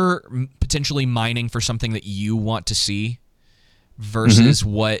 You're potentially mining for something that you want to see versus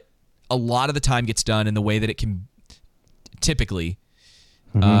what a lot of the time gets done, in the way that it can typically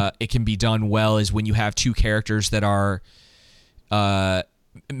it can be done well is when you have two characters that are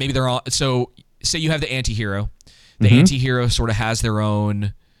maybe they're all, so say you have the anti-hero. The anti-hero sort of has their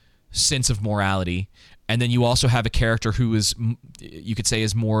own sense of morality, and then you also have a character who is, you could say,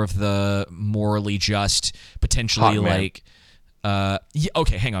 is more of the morally just, potentially like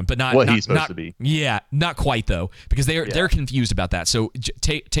okay, hang on, but not what he's supposed to be. Yeah, not quite though, because they're confused about that. So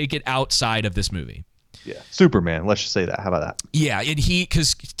take it outside of this movie. Yeah, Superman. Let's just say that. How about that? Yeah,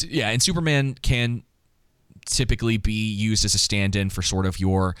 and Superman can typically be used as a stand-in for sort of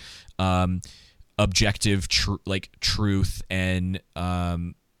your objective truth and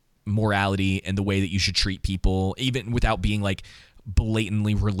morality and the way that you should treat people, even without being like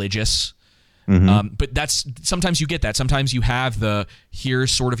blatantly religious. But that's, sometimes you get that. Sometimes you have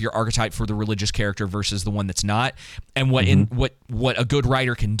here's sort of your archetype for the religious character versus the one that's not. And what a good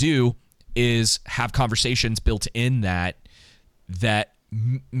writer can do is have conversations built in that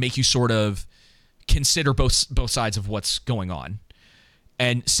make you sort of consider both sides of what's going on,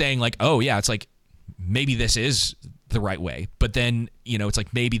 and saying like, oh yeah, it's like maybe this is the right way, but then it's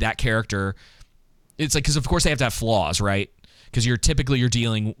like maybe that character, it's like, because of course they have to have flaws, right? Because you're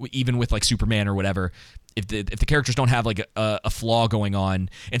dealing even with like Superman or whatever, if the characters don't have like a flaw going on,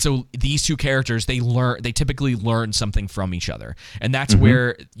 and so these two characters, they typically learn something from each other, and that's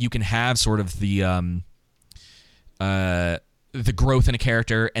where you can have sort of the growth in a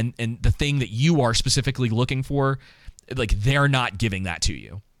character, and the thing that you are specifically looking for, like they're not giving that to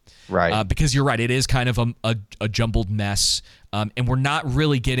you, right? Because you're right, it is kind of a jumbled mess, and we're not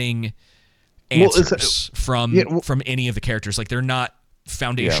really getting answers from any of the characters. Like they're not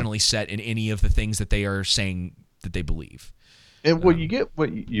foundationally set in any of the things that they are saying that they believe. And you get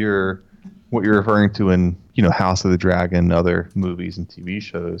what you're referring to in House of the Dragon and other movies and TV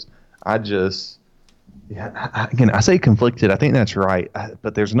shows. I say conflicted. I think that's right,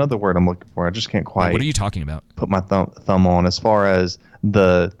 but there's another word I'm looking for. I just can't quite. What are you talking about? Put my thumb on as far as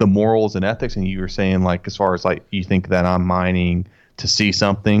the morals and ethics, and you were saying like as far as like you think that I'm mining to see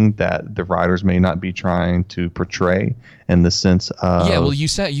something that the writers may not be trying to portray, in the sense of you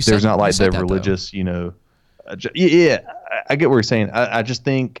said there's not like the that, religious, yeah, I get what you're saying. I just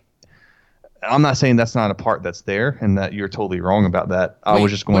think, I'm not saying that's not a part that's there and that you're totally wrong about that. I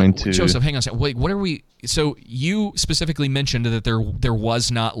was just going to Joseph, hang on a second. Wait, what are we? So you specifically mentioned that there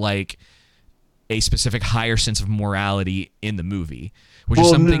was not like a specific higher sense of morality in the movie, which is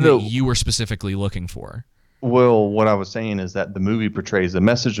something that you were specifically looking for. Well, what I was saying is that the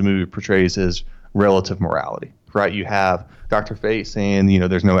message the movie portrays is relative morality, right? You have Dr. Fate saying,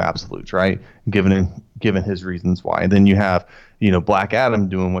 there's no absolutes, right? Given his reasons why. And then you have, Black Adam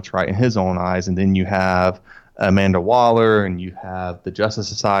doing what's right in his own eyes. And then you have Amanda Waller, and you have the Justice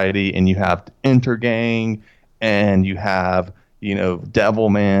Society, and you have Intergang, and you have, Devil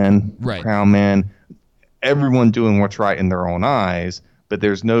Man, right. Crown Man, everyone doing what's right in their own eyes. But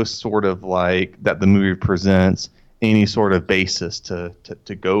there's no sort of like that the movie presents any sort of basis to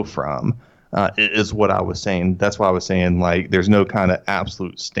go from, is what I was saying. That's why I was saying, like, there's no kind of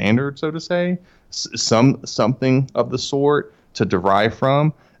absolute standard, so to say, something of the sort to derive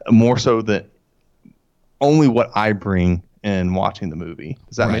from, more so than only what I bring in watching the movie.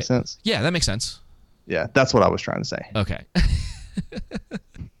 Does that make sense? Yeah, that makes sense. Yeah, that's what I was trying to say. Okay.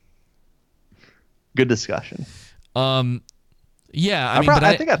 Good discussion. Yeah,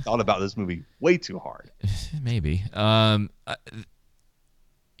 I think I thought about this movie way too hard. Maybe. Yeah,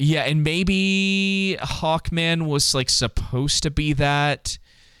 and maybe Hawkman was like supposed to be that,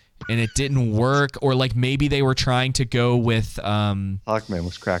 and it didn't work, or like maybe they were trying to go with. Hawkman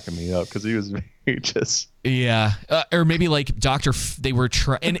was cracking me up because he was just. Yeah, or maybe like they were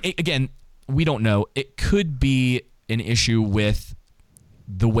trying, and again, we don't know. It could be an issue with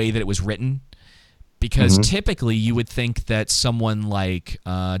the way that it was written. Because typically you would think that someone like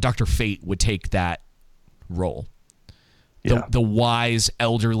Dr. Fate would take that role. The wise,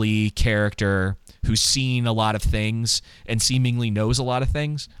 elderly character who's seen a lot of things and seemingly knows a lot of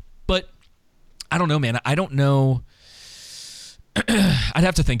things. But I don't know, man. I don't know. I'd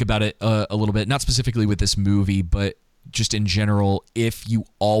have to think about it a little bit. Not specifically with this movie, but just in general, if you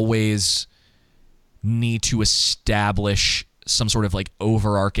always need to establish some sort of like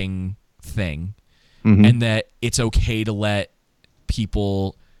overarching thing. Mm-hmm. And that it's okay to let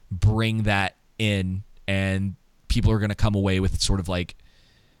people bring that in, and people are going to come away with sort of like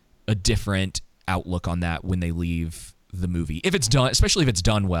a different outlook on that when they leave the movie. If it's done, especially if it's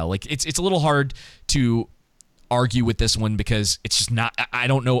done well. Like it's a little hard to argue with this one because it's just not. I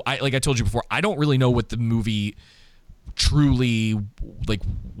don't know. Like I told you before, I don't really know what the movie truly like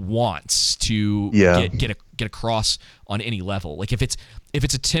wants to get across on any level. Like if it's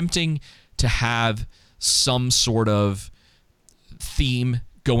attempting to have some sort of theme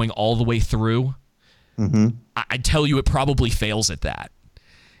going all the way through, I'd tell you it probably fails at that.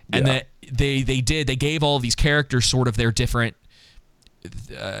 And that they gave all these characters sort of their different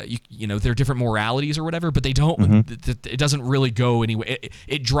their different moralities or whatever, but they don't it doesn't really go anywhere.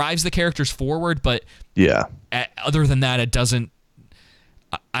 It drives the characters forward, but other than that, it doesn't.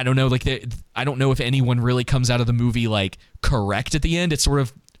 I don't know, like I don't know if anyone really comes out of the movie like correct at the end. It sort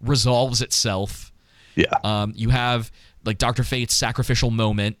of resolves itself. You have like Dr. Fate's sacrificial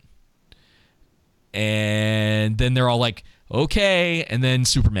moment, and then they're all like, okay, and then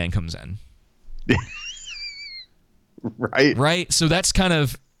Superman comes in. Right. So that's kind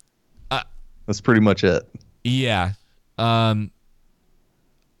of that's pretty much it. Yeah. And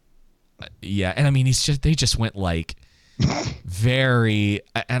I mean they just went like very,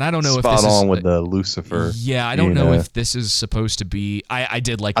 and I don't know if this is spot on with the Lucifer. Yeah, I don't know if this is supposed to be. I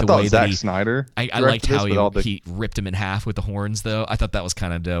did like the way Zack that Snyder. I liked how he ripped him in half with the horns, though. I thought that was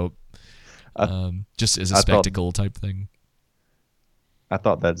kind of dope. Just as a spectacle type thing. I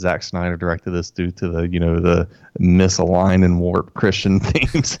thought that Zack Snyder directed this due to the misaligned and warped Christian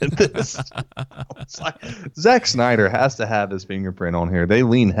themes in this. It's like, Zack Snyder has to have his fingerprint on here. They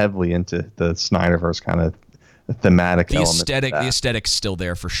lean heavily into the Snyderverse kind of thematic element. The aesthetic's still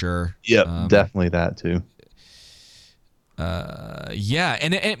there for sure. Yep, definitely that too. Yeah,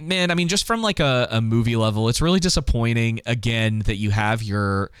 and man, I mean, just from like a movie level, it's really disappointing again that you have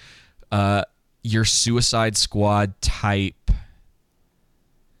your Suicide Squad type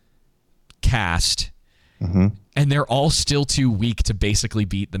cast, and they're all still too weak to basically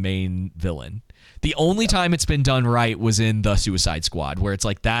beat the main villain. The only time it's been done right was in the Suicide Squad, where it's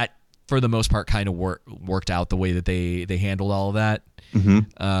like that, for the most part, kind of worked out the way that they handled all of that.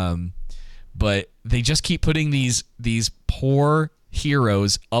 But they just keep putting these poor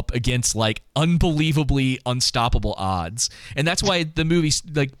heroes up against like unbelievably unstoppable odds, and that's why the movie,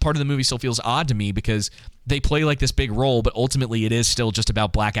 like part of the movie, still feels odd to me, because they play like this big role, but ultimately it is still just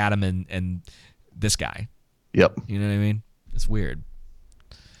about Black Adam and this guy. Yep. You know what I mean? It's weird.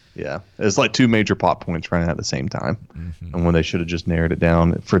 Yeah, it's like two major plot points running at the same time, and when they should have just narrowed it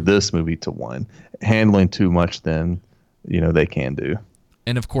down for this movie to one. Handling too much, then they can do.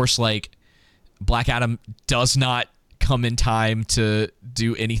 And of course, like Black Adam does not come in time to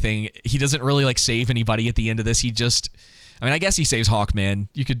do anything. He doesn't really like save anybody at the end of this. He just, I mean, I guess he saves Hawkman.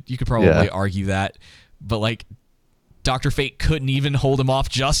 You could probably argue that, but like Dr. Fate couldn't even hold him off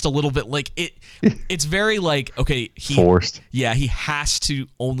just a little bit. Like it's very like, okay, he forced. Yeah, he has to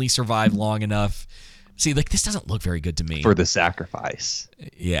only survive long enough. See, like this doesn't look very good to me. For the sacrifice.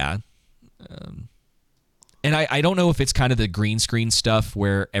 Yeah. And I don't know if it's kind of the green screen stuff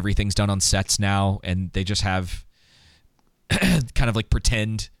where everything's done on sets now and they just have kind of like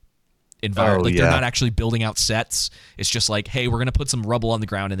pretend environment. They're not actually building out sets. It's just like, hey, we're going to put some rubble on the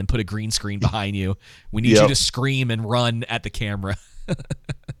ground and then put a green screen behind you. We need you to scream and run at the camera.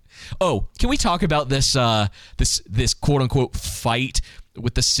 Oh, can we talk about this this quote unquote fight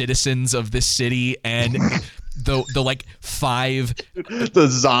with the citizens of this city and the like 5 the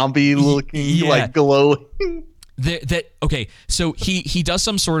zombie looking like glowing. Okay, so he does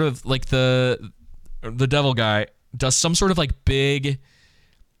some sort of like the devil guy does some sort of like big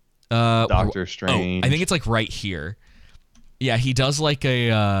Doctor Strange. I think it's like right here. Yeah, he does like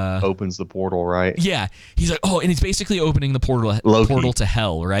a opens the portal, right? Yeah, he's like, and he's basically opening the portal to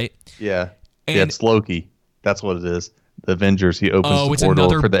hell, right? Yeah, it's Loki. That's what it is. The Avengers. He opens the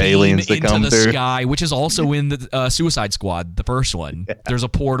portal for the beam aliens to come into the through. Sky, which is also in the Suicide Squad, the first one. Yeah. There's a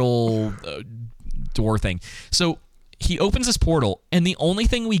portal door thing. So he opens this portal, and the only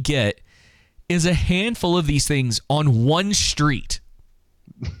thing we get is a handful of these things on one street.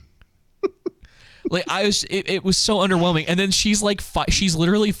 Like it was so underwhelming. And then she's like, she's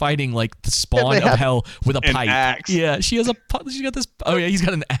literally fighting like the spawn of hell with a pipe. Axe. Yeah, she got this. Oh yeah, he's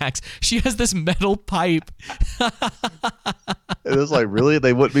got an axe. She has this metal pipe. It was like, really?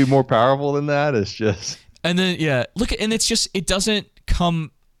 They wouldn't be more powerful than that? It's just. And then and it's just it doesn't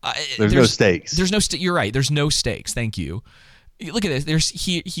come. There's no stakes. There's no. You're right. There's no stakes. Thank you. Look at this.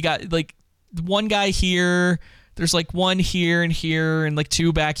 He got like one guy here. There's like one here and like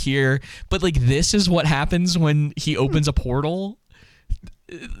 2 back here. But like this is what happens when he opens a portal.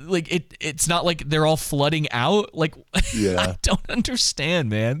 Like it's not like they're all flooding out. Like I don't understand,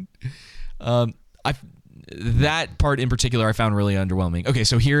 man. That part in particular I found really underwhelming. Okay,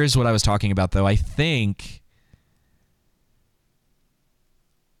 so here is what I was talking about though. I think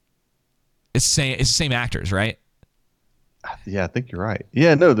it's the same actors, right? Yeah, I think you're right.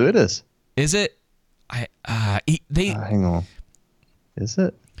 Yeah, no, it is. Is it? Hang on. Is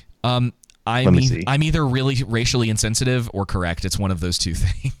it? I'm either really racially insensitive or correct. It's one of those two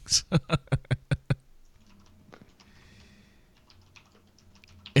things.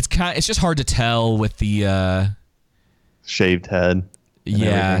 It's just hard to tell with the shaved head.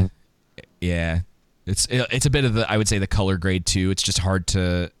 Yeah. It's a bit of I would say the color grade too. It's just hard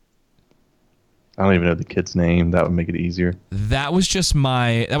to. I don't even know the kid's name. That would make it easier. That was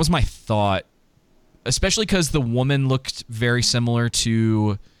my thought. Especially because the woman looked very similar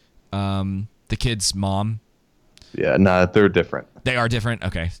to the kid's mom. Yeah, no, they're different. They are different?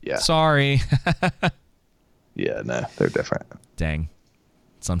 Okay. Yeah. Sorry. Yeah, no, they're different. Dang.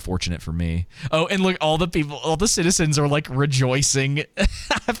 It's unfortunate for me. Oh, and look, all the citizens are like rejoicing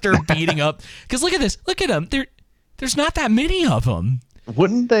after beating up. Because look at this. Look at them. There's not that many of them.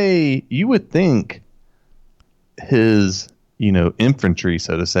 Wouldn't they, you would think his, infantry,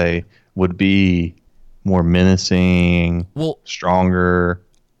 so to say, would be more menacing, stronger.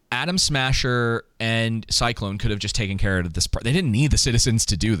 Atom Smasher and Cyclone could have just taken care of this part. They didn't need the citizens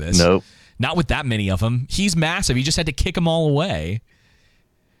to do this. Nope. Not with that many of them. He's massive. He just had to kick them all away.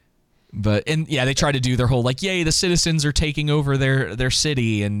 They tried to do their whole like, yay, the citizens are taking over their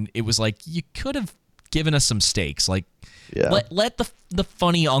city, and it was like you could have given us some stakes. Like, let the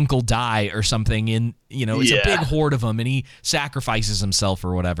funny uncle die or something. And it's a big horde of them, and he sacrifices himself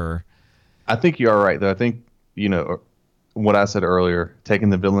or whatever. I think you are right, though. I think, what I said earlier,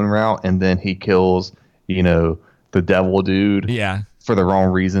 taking the villain route, and then he kills, the devil dude for the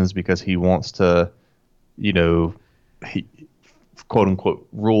wrong reasons because he wants to, he, quote unquote,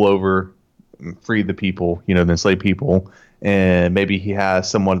 rule over, free the people, the enslaved people. And maybe he has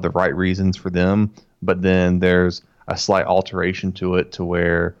somewhat of the right reasons for them, but then there's a slight alteration to it to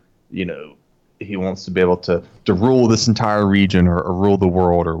where, he wants to be able to rule this entire region or rule the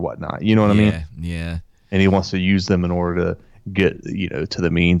world or whatnot. You know what I mean? Yeah. And he wants to use them in order to get, to the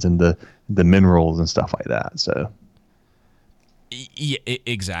means and the minerals and stuff like that. So. Yeah,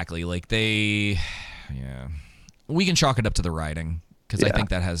 exactly. Like yeah, we can chalk it up to the writing because I Yeah. think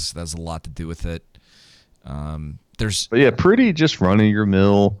that has a lot to do with it. There's But yeah, pretty just run of your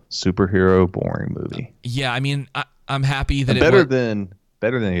mill superhero boring movie. I mean, I'm happy that better it was, than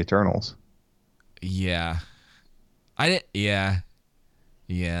the Eternals. yeah.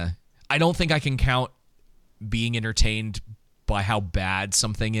 Yeah. I don't think I can count being entertained by how bad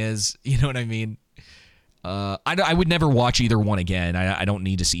something is. You know what I mean? I would never watch either one again. I don't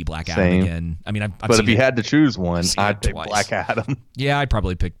need to see Black Adam Same. again. I mean, I've But if seen you it. had to choose one, seen I'd it pick twice. Black Adam. Yeah, I'd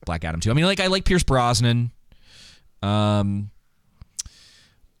probably pick Black Adam too. I mean, like I like Pierce Brosnan. I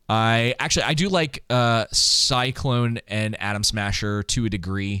do like Cyclone and Atom Smasher to a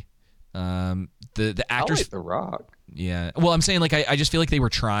degree. The I actors, like The Rock. yeah. Well, I'm saying like I just feel like they were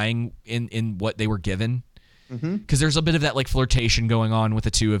trying in what they were given. Because there's a bit of that like flirtation going on with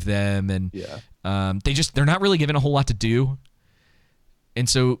the two of them, and Yeah. they're not really given a whole lot to do. And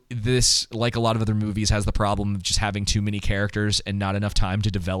so this, like a lot of other movies, has the problem of just having too many characters and not enough time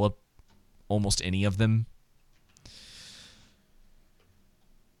to develop almost any of them.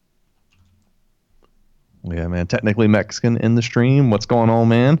 Yeah, man. Technically Mexican in the stream. What's going on,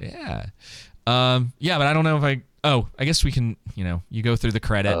 man? Yeah. Yeah, but I don't know if I guess we can, you go through the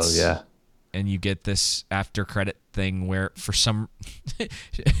credits. Oh, yeah. And you get this after credit thing where for some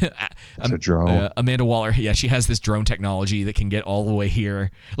It's a drone. Amanda Waller, yeah, she has this drone technology that can get all the way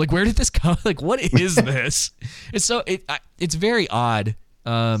here. Like, where did this come? Like, what is this? It's very odd.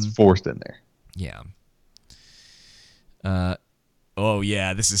 It's forced in there. Yeah. Oh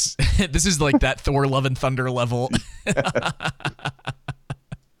yeah, this is like that Thor Love and Thunder level.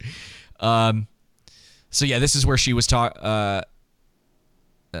 So yeah, this is where she was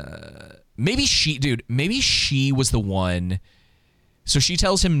maybe she was the one. So she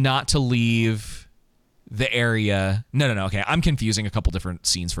tells him not to leave the area. No. Okay, I'm confusing a couple different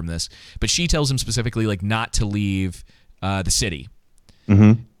scenes from this. But she tells him specifically like not to leave the city.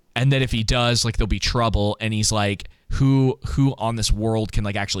 Mm-hmm. And that if he does, like there'll be trouble. And he's like, who on this world can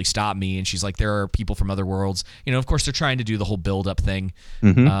like actually stop me? And she's like, there are people from other worlds. Of course they're trying to do the whole build up thing.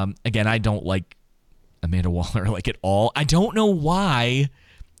 Mm-hmm. Again, I don't like Amanda Waller like at all. I don't know why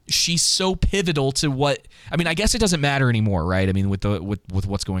she's so pivotal to what. I mean, I guess it doesn't matter anymore, right? I mean, with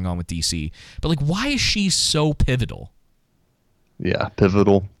what's going on with DC. But like, why is she so pivotal? Yeah,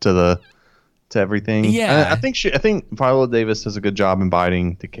 pivotal to everything. Yeah. I think Viola Davis does a good job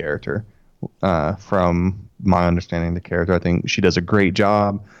embodying the character. From my understanding, the character, I think she does a great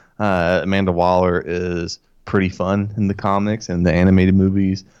job. Amanda Waller is pretty fun in the comics and the animated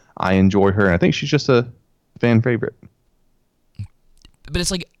movies. I enjoy her, and I think she's just a fan favorite. But it's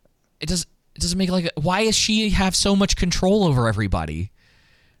like, it doesn't make like. Why does she have so much control over everybody?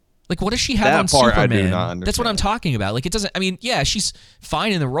 Like, what does she have That on part I Superman? do not understand. That's what I'm talking about. Like, it doesn't. I mean, yeah, she's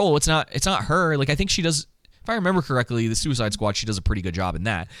fine in the role. It's not her. Like, I think she does. If I remember correctly, the Suicide Squad, she does a pretty good job in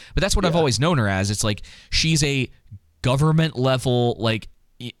that. But that's what I've always known her as. It's like she's a government level like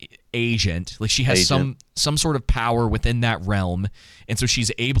agent. Like she has some sort of power within that realm, and so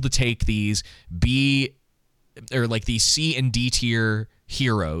she's able to take these these C and D tier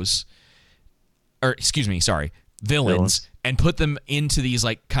heroes, villains, and put them into these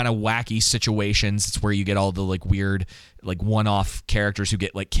like kind of wacky situations. It's where you get all the like weird like one-off characters who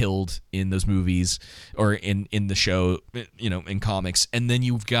get like killed in those movies or in the show, in comics. And then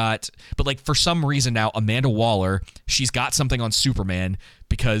you've got, but like for some reason now, Amanda Waller, she's got something on Superman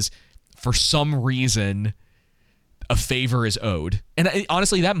because for some reason a favor is owed. And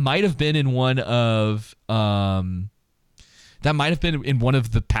honestly, that might have been in one of the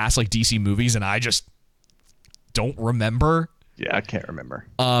past like DC movies, and I just don't remember. Yeah, I can't remember.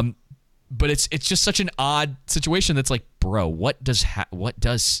 But it's just such an odd situation that's like, bro, what does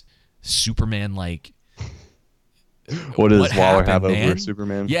Superman like? What does Waller have man? over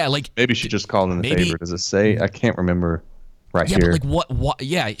Superman? Yeah, like maybe she just called in the maybe- favor. Does it say? I can't remember yeah, here. but like what?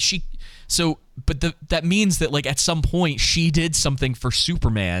 Yeah, she. So, but that means that like at some point she did something for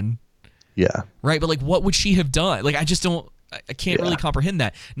Superman, Yeah. right? But like, what would she have done? Like, I just don't. I can't really comprehend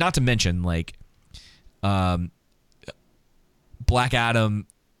that. Not to mention like, Black Adam.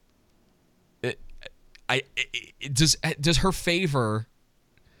 Does her favor?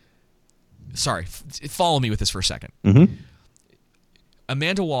 Sorry, follow me with this for a second. Mm-hmm.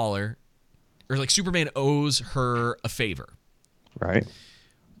 Amanda Waller, or like Superman owes her a favor. Right.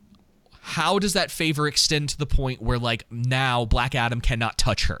 How does that favor extend to the point where like now Black Adam cannot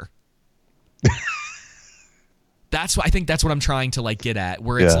touch her? I think that's what I'm trying to like get at.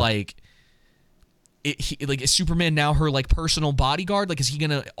 Where it's like. Is Superman now her like personal bodyguard? Like, is he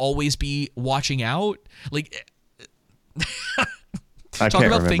gonna always be watching out? Like, talk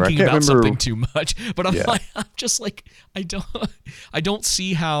can't about remember. I thinking can't about remember. something too much. But I'm Yeah. like, I'm just like, I don't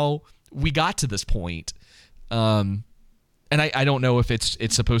see how we got to this point. And I don't know if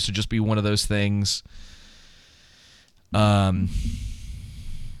it's supposed to just be one of those things.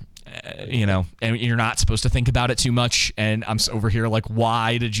 You know, and you're not supposed to think about it too much. And I'm over here like,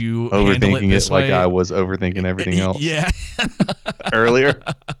 why did you handle it Overthinking this it like way? I was overthinking everything else Yeah. earlier.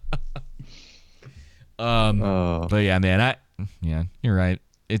 But yeah, man, you're right.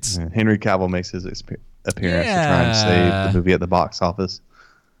 It's Henry Cavill makes his appearance to try and save the movie at the box office.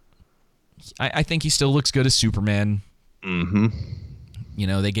 I think he still looks good as Superman. Mm-hmm. You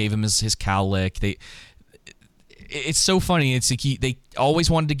know, they gave him his cowlick. It's so funny. It's like they always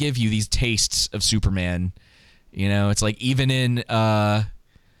wanted to give you these tastes of Superman. You know, it's like even in the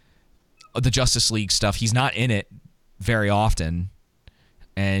Justice League stuff, he's not in it very often,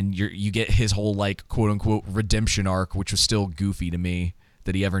 and you get his whole like quote unquote redemption arc, which was still goofy to me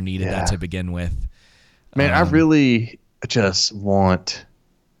that he ever needed that to begin with. Man, I really just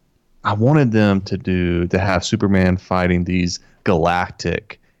I wanted them to have Superman fighting these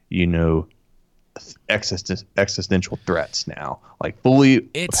galactic, you know, existential threats now, like fully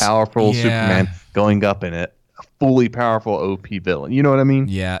powerful Superman going up in it, a fully powerful OP villain. You know what I mean?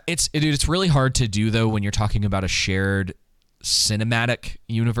 Yeah, it's really hard to do though when you're talking about a shared cinematic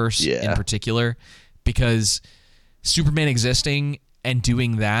universe in particular, because Superman existing and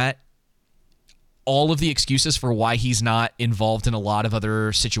doing that, all of the excuses for why he's not involved in a lot of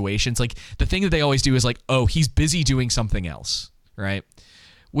other situations, like the thing that they always do is like, oh, he's busy doing something else, right?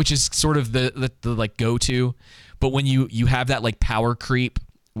 Which is sort of the like go-to. But when you have that like power creep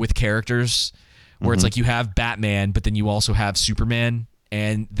with characters where it's like you have Batman, but then you also have Superman,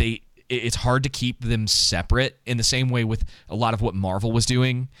 and it's hard to keep them separate in the same way with a lot of what Marvel was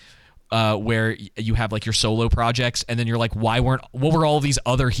doing, where you have like your solo projects, and then you're like, what were all these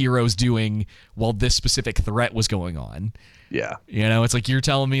other heroes doing while this specific threat was going on? Yeah. You know, it's like you're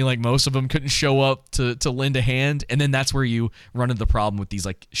telling me like most of them couldn't show up to lend a hand, and then that's where you run into the problem with these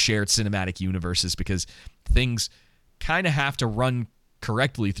like shared cinematic universes, because things kind of have to run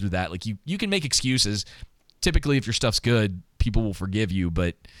correctly through that. Like you can make excuses. Typically, if your stuff's good, people will forgive you,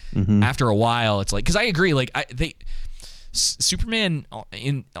 but after a while, it's like, because I agree, like Superman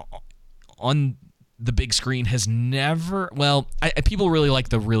on the big screen has never, well, people really like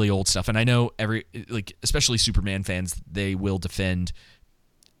the really old stuff, and I know especially Superman fans, they will defend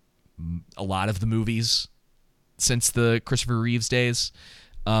a lot of the movies since the Christopher Reeves days,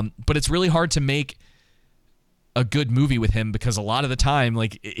 but it's really hard to make a good movie with him, because a lot of the time,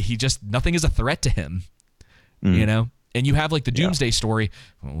 like, nothing is a threat to him, you know? And you have like the Doomsday story.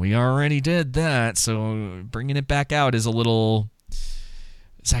 Well, we already did that, so bringing it back out is a little.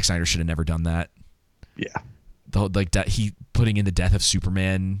 Zack Snyder should have never done that. Yeah. Like that, he putting in the death of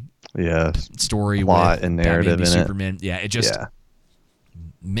Superman. Yeah. Story plot with and narrative Batman v in Superman. it. Yeah, it just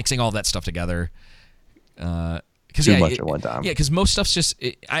mixing all that stuff together. Too much at one time. Yeah, because most stuff's just,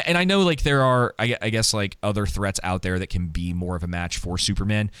 and I know like there are, I guess like other threats out there that can be more of a match for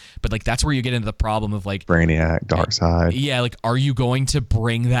Superman, but like that's where you get into the problem of like Brainiac, Darkseid. Yeah, like are you going to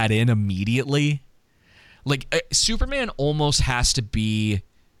bring that in immediately? Like Superman almost has to be,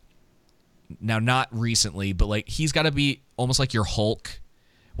 now not recently, but like he's got to be almost like your Hulk,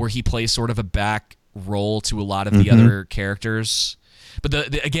 where he plays sort of a back role to a lot of the other characters. But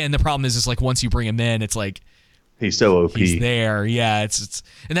the problem is like once you bring him in, it's like he's so OP. He's there, yeah. It's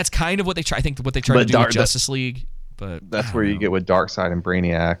and that's kind of what they try. I think what they try to do with Justice League, but that's where you get with Darkseid and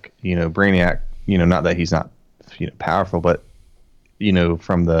Brainiac. You know, Brainiac. You know, not that he's not powerful, but you know,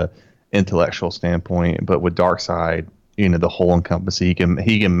 from the intellectual standpoint. But with Darkseid, you know, the whole encompassing,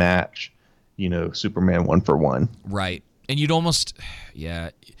 he can match, you know, Superman 1-for-1. Right, and you'd almost,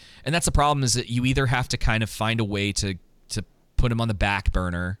 and that's the problem, is that you either have to kind of find a way to put him on the back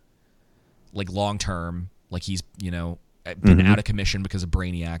burner, like long term. Like he's, you know, been out of commission because of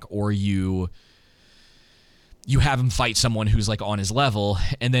Brainiac, or you have him fight someone who's like on his level,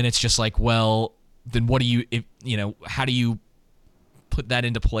 and then it's just like, well, then what do you, how do you put that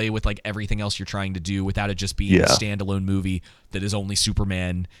into play with like everything else you're trying to do without it just being a standalone movie that is only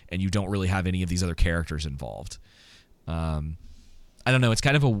Superman and you don't really have any of these other characters involved? I don't know. It's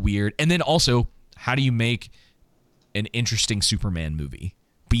kind of a weird, and then also, how do you make an interesting Superman movie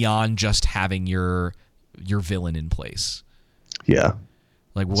beyond just having your villain in place? Yeah.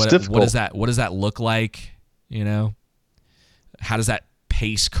 Like what does that look like? You know, how does that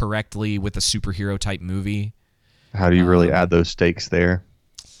pace correctly with a superhero type movie? How do you really add those stakes there?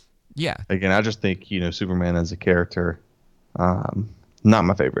 Yeah. Again, I just think, you know, Superman as a character, not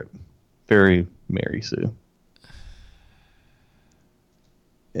my favorite. Very Mary Sue.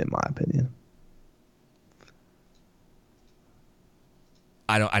 in my opinion.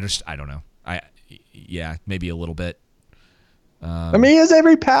 I don't know. Yeah, maybe a little bit. I mean, he has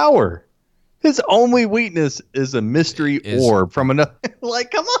every power. His only weakness is a mystery orb from another.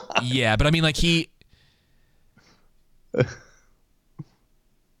 Like, come on. Yeah, but I mean, like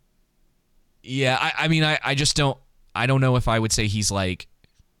yeah, I mean, I just don't. I don't know if I would say he's like.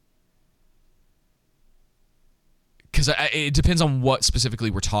 Because it depends on what specifically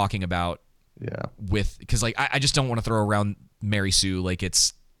we're talking about. Yeah. Because like I just don't want to throw around Mary Sue like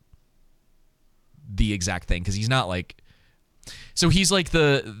it's the exact thing, because he's not like. So he's like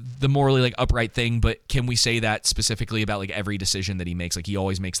the morally like upright thing, but can we say that specifically about like every decision that he makes? Like he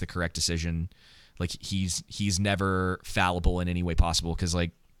always makes the correct decision. Like he's never fallible in any way possible, because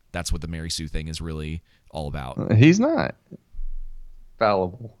like that's what the Mary Sue thing is really all about. He's not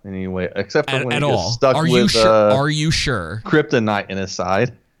fallible in any way, except for when at he all. gets stuck Are with you sure? Are you sure? kryptonite in his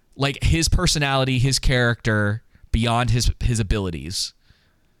side. Like his personality, his character, beyond his abilities,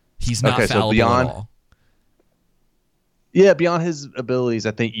 he's not fallible at all. Yeah, beyond his abilities,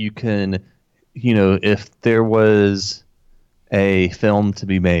 I think you can, if there was a film to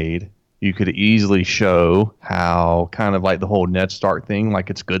be made, you could easily show how kind of like the whole Ned Stark thing, like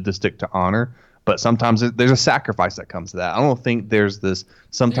it's good to stick to honor, but sometimes there's a sacrifice that comes to that. I don't think there's this,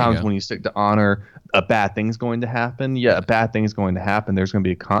 sometimes when you stick to honor, a bad thing's going to happen. Yeah, a bad thing's going to happen. There's going to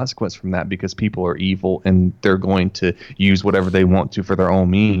be a consequence from that because people are evil and they're going to use whatever they want to for their own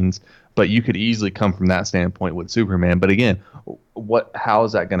means. But you could easily come from that standpoint with Superman. But again, how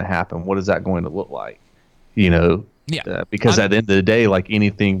is that going to happen? What is that going to look like? Because at the end of the day, like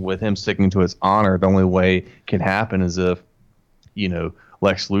anything with him sticking to his honor, the only way it can happen is if,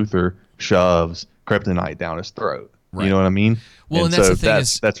 Lex Luthor shoves kryptonite down his throat. Right. You know what I mean? Well, and that's the thing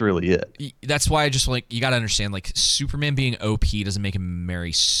that's really it. That's why I just you got to understand, like Superman being OP doesn't make him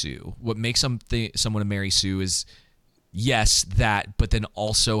Mary Sue. What makes someone a Mary Sue is, yes, that, but then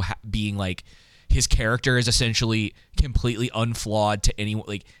also being like his character is essentially completely unflawed to anyone.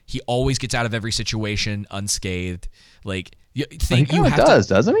 Like he always gets out of every situation unscathed. Like he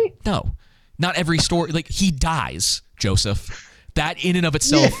doesn't he? No, not every story. Like he dies, Joseph. That in and of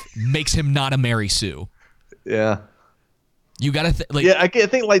itself makes him not a Mary Sue. Yeah. You gotta I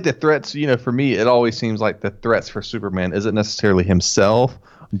think like the threats. For me, it always seems like the threats for Superman isn't necessarily himself,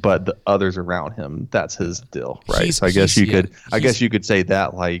 but the others around him. That's his deal, right? So I guess you could say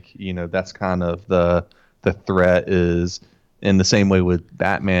that, like, that's kind of the threat is in the same way with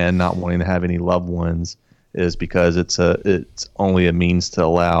Batman not wanting to have any loved ones is because it's only a means to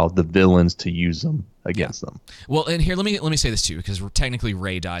allow the villains to use them against them. Well, and here let me say this too, because technically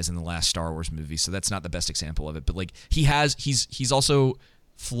Rey dies in the last Star Wars movie, so that's not the best example of it. But like he's also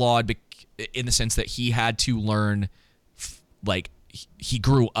flawed in the sense that he had to learn, like he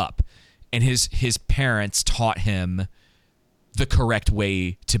grew up, and his parents taught him the correct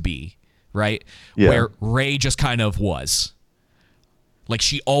way to be, right? Yeah. Where Rey just kind of was. Like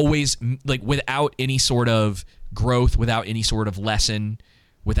she always, like without any sort of growth, without any sort of lesson,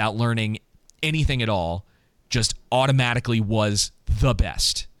 without learning anything at all, just automatically was the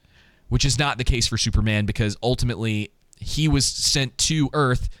best, which is not the case for Superman, because ultimately he was sent to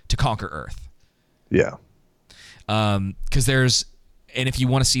Earth to conquer Earth. Yeah. Because and if you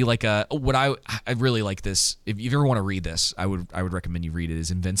want to see like I really like this. If you ever want to read this, I would recommend you read it.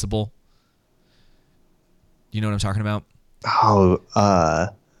 Is Invincible. You know what I'm talking about? Oh,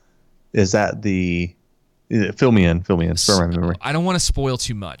 is that the? Fill me in. I don't want to spoil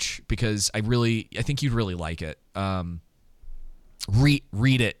too much because I think you'd really like it.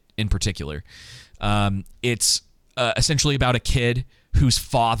 Read it in particular. It's essentially about a kid whose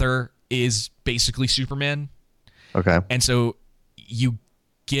father is basically Superman. Okay. And so you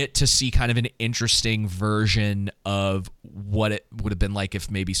get to see kind of an interesting version of what it would have been like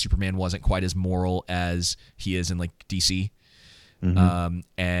if maybe Superman wasn't quite as moral as he is in like DC. Mm-hmm.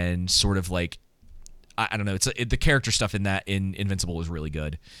 And sort of like, I don't know. The character stuff in Invincible was really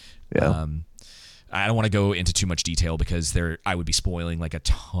good. Yeah. I don't want to go into too much detail because I would be spoiling like a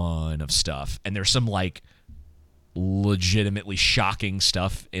ton of stuff. And there's some like legitimately shocking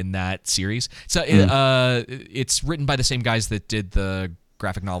stuff in that series. So it's written by the same guys that did the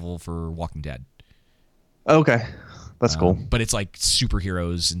graphic novel for Walking Dead. Okay. That's cool. But it's like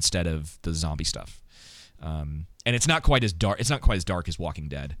superheroes instead of the zombie stuff. And it's not quite as dark. It's not quite as dark as Walking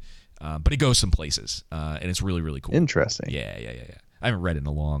Dead. But it goes some places, and it's really, really cool. Interesting. Yeah. I haven't read it in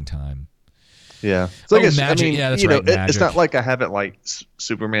a long time. Yeah. So Magic. I mean, that's right. It's not like I haven't liked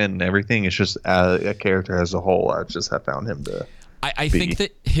Superman and everything. It's just a character as a whole. I just have found him to. I think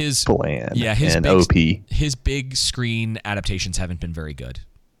that his bland. Yeah, his and big, OP. His big screen adaptations haven't been very good.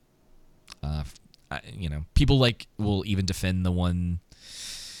 People will even defend the one.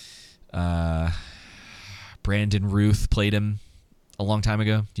 Brandon Ruth played him a long time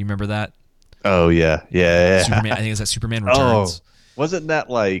ago. Do you remember that? Oh yeah. Superman. I think it's that Superman Returns. Wasn't that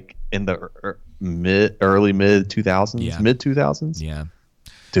in the early mid 2000s? Yeah. Mid 2000s? Yeah.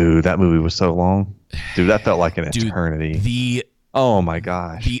 Dude, that movie was so long. Dude, that felt like an eternity. Oh my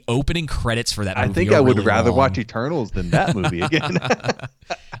gosh. The opening credits for that movie. I think I would rather watch Eternals than that movie again.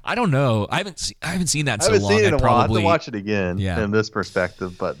 I don't know. I haven't seen that in so long. I haven't seen it in a while. I have to watch it again in this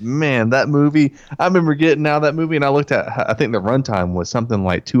perspective. But man, that movie, I remember getting out of that movie and I looked at, I think the runtime was something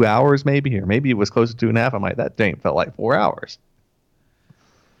like 2 hours maybe, or maybe it was close to 2.5. I'm like, that dang felt like 4 hours.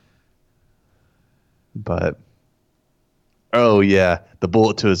 But oh yeah, the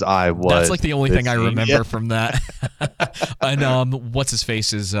bullet to his eye was. That's like the only thing I remember from that. And what's his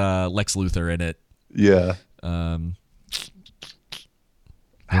face is Lex Luthor in it. Yeah. How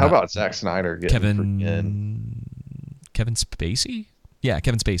about Zack Snyder getting Kevin Spacey? Yeah,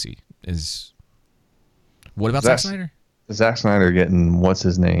 Kevin Spacey is. What about Zack Snyder? Zack Snyder getting what's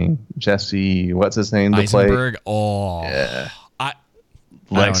his name? Jesse, what's his name? Eisenberg. Oh, yeah.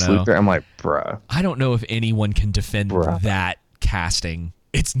 Lex Luthor. I'm like, bruh. I don't know if anyone can defend that casting.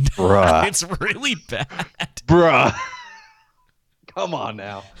 It's not. Bruh. It's really bad. Bruh. Come on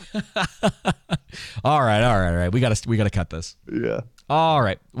now. All right. We gotta cut this. Yeah. All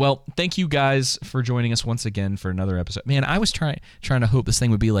right. Well, thank you guys for joining us once again for another episode. Man, I was trying to hope this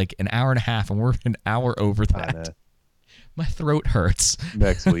thing would be like an hour and a half, and we're an hour over that. My throat hurts.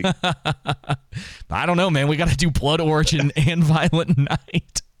 Next week. I don't know, man. We got to do Blood Origin and Violent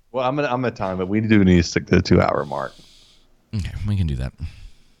Night. Well, I'm gonna time it. We do need to stick to the 2 hour mark. Okay, we can do that.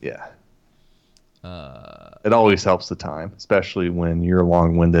 Yeah. It always helps the time, especially when you're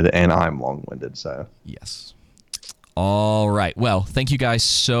long-winded and I'm long-winded. So yes. All right. Well, thank you guys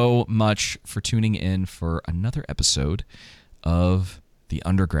so much for tuning in for another episode of The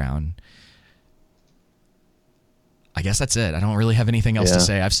Underground. I guess that's it. I don't really have anything else to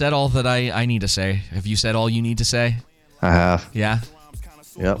say. I've said all that I need to say. Have you said all you need to say? I have. Yeah?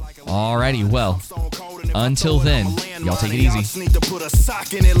 Yep. Alrighty, well, until then, y'all take it easy. Need to put a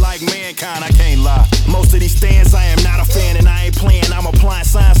sock in it like mankind, I can't lie. Most of these stands I am not a fan and I ain't playing. I'm applying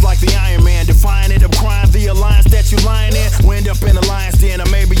signs like the Iron Man, defying it, I'm crying the alliance that you lying in. We end up in the lion's den or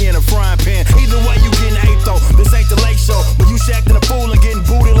maybe in a frying pan. Either way you getting hate though, this ain't the lake show. But you shacking a fool and getting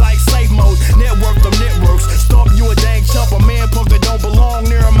booted like safe mode. Network them networks, stomp you a dang chump. A man punk that don't belong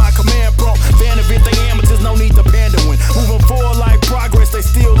near my command prompt. Fan of it, they amateurs, no need to pander when moving forward like progress, they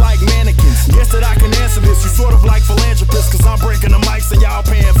still like mannequins. Guess that I can answer this, you sort of like philanthropists, cause I'm breaking the mics and y'all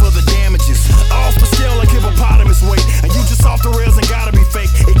paying for the damages. Off the scale like hippopotamus weight, and you just off the rails and gotta be fake.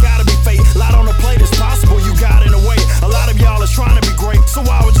 It gotta be fake, lot on the plate is possible, you got in the way. A lot of y'all is trying to be great, so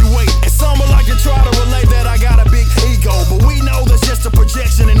why would you wait? And some would like to try to relate that I got a big ego, but we know that's just a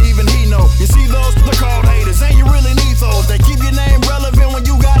projection and even he know. You see those, they're called haters, and you really need those. They keep your name relevant when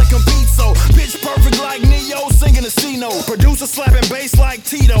you gotta compete, so pitch perfect like Neo singing a C-note. Producer slapping bass like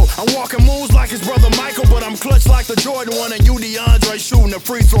Tito. I'm walking moves like his brother Michael, but I'm clutch like the Jordan one, and you DeAndre shooting a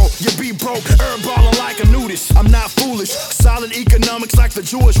free throw. You be broke, herb balling like a nudist. I'm not foolish, solid economics like the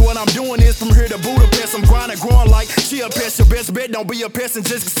Jewish. What I'm doing is from here to Budapest, I'm grinding, growing like she a pest. Your best bet, don't be a pest and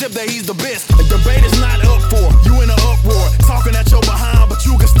just accept that he's the best. The debate is not up for you in an uproar, talking at your behind, but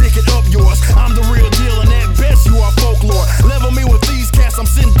you can stick it up yours. I'm the real deal, and at best you are folklore. Level me with these cats, I'm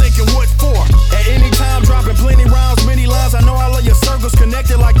sitting thinking what for. At any time, dropping plenty rounds, many lines. I know all of your circles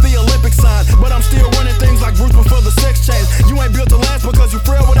connected like the Olympic sign, but I'm still running things like Bruce before the sex change. You ain't built to last because you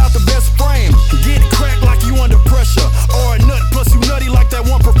frail without the best frame. Get it cracked like you under pressure, or a nut plus you nutty like that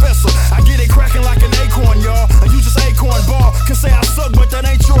one professor. I get it cracking like an acorn, y'all, and you just acorn ball. Can say I suck, but that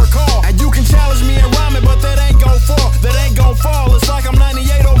ain't your call. And you can challenge me in rhyming, but that ain't gon' fall. That ain't gon' fall. It's like I'm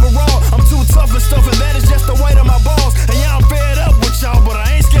 98 overall. I'm too tough and stuff, and that is just the weight of my balls. And yeah, I'm fed up with y'all, but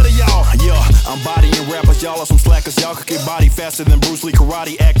I ain't scared of y'all. Yeah, I'm bodying rappers, y'all are some slackers. Y'all could get body faster than Bruce Lee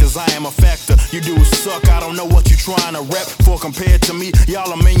karate actors. I am a factor. You dudes suck. I don't know what you trying to rap for compared to me.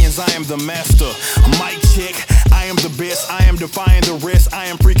 Y'all are minions. I am the master. Mic check. I am the best. I am defying the rest. I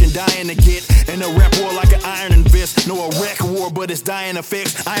am freaking dying to get in a rap war like an iron and vest. No, a wreck war, but it's dying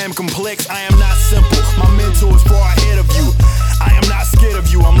effects. I am complex. I am not simple. My mentor is far ahead of you. I am not scared of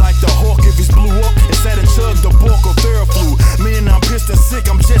you. I'm like the hawk if he's blew up and sat and chugged the bulk of Theraflu. Meaning I'm pissed and sick.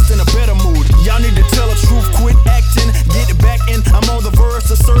 I'm just in a better mood. Y'all need to tell the truth. Quit acting. Get it back in. I'm on the verge.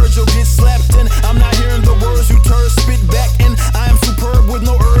 The surge will get slapped.